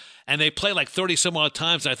champs. And they play like 30-some-odd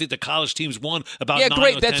times, and I think the college teams won about 9 or 10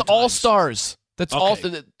 times. That's all-stars. That's all.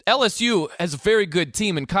 LSU has a very good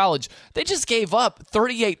team in college. They just gave up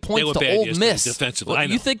 38 points to Ole Miss. Defensively. Well,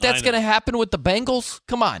 you think that's going to happen with the Bengals?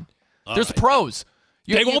 Come on. There's pros.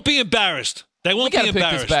 They won't be embarrassed. They won't be embarrassed. We got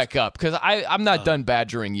to pick this back up because I'm not done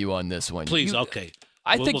badgering you on this one. Please, okay.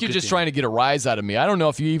 I think you're just trying to get a rise out of me. I don't know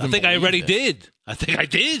if you even. I think I already did.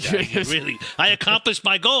 Really. I accomplished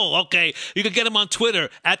my goal. Okay. You can get him on Twitter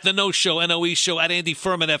at The No Show, NOE Show, at Andy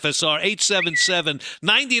Furman, FSR,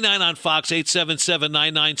 877-99 on Fox,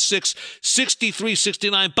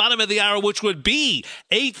 877-996-6369. Bottom of the hour, which would be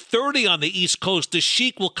 8:30 on the East Coast. The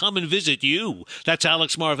Sheik will come and visit you. That's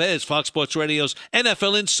Alex Marvez, Fox Sports Radio's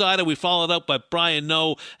NFL Insider. We followed up by Brian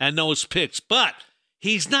Noe and Noah's Picks. But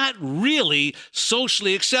he's not really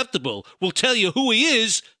socially acceptable. We'll tell you who he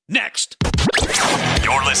is next.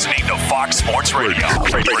 You're listening to Fox Sports Radio.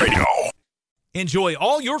 Enjoy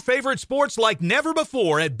all your favorite sports like never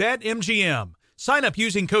before at BetMGM. Sign up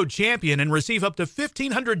using code CHAMPION and receive up to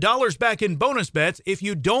 $1,500 back in bonus bets if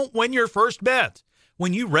you don't win your first bet.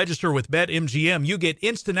 When you register with BetMGM, you get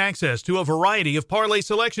instant access to a variety of parlay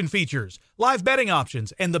selection features, live betting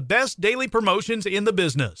options, and the best daily promotions in the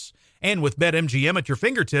business. And with BetMGM at your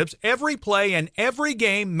fingertips, every play and every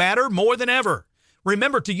game matter more than ever.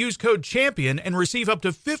 Remember to use code CHAMPION and receive up to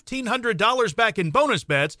 $1,500 back in bonus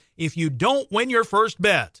bets if you don't win your first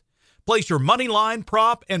bet. Place your money line,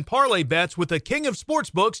 prop, and parlay bets with the king of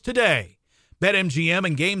sportsbooks today. BetMGM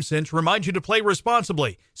and GameSense remind you to play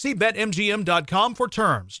responsibly. See BetMGM.com for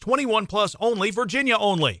terms. 21 plus only, Virginia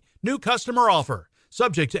only. New customer offer.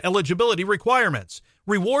 Subject to eligibility requirements.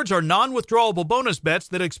 Rewards are non-withdrawable bonus bets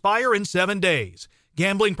that expire in 7 days.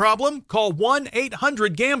 Gambling problem? Call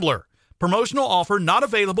 1-800-GAMBLER. Promotional offer not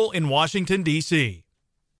available in Washington, D.C.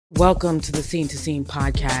 Welcome to the Scene to Scene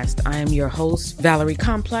podcast. I am your host, Valerie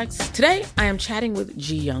Complex. Today, I am chatting with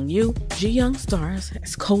Ji Young Yu. Ji Young stars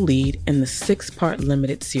as co-lead in the 6-part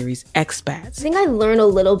limited series Expats. I think I learn a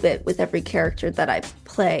little bit with every character that I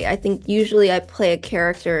play. I think usually I play a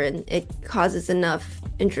character and it causes enough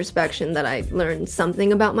introspection that I learn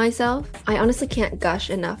something about myself. I honestly can't gush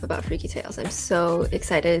enough about Freaky Tales. I'm so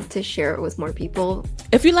excited to share it with more people.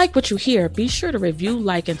 If you like what you hear, be sure to review,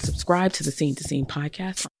 like, and subscribe to the Scene to Scene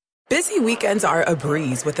podcast. Busy weekends are a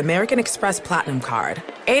breeze with American Express Platinum Card.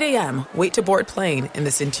 8 a.m., wait to board plane in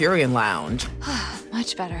the Centurion Lounge.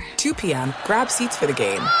 Much better. 2 p.m., grab seats for the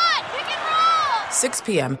game. 6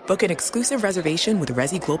 p.m., book an exclusive reservation with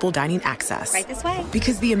Resi Global Dining Access. Right this way.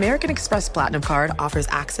 Because the American Express Platinum Card offers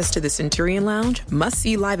access to the Centurion Lounge,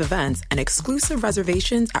 must-see live events, and exclusive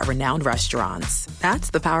reservations at renowned restaurants. That's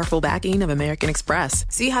the powerful backing of American Express.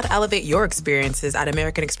 See how to elevate your experiences at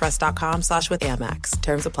americanexpress.com/with-Amex.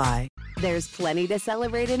 Terms apply. There's plenty to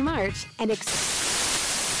celebrate in March and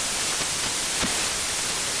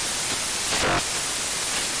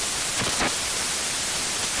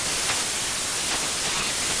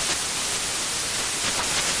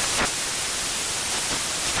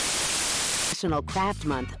Craft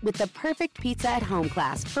Month with the perfect pizza at home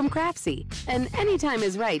class from Craftsy. And anytime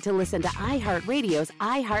is right to listen to iHeartRadio's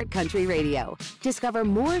iHeart Country Radio. Discover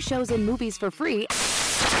more shows and movies for free.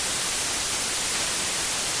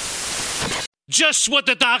 Just what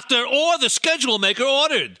the doctor or the schedule maker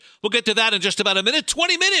ordered. We'll get to that in just about a minute.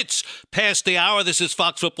 20 minutes past the hour. This is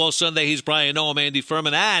Fox Football Sunday. He's Brian Noe. I'm Andy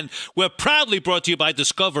Furman. And we're proudly brought to you by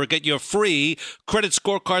Discover. Get your free credit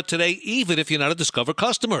scorecard today, even if you're not a Discover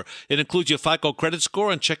customer. It includes your FICO credit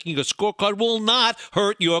score, and checking your scorecard will not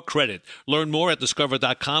hurt your credit. Learn more at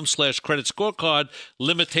discover.com/credit scorecard.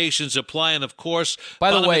 Limitations apply. And, of course,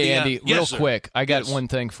 by the way, Andy, real quick, I got one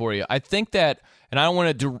thing for you. I think that and I don't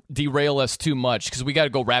want to derail us too much because we got to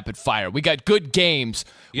go rapid fire. We got good games.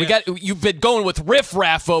 Yes. You've been going with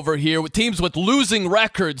riffraff over here with teams with losing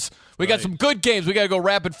records. We got some good games. We got to go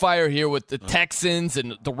rapid fire here with the Texans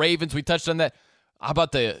and the Ravens. We touched on that. How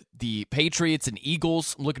about the Patriots and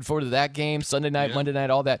Eagles? I'm looking forward to that game. Sunday night, Monday night,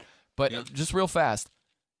 all that. But just real fast,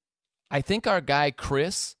 I think our guy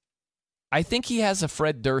Chris, I think he has a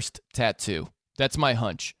Fred Durst tattoo. That's my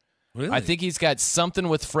hunch. Really? I think he's got something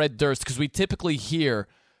with Fred Durst because we typically hear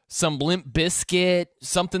some Limp Bizkit,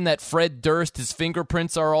 something that Fred Durst, his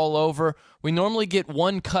fingerprints are all over. We normally get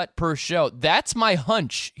one cut per show. That's my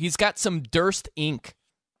hunch. He's got some Durst ink.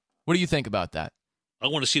 What do you think about that? I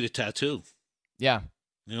want to see the tattoo. Yeah.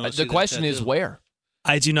 You know, The question is where?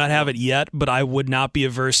 I do not have it yet, but I would not be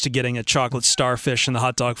averse to getting a chocolate starfish and the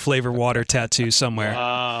hot dog flavor water tattoo somewhere.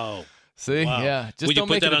 Wow. See? Wow. Yeah. Just would you don't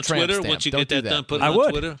put make that it a on tramp Twitter stamp. once you Don't get do that that. done? Put it I on would.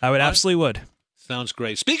 Twitter? I would Huh? absolutely would. Sounds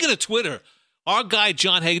great. Speaking of Twitter, our guy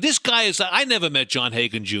John Hagan. This guy is. I never met John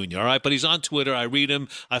Hagan Jr. All right, but he's on Twitter. I read him.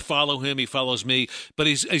 I follow him. He follows me. But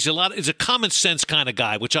he's a common sense kind of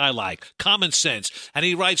guy, which I like. Common sense. And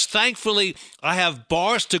he writes, "Thankfully, I have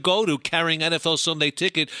bars to go to carrying NFL Sunday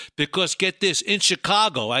Ticket because get this, in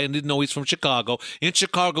Chicago, I didn't know he's from Chicago. In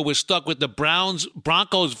Chicago, we're stuck with the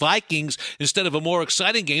Broncos, Vikings instead of a more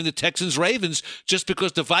exciting game, the Texans, Ravens, just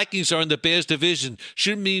because the Vikings are in the Bears division.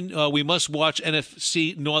 Shouldn't mean we must watch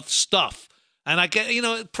NFC North stuff." And I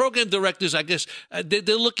get, program directors, I guess,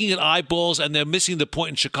 they're looking at eyeballs and they're missing the point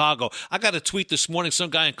in Chicago. I got a tweet this morning,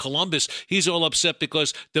 some guy in Columbus, he's all upset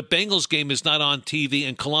because the Bengals game is not on TV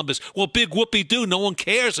in Columbus. Well, big whoopee-doo, no one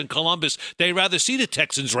cares in Columbus. They'd rather see the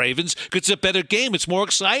Texans-Ravens because it's a better game. It's more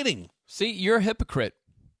exciting. See, you're a hypocrite.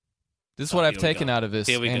 This is what I've taken out of this,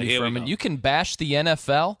 Andy Furman. You can bash the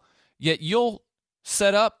NFL, yet you'll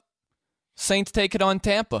set up Saints take it on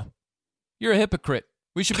Tampa. You're a hypocrite.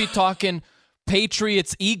 We should be talking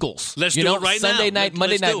Patriots, Eagles. Let's do it right now. Sunday night,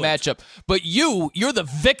 Monday night matchup. But you're the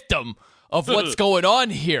victim of what's going on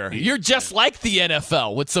here. You're just like the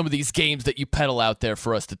NFL with some of these games that you peddle out there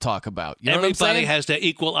for us to talk about. You know what I'm Everybody saying? has that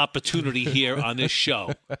equal opportunity here on this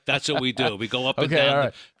show. That's what we do. We go up and Okay, down. all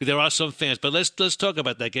right. There are some fans, but let's talk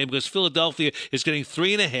about that game because Philadelphia is getting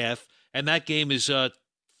 3.5, and that game is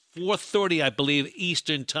 4:30, I believe,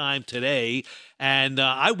 Eastern time today. And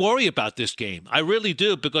I worry about this game. I really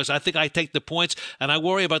do because I think I take the points, and I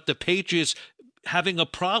worry about the Patriots having a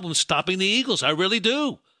problem stopping the Eagles. I really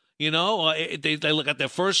do. They look at their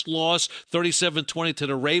first loss, 37-20 to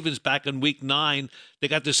the Ravens back in Week 9. They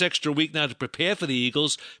got this extra week now to prepare for the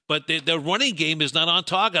Eagles, but their running game is not on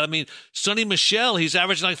target. I mean, Sonny Michel, he's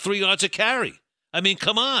averaging like 3 yards a carry. I mean,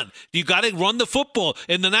 come on. You got to run the football.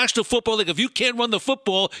 In the National Football League, if you can't run the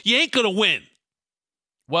football, you ain't going to win.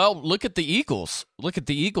 Well, look at the Eagles. Look at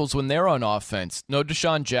the Eagles when they're on offense. No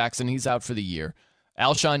Deshaun Jackson, he's out for the year.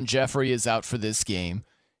 Alshon Jeffrey is out for this game.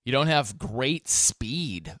 You don't have great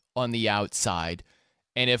speed on the outside.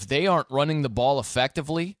 And if they aren't running the ball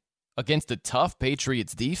effectively against a tough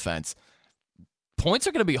Patriots defense, points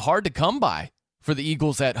are going to be hard to come by for the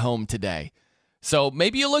Eagles at home today. So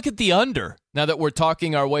maybe you look at the under now that we're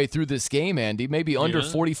talking our way through this game, Andy. Maybe under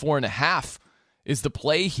 44.5 is the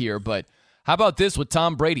play here. But how about this with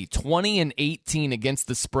Tom Brady? 20-18 against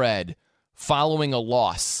the spread following a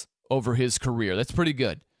loss over his career. That's pretty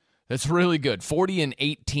good. That's really good.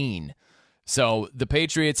 40-18. So the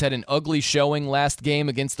Patriots had an ugly showing last game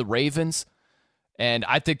against the Ravens. And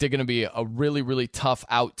I think they're going to be a really, really tough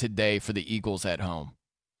out today for the Eagles at home.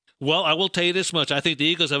 Well, I will tell you this much. I think the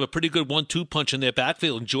Eagles have a pretty good 1-2 punch in their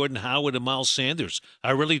backfield, Jordan Howard and Miles Sanders.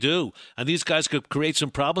 I really do. And these guys could create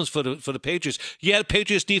some problems for the Patriots. Yeah, the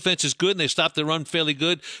Patriots defense is good, and they stopped the run fairly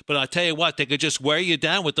good. But I'll tell you what, they could just wear you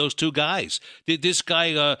down with those two guys. This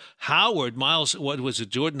guy, Howard,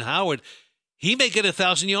 Jordan Howard, he may get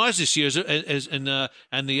 1,000 yards this year.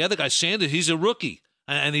 And the other guy, Sanders, he's a rookie.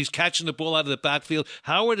 And he's catching the ball out of the backfield.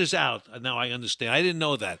 Howard is out. Now I understand. I didn't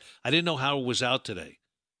know that. I didn't know Howard was out today.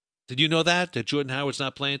 Did you know that Jordan Howard's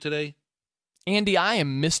not playing today? Andy, I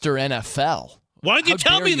am Mr. NFL. Why didn't you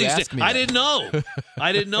tell me these things? I didn't know.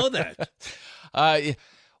 I didn't know that.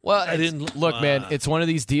 Man, it's one of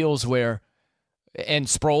these deals where, and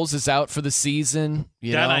Sproles is out for the season.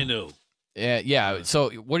 I knew. Yeah. So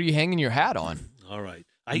what are you hanging your hat on? All right.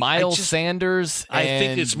 Miles Sanders. I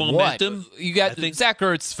think it's momentum. What? You got Zach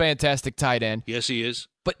Ertz, fantastic tight end. Yes, he is.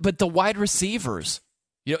 But the wide receivers.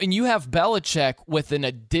 And you have Belichick with an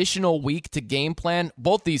additional week to game plan.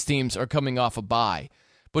 Both these teams are coming off a bye.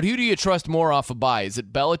 But who do you trust more off a bye? Is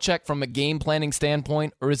it Belichick from a game planning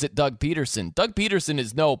standpoint, or is it Doug Peterson? Doug Peterson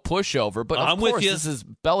is no pushover, but of course this is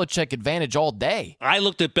Belichick advantage all day. I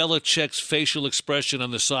looked at Belichick's facial expression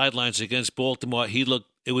on the sidelines against Baltimore.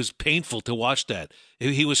 It was painful to watch that.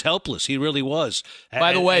 He was helpless. He really was.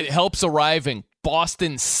 By the way, helps arriving.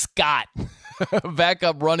 Boston Scott,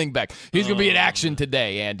 backup running back. He's going to be in action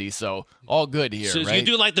today, Andy, so all good here, so right? You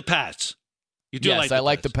do like the Pats. You do yes, I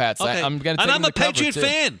like the Pats. Okay. I'm going to take and I'm a Patriot too.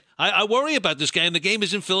 fan. I worry about this game. The game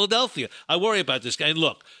is in Philadelphia. I worry about this game.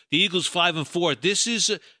 Look, the Eagles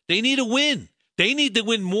 5-4. They need a win. They need to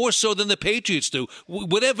win more so than the Patriots do,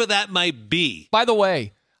 whatever that might be. By the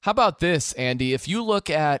way, how about this, Andy? If you look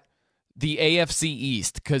at the AFC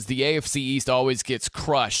East, because the AFC East always gets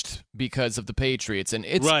crushed because of the Patriots, and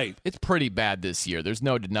it's pretty bad this year. There's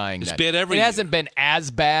no denying that. It's bad every year. It hasn't been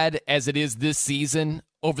as bad as it is this season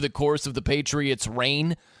over the course of the Patriots'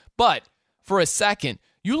 reign. But for a second,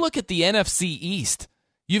 you look at the NFC East.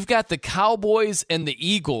 You've got the Cowboys and the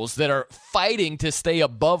Eagles that are fighting to stay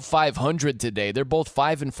above 500 today. They're both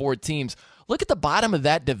 5-4 teams. Look at the bottom of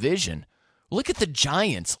that division. Look at the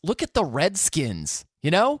Giants. Look at the Redskins.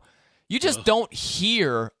 You know? You just don't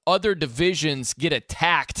hear other divisions get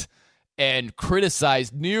attacked and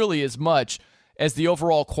criticized nearly as much as the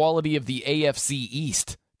overall quality of the AFC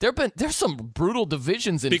East. There's some brutal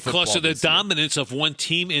divisions in football because of the dominance of one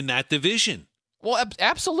team in that division. Well,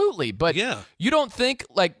 absolutely. But you don't think,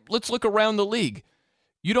 let's look around the league.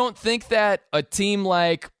 You don't think that a team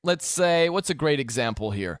like, let's say, what's a great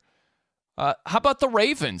example here? How about the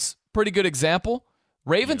Ravens? Pretty good example.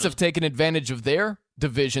 Ravens have taken advantage of their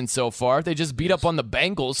division so far. They just beat up on the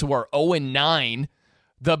Bengals, who are 0-9.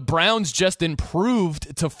 The Browns just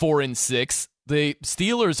improved to 4-6. The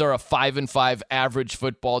Steelers are a 5-5 average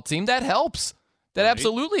football team. That helps. That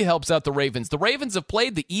absolutely helps out the Ravens. The Ravens have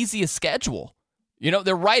played the easiest schedule. You know,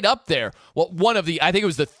 they're right up there. Well, I think it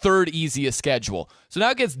was the third easiest schedule. So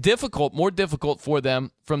now it gets more difficult for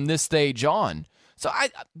them from this stage on. So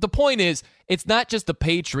the point is, it's not just the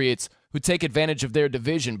Patriots who take advantage of their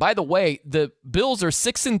division. By the way, the Bills are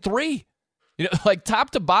 6-3. You know, like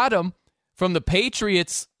top to bottom, from the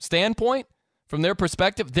Patriots' standpoint, from their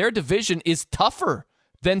perspective, their division is tougher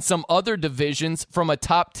than some other divisions from a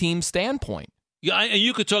top team standpoint. Yeah, and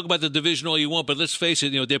you could talk about the division all you want, but let's face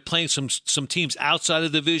it, they're playing some teams outside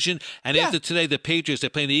of the division. And after today, the Patriots, they're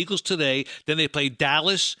playing the Eagles today. Then they play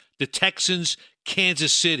Dallas, the Texans,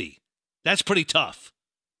 Kansas City. That's pretty tough.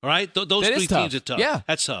 All right? Those three teams are tough. Yeah.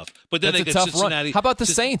 That's tough. But then they get Cincinnati. Run. How about the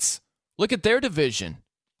Saints? Look at their division.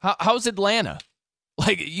 How's Atlanta?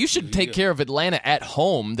 You should take care of Atlanta at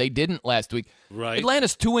home. They didn't last week. Right.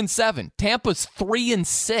 Atlanta's 2-7. Tampa's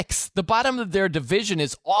 3-6. The bottom of their division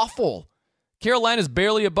is awful. Carolina's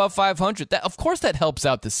barely above 500. Of course that helps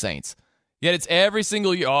out the Saints. Yet it's every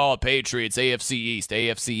single year, Patriots, AFC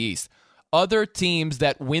East. Other teams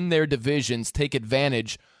that win their divisions take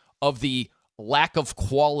advantage of the lack of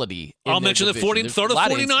quality in I'll mention division. Throw the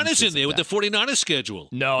 49ers in there with the 49ers schedule.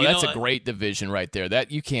 No, that's a great division right there.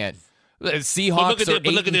 That you can't. Seahawks are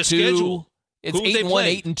 8-2. Look at their schedule. It's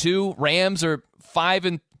 8-1, 8-2. Rams are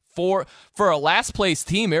 5-4. For a last place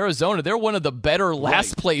team, Arizona, they're one of the better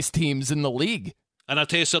last place teams in the league. And I'll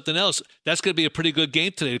tell you something else. That's going to be a pretty good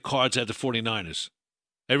game today, the Cards at the 49ers.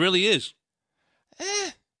 It really is.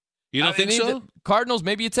 You don't think so? Cardinals,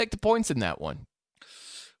 maybe you take the points in that one.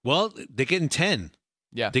 Well, they're getting 10.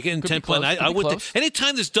 Yeah. They're getting 10 points. I would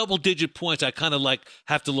anytime there's double-digit points, I kind of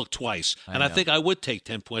have to look twice. I think I would take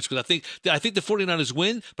 10 points because I think the 49ers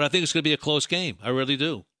win, but I think it's going to be a close game. I really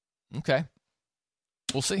do. Okay.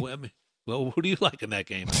 We'll see. Well, who do you like in that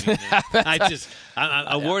game?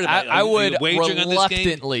 I'm worried about it. I would wagering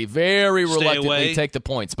reluctantly, very reluctantly take the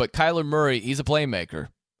points. But Kyler Murray, he's a playmaker.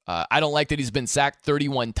 I don't like that he's been sacked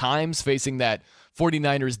 31 times facing that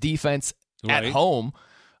 49ers defense at home.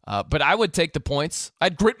 But I would take the points.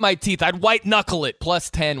 I'd grit my teeth. I'd white knuckle it plus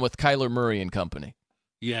 10 with Kyler Murray and company.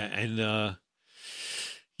 Yeah, and I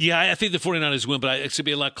think the 49ers win, but it's going to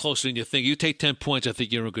be a lot closer than you think. You take 10 points, I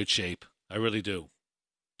think you're in good shape. I really do.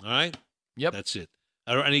 All right? Yep. That's it.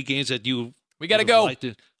 Are there any games that you... We got to go.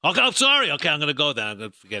 Okay, I'm sorry. Okay, I'm going to go then. I'm going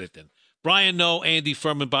to forget it then. Brian Noe, Andy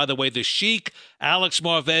Furman. By the way, the Sheik, Alex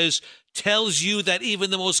Marvez, tells you that even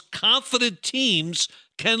the most confident teams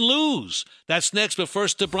can lose. That's next, but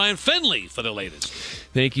first to Brian Finley for the latest.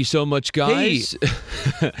 Thank you so much, guys.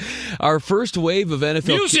 Hey. Our first wave of NFL...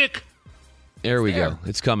 Music! There we go.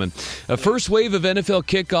 It's coming. First wave of NFL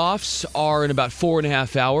kickoffs are in about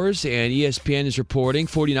 4.5 hours, and ESPN is reporting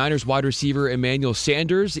 49ers wide receiver Emmanuel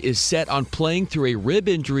Sanders is set on playing through a rib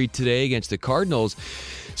injury today against the Cardinals.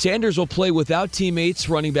 Sanders will play without teammates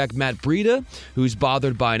running back Matt Breida, who's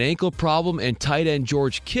bothered by an ankle problem, and tight end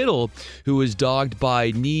George Kittle, who is dogged by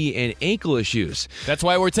knee and ankle issues. That's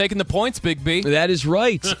why we're taking the points, Big B. That is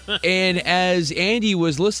right. And as Andy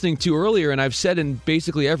was listening to earlier, and I've said in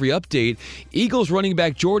basically every update, Eagles running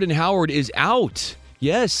back Jordan Howard is out.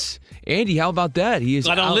 Yes. Andy, how about that? He is.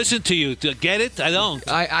 I don't out. listen to you. Get it? I don't.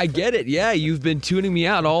 I get it. Yeah, you've been tuning me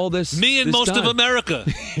out all this. Me and this most time. of America.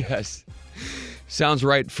 Yes. Sounds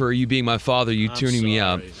right for you being my father, you tuning me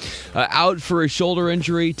out. Out for a shoulder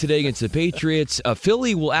injury today against the Patriots.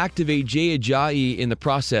 Philly will activate Jay Ajayi in the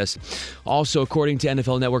process. Also, according to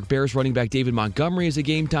NFL Network, Bears running back David Montgomery is a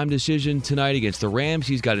game-time decision tonight against the Rams.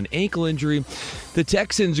 He's got an ankle injury. The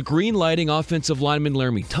Texans green-lighting offensive lineman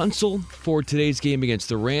Laramie Tunsil for today's game against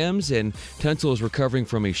the Rams, and Tunsil is recovering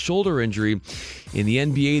from a shoulder injury. In the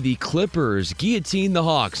NBA, the Clippers guillotine the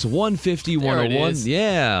Hawks, 150-101.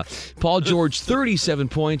 Yeah. Paul George, 37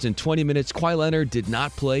 points in 20 minutes. Kawhi Leonard did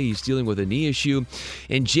not play. He's dealing with a knee issue.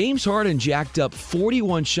 And James Harden jacked up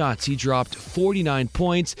 41 shots. He dropped 49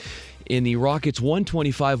 points in the Rockets'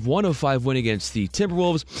 125-105 win against the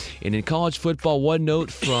Timberwolves. And in college football, one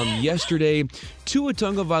note from yesterday, Tua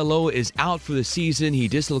Tagovailoa is out for the season. He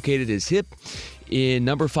dislocated his hip in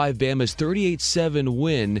number 5 Bama's 38-7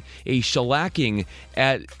 win, a shellacking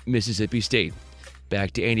at Mississippi State.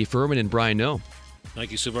 Back to Andy Furman and Brian Noe.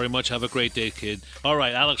 Thank you so very much. Have a great day, kid. All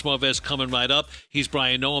right, Alex Marvez coming right up. He's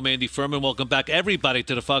Brian Noe. I'm Andy Furman. Welcome back, everybody,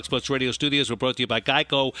 to the Fox Sports Radio studios. We're brought to you by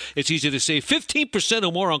Geico. It's easy to save 15%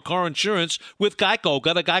 or more on car insurance with Geico.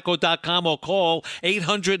 Go to geico.com or call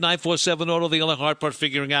 800-947-AUTO. The only hard part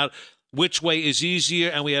figuring out which way is easier,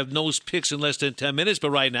 and we have nose picks in less than 10 minutes.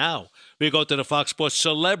 But right now, we go to the Fox Sports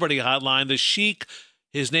Celebrity Hotline. The Sheik,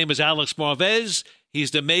 his name is Alex Marvez.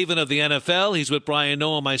 He's the maven of the NFL. He's with Brian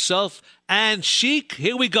Noe and myself. And Sheik,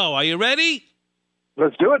 here we go. Are you ready?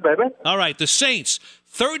 Let's do it, baby. All right, the Saints,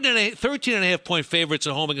 13.5-point favorites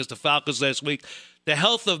at home against the Falcons last week. The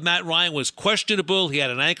health of Matt Ryan was questionable. He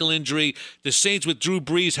had an ankle injury. The Saints with Drew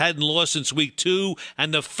Brees hadn't lost since week 2.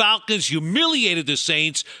 And the Falcons humiliated the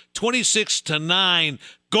Saints 26-9.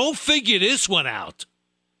 Go figure this one out.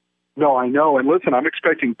 No, I know. And listen, I'm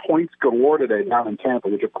expecting points galore today down in Tampa,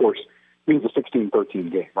 which, of course, means a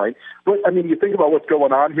 16-13 game, right? But, I mean, you think about what's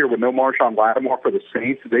going on here with no Marshawn Lattimore for the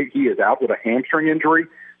Saints. He is out with a hamstring injury.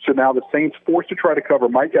 So now the Saints forced to try to cover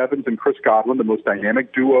Mike Evans and Chris Godwin, the most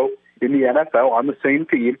dynamic duo in the NFL, on the same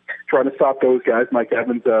team, trying to stop those guys. Mike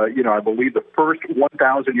Evans, I believe the first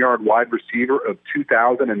 1,000-yard wide receiver of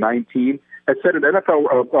 2019, has set an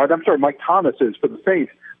Mike Thomas is for the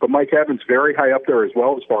Saints, but Mike Evans very high up there as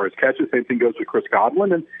well as far as catches. Same thing goes with Chris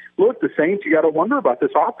Godwin. And look, the Saints, you got to wonder about this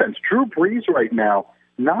offense. Drew Brees right now,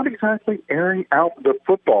 not exactly airing out the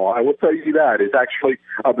football. I will tell you that. It's actually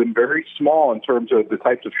been very small in terms of the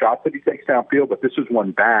types of shots that he takes downfield, but this is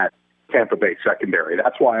one bad Tampa Bay secondary.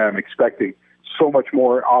 That's why I'm expecting so much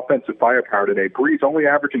more offensive firepower today. Brees only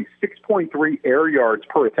averaging 6.3 air yards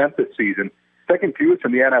per attempt this season, second fewest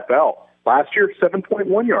in the NFL. Last year,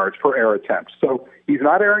 7.1 yards per air attempt. So he's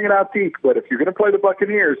not airing it out deep, but if you're going to play the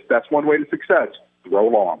Buccaneers, that's one way to success. Throw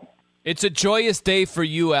long. It's a joyous day for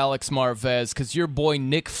you, Alex Marvez, because your boy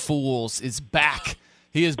Nick Foles is back.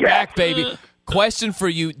 He is back, baby. Question for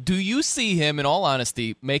you. Do you see him, in all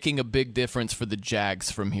honesty, making a big difference for the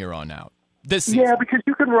Jags from here on out? This season? Yeah, because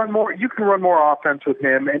you can run more offense with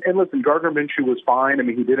him. And listen, Gardner Minshew was fine. I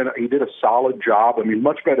mean, he did a solid job. I mean,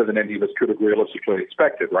 much better than any of us could have realistically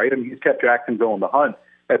expected, right? I mean, he's kept Jacksonville in the hunt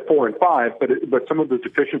at 4-5, but some of the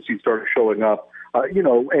deficiencies started showing up.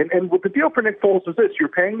 And what the deal for Nick Foles is this: you're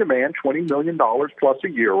paying the man $20 million plus a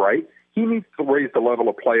year, right? He needs to raise the level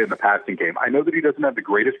of play in the passing game. I know that he doesn't have the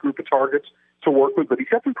greatest group of targets to work with, but he's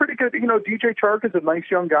got some pretty good, DJ Chark is a nice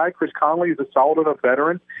young guy. Chris Conley is a solid enough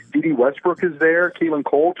veteran. D.D. Westbrook is there. Keelan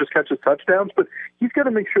Cole just catches touchdowns, but he's got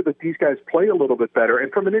to make sure that these guys play a little bit better.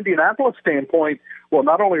 And from an Indianapolis standpoint, well,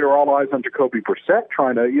 not only are all eyes on Jacoby Brissett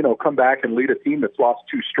trying to, come back and lead a team that's lost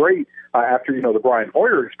 2 straight after, the Brian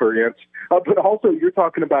Hoyer experience, but also you're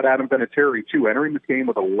talking about Adam Vinatieri, too, entering this game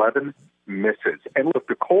with 11 misses. And look,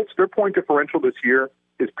 the Colts, their point differential this year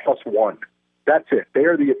is +1. That's it. They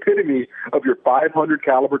are the epitome of your 500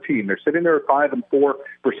 caliber team. They're sitting there at 5-4.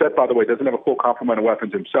 Brissett, by the way, doesn't have a full complement of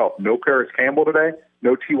weapons himself. No Paris Campbell today.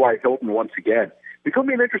 No T.Y. Hilton once again. It's going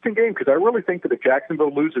to be an interesting game because I really think that if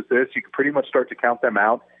Jacksonville loses this, you can pretty much start to count them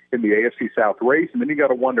out in the AFC South race. And then you got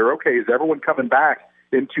to wonder, okay, is everyone coming back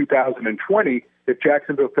in 2020 if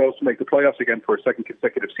Jacksonville fails to make the playoffs again for a second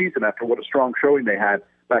consecutive season after what a strong showing they had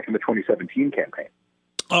back in the 2017 campaign?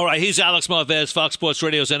 All right, he's Alex Marvez, Fox Sports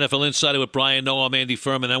Radio's NFL Insider with Brian Noah. I'm Andy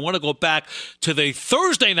Furman. I want to go back to the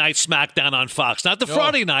Thursday night SmackDown on Fox. Not the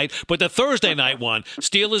Friday night, but the Thursday night one.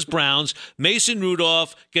 Steelers-Browns. Mason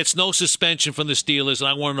Rudolph gets no suspension from the Steelers, and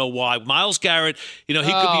I want to know why. Myles Garrett, he could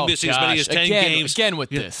be missing as many as 10 games. Again with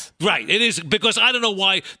this. Right. It is because I don't know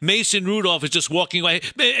why Mason Rudolph is just walking away.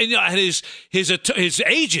 And his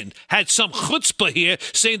agent had some chutzpah here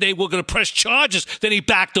saying they were going to press charges. Then he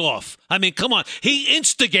backed off. I mean, come on. He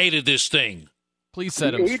instigated this thing. Please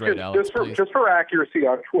set him straight, Alex. Just for accuracy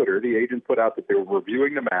on Twitter, the agent put out that they were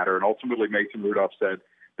reviewing the matter, and ultimately Mason Rudolph said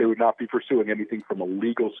they would not be pursuing anything from a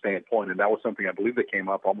legal standpoint, and that was something I believe that came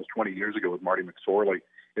up almost 20 years ago with Marty McSorley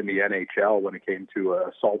in the NHL when it came to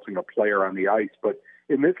assaulting a player on the ice. But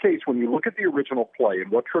in this case, when you look at the original play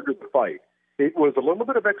and what triggered the fight, it was a little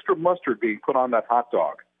bit of extra mustard being put on that hot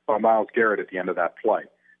dog on Myles Garrett at the end of that play.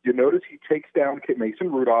 You notice he takes down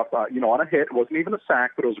Mason Rudolph, on a hit. It wasn't even a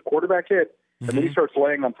sack, but it was a quarterback hit. And then he starts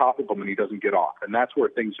laying on top of him, and he doesn't get off. And that's where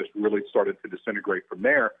things just really started to disintegrate from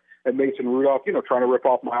there. And Mason Rudolph, trying to rip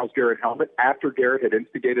off Myles Garrett's helmet after Garrett had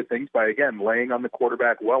instigated things by, again, laying on the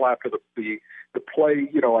quarterback well after the play,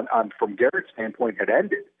 from Garrett's standpoint had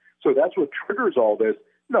ended. So that's what triggers all this.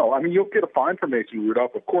 No, I mean, you'll get a fine from Mason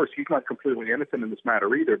Rudolph. Of course, he's not completely innocent in this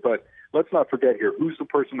matter either. But let's not forget here, who's the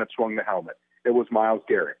person that swung the helmet? It was Myles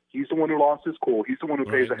Garrett. He's the one who lost his cool. He's the one who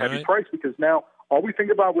pays a heavy price because now all we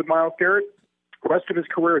think about with Myles Garrett, the rest of his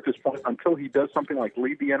career at this point, until he does something like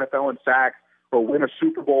lead the NFL in sacks or win a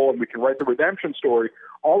Super Bowl and we can write the redemption story,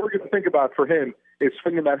 all we're going to think about for him is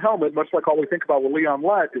swinging that helmet, much like all we think about with Leon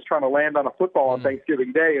Lett is trying to land on a football on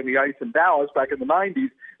Thanksgiving Day in the ice in Dallas back in the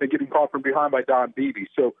 90s and getting caught from behind by Don Beebe.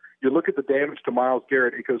 So you look at the damage to Myles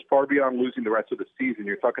Garrett, it goes far beyond losing the rest of the season.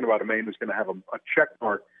 You're talking about a man who's going to have a check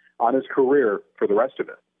mark on his career for the rest of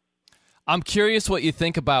it. I'm curious what you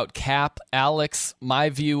think about Cap, Alex. My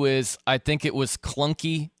view is I think it was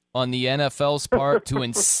clunky on the NFL's part to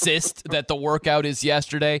insist that the workout is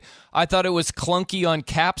yesterday. I thought it was clunky on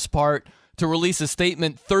Cap's part to release a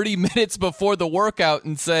statement 30 minutes before the workout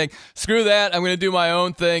and saying, screw that, I'm going to do my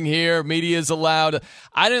own thing here, media's allowed.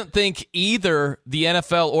 I don't think either the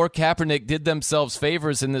NFL or Kaepernick did themselves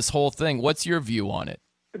favors in this whole thing. What's your view on it?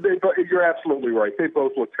 You're absolutely right. They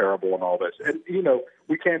both look terrible in all this. And,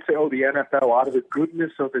 we can't say, the NFL, out of the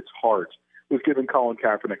goodness of its heart, was giving Colin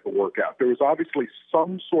Kaepernick a workout. There was obviously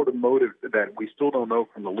some sort of motive that we still don't know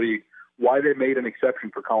from the league why they made an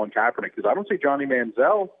exception for Colin Kaepernick, because I don't see Johnny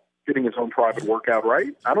Manziel getting his own private workout, right?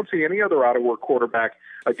 I don't see any other out-of-work quarterback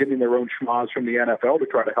getting their own schmaz from the NFL to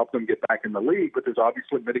try to help them get back in the league, but there's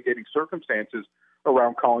obviously mitigating circumstances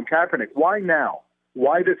around Colin Kaepernick. Why now?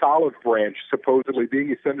 Why this olive branch supposedly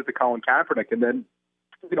being extended to Colin Kaepernick? And then,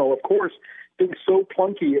 of course, it's so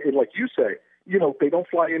plunky, and like you say, they don't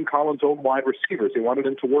fly in Colin's own wide receivers. They wanted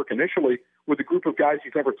him to work initially with a group of guys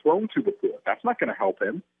he's never thrown to before. That's not going to help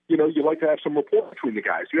him. You like to have some rapport between the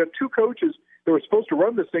guys. You have two coaches that were supposed to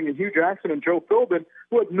run this thing in Hugh Jackson and Joe Philbin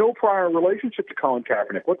who had no prior relationship to Colin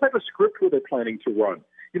Kaepernick. What type of script were they planning to run,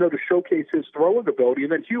 to showcase his throwing ability?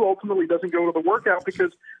 And then Hugh ultimately doesn't go to the workout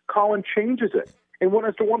because Colin changes it. And one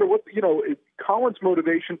has to wonder what, Colin's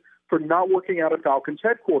motivation for not working out at Falcons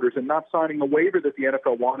headquarters and not signing a waiver that the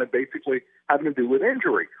NFL wanted, basically having to do with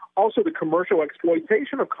injury. Also, the commercial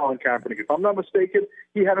exploitation of Colin Kaepernick. If I'm not mistaken,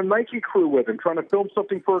 he had a Nike crew with him trying to film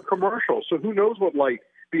something for a commercial. So who knows what light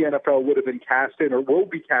the NFL would have been cast in or will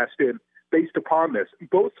be cast in based upon this.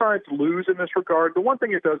 Both sides lose in this regard. The one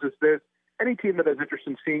thing it does is this. Any team that has interest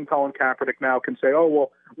in seeing Colin Kaepernick now can say,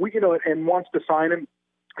 and wants to sign him,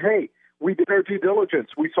 hey, we did our due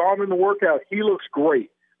diligence. We saw him in the workout. He looks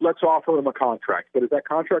great. Let's offer him a contract. But is that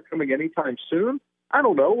contract coming anytime soon? I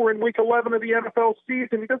don't know. We're in week 11 of the NFL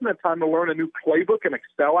season. He doesn't have time to learn a new playbook and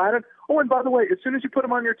excel at it. Oh, and by the way, as soon as you put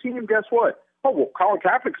him on your team, guess what? Colin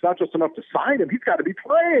Kaepernick's not just enough to sign him. He's got to be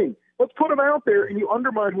playing. Let's put him out there, and you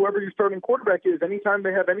undermine whoever your starting quarterback is anytime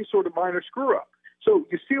they have any sort of minor screw-up. So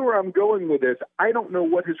you see where I'm going with this. I don't know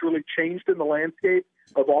what has really changed in the landscape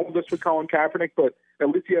of all of this with Colin Kaepernick, but at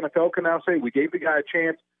least the NFL can now say we gave the guy a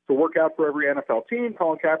chance to work out for every NFL team.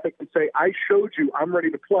 Colin Kaepernick can say, I showed you I'm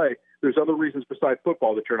ready to play. There's other reasons besides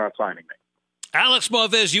football that you're not signing me. Alex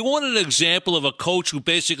Marvez, you want an example of a coach who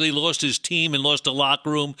basically lost his team and lost the locker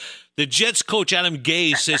room? The Jets coach, Adam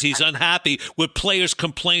Gase, says he's unhappy with players'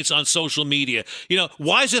 complaints on social media.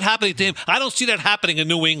 Why is it happening to him? I don't see that happening in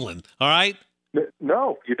New England, all right?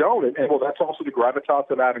 No, you don't. And that's also the gravitas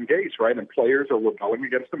of Adam Gase, right? And players are rebelling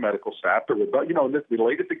against the medical staff. They're in this, the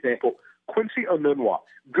latest example, Quincy Enunwa.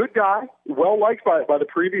 Good guy, well liked by the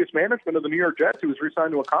previous management of the New York Jets. He was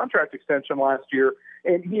re-signed to a contract extension last year,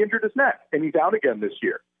 and he injured his neck, and he's out again this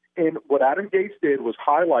year. And what Adam Gase did was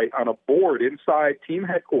highlight on a board inside team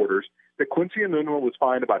headquarters that Quincy Enunwa was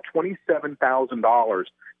fined about $27,000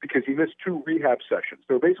 because he missed 2 rehab sessions.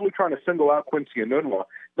 They're basically trying to single out Quincy Enunwa.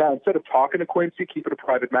 Now, instead of talking to Quincy, keep it a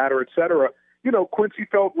private matter, et cetera, Quincy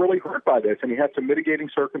felt really hurt by this, and he had some mitigating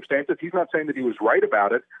circumstances. He's not saying that he was right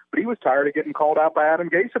about it, but he was tired of getting called out by Adam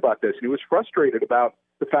Gase about this, and he was frustrated about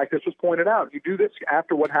the fact this was pointed out. You do this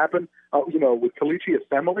after what happened, with Kelechi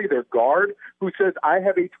Osemele, their guard, who says, I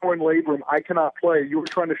have a torn labrum, I cannot play. You were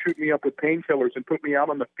trying to shoot me up with painkillers and put me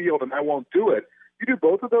out on the field, and I won't do it. You do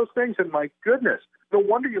both of those things, and my goodness, no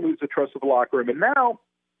wonder you lose the trust of the locker room. And now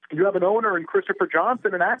you have an owner in Christopher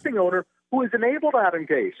Johnson, an acting owner, who has enabled Adam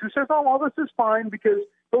Gase, who says, oh, well, this is fine because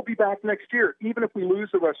he'll be back next year, even if we lose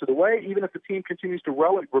the rest of the way, even if the team continues to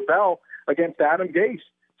rebel against Adam Gase.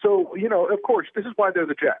 So, of course, this is why they're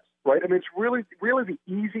the Jets, right? I mean, it's really, really the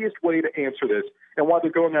easiest way to answer this, and why they're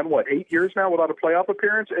going on, 8 years now without a playoff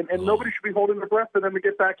appearance, and nobody should be holding their breath for them to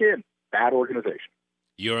get back in. Bad organization.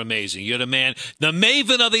 You're amazing. You're the man. The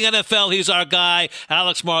maven of the NFL. He's our guy,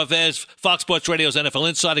 Alex Marvez, Fox Sports Radio's NFL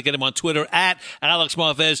Insider. Get him on Twitter, @Alex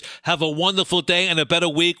Marvez. Have a wonderful day and a better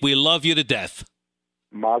week. We love you to death.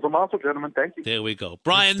 Mazel, gentlemen. Thank you. There we go.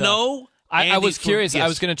 Brian, no? I was curious. Yes. I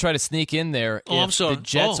was going to try to sneak in there. Oh, I'm sorry. The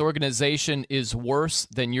Jets organization is worse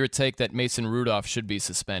than your take that Mason Rudolph should be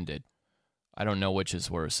suspended. I don't know which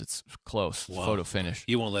is worse. It's close. Wow. Photo finish.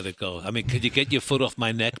 You won't let it go. I mean, could you get your foot off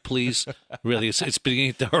my neck, please? Really, it's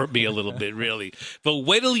beginning to hurt me a little bit, really. But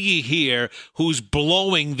wait till you hear who's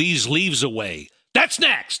blowing these leaves away. That's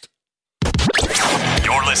next.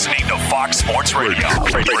 You're listening to Fox Sports Radio.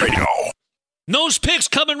 Nose Picks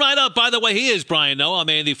coming right up. By the way, he is Brian Noe. I'm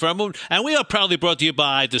Andy Furman, and we are proudly brought to you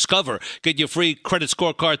by Discover. Get your free credit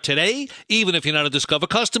scorecard today, even if you're not a Discover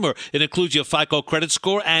customer. It includes your FICO credit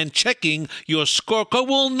score, and checking your scorecard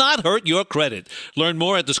will not hurt your credit. Learn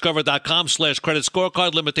more at discover.com/credit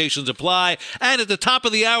scorecard. Limitations apply. And at the top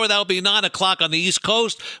of the hour, that'll be 9 o'clock on the East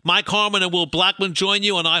Coast. Mike Harmon and Will Blackman join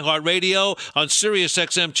you on iHeartRadio, on Sirius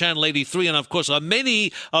XM Channel 83, and, of course, on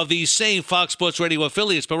many of these same Fox Sports Radio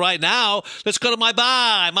affiliates. But right now, let's go to my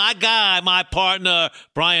guy, my partner,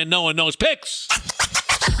 Brian Noe and Nose Picks.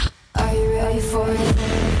 Are you ready for it?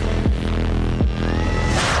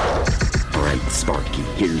 All right, Sparky,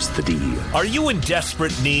 here's the deal. Are you in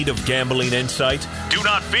desperate need of gambling insight? Do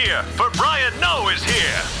not fear, for Brian Noe is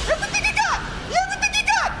here. Everything you got! Everything you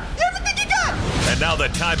got! Everything you got! And now the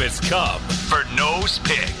time has come for Nose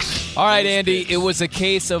Picks. All right, Andy, it was a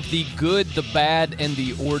case of the good, the bad, and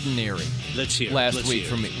the ordinary. Let's hear last week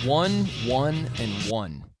for me. 1, 1, and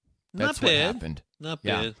 1. That's what happened. Not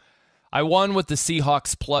bad. I won with the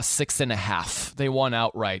Seahawks plus 6.5. They won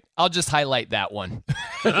outright. I'll just highlight that one.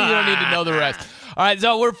 You don't need to know the rest. All right,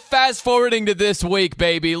 so we're fast forwarding to this week,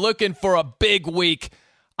 baby. Looking for a big week.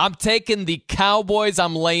 I'm taking the Cowboys.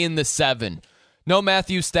 I'm laying the 7. No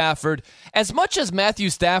Matthew Stafford. As much as Matthew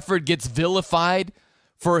Stafford gets vilified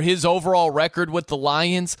for his overall record with the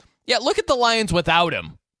Lions, look at the Lions without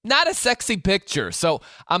him. Not a sexy picture. So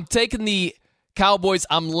I'm taking the Cowboys.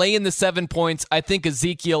 I'm laying the 7 points. I think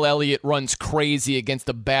Ezekiel Elliott runs crazy against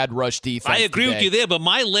a bad rush defense. I agree with you there, but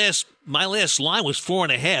my last line was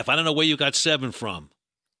 4.5. I don't know where you got 7 from.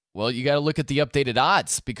 Well, you got to look at the updated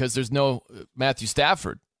odds because there's no Matthew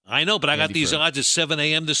Stafford. I know, but I got these odds at 7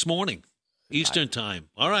 a.m. this morning, Eastern time.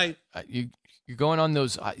 All right. You're going on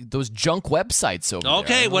those junk websites over there.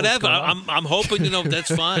 Okay, whatever. I'm hoping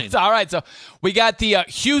that's fine. All right, so we got the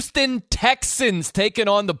Houston Texans taking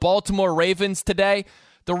on the Baltimore Ravens today.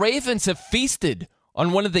 The Ravens have feasted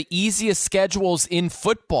on one of the easiest schedules in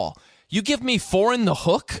football. You give me 4 in the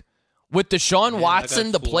hook with Deshaun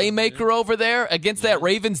Watson, the playmaker over there, against that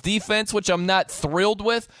Ravens defense, which I'm not thrilled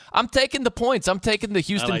with. I'm taking the points. I'm taking the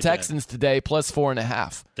Houston Texans today, plus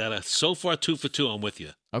 4.5. That so far 2 for 2. I'm with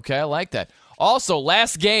you. Okay, I like that. Also,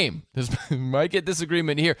 last game. Might get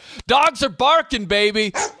disagreement here. Dogs are barking,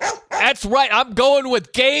 baby. That's right. I'm going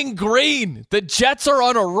with Gang Green. The Jets are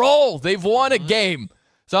on a roll. They've won a game.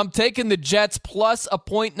 So I'm taking the Jets plus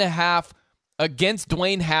 1.5 against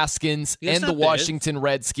Dwayne Haskins and the Washington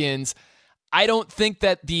Redskins. I don't think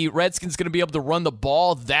that the Redskins going to be able to run the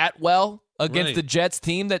ball that well against the Jets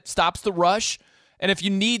team that stops the rush. And if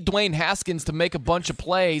you need Dwayne Haskins to make a bunch of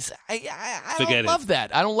plays, I don't love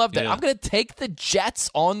that. I don't love that. Yeah. I'm going to take the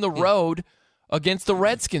Jets on the road against the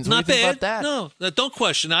Redskins. What do you think about that? No, don't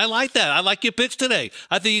question. I like that. I like your picks today.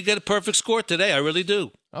 I think you get a perfect score today. I really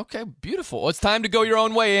do. Okay, beautiful. Well, it's time to go your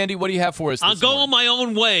own way, Andy. What do you have for us this I'm going my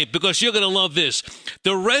own way because you're going to love this.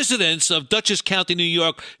 The residents of Dutchess County, New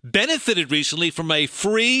York, benefited recently from a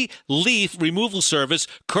free leaf removal service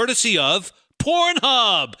courtesy of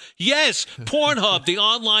Pornhub. Yes, Pornhub, the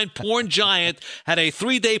online porn giant, had a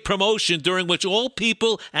 3-day promotion during which all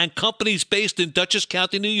people and companies based in Dutchess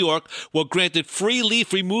County, New York, were granted free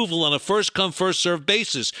leaf removal on a first-come, first-served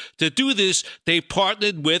basis. To do this, they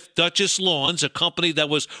partnered with Dutchess Lawns, a company that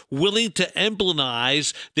was willing to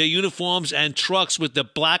emblemize their uniforms and trucks with the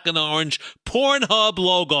black and orange Pornhub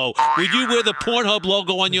logo. Would you wear the Pornhub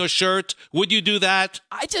logo on your shirt? Would you do that?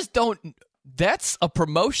 I just don't. That's a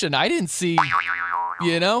promotion I didn't see.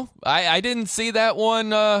 You know, I didn't see that one.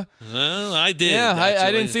 Well, I did. Yeah,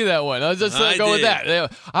 I didn't see that one. I'll just go with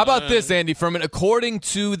that. How about this, Andy Furman? According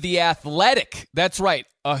to The Athletic, that's right,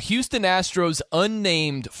 a Houston Astros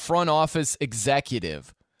unnamed front office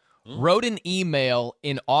executive wrote an email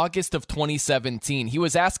in August of 2017. He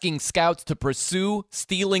was asking scouts to pursue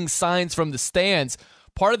stealing signs from the stands.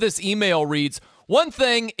 Part of this email reads, "One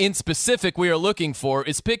thing in specific we are looking for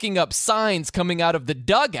is picking up signs coming out of the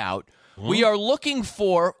dugout. What we are looking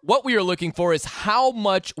for is how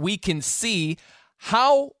much we can see,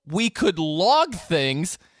 how we could log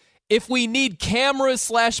things, if we need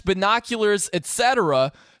cameras / binoculars,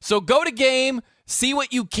 etc. So go to game, see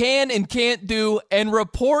what you can and can't do, and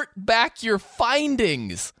report back your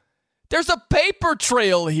findings." There's a paper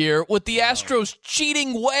trail here with the Astros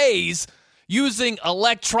cheating ways using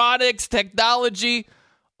electronics, technology.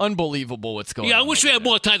 Unbelievable what's going on. Yeah, I wish we had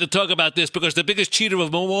more time to talk about this because the biggest cheater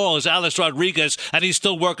of them all is Alex Rodriguez, and he's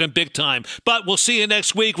still working big time. But we'll see you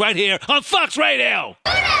next week right here on Fox Radio.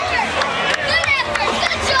 Good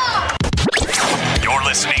job! You're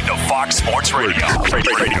listening to Fox Sports Radio.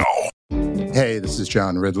 Hey, this is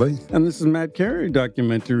John Ridley. And this is Matt Carey,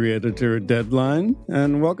 documentary editor at Deadline.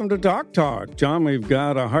 And welcome to Doc Talk. John, we've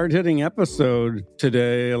got a hard-hitting episode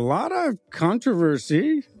today. A lot of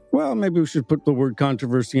controversy. Well, maybe we should put the word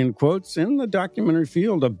controversy in quotes in the documentary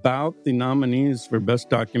field about the nominees for Best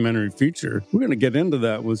Documentary Feature. We're going to get into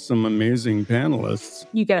that with some amazing panelists.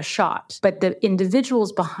 You get a shot, but the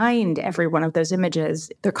individuals behind every one of those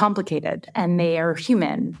images, they're complicated and they are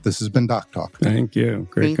human. This has been Doc Talk. Thank you.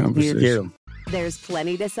 Great conversation. Thank you. There's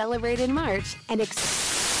plenty to celebrate in March and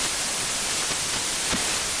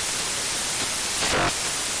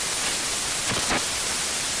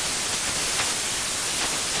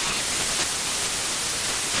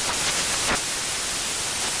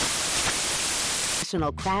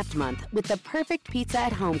National Craft Month with the perfect pizza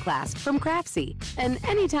at home class from Craftsy. And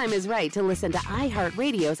anytime is right to listen to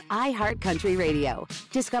iHeartRadio's iHeart Country Radio.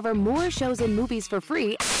 Discover more shows and movies for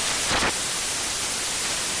free.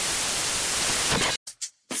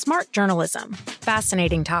 Smart journalism.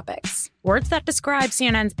 Fascinating topics. Words that describe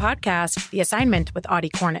CNN's podcast, The Assignment with Audie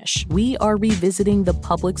Cornish. We are revisiting the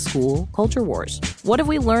public school culture wars. What have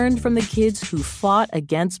we learned from the kids who fought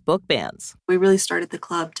against book bans? We really started the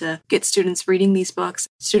club to get students reading these books.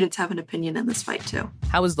 Students have an opinion in this fight, too.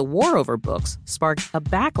 How has the war over books sparked a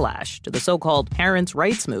backlash to the so-called parents'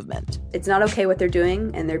 rights movement? It's not okay what they're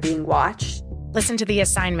doing, and they're being watched. Listen to The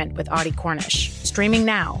Assignment with Audie Cornish. Streaming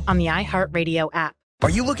now on the iHeartRadio app. Are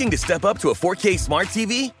you looking to step up to a 4K smart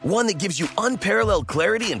TV? One that gives you unparalleled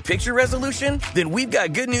clarity and picture resolution? Then we've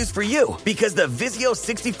got good news for you, because the Vizio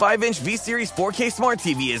 65-inch V-Series 4K smart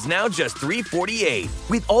TV is now just $348.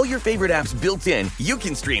 With all your favorite apps built in, you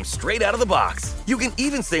can stream straight out of the box. You can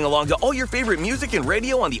even sing along to all your favorite music and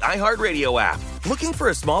radio on the iHeartRadio app. Looking for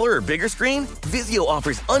a smaller or bigger screen? Vizio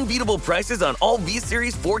offers unbeatable prices on all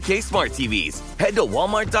V-Series 4K smart TVs. Head to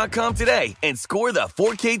Walmart.com today and score the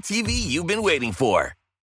 4K TV you've been waiting for.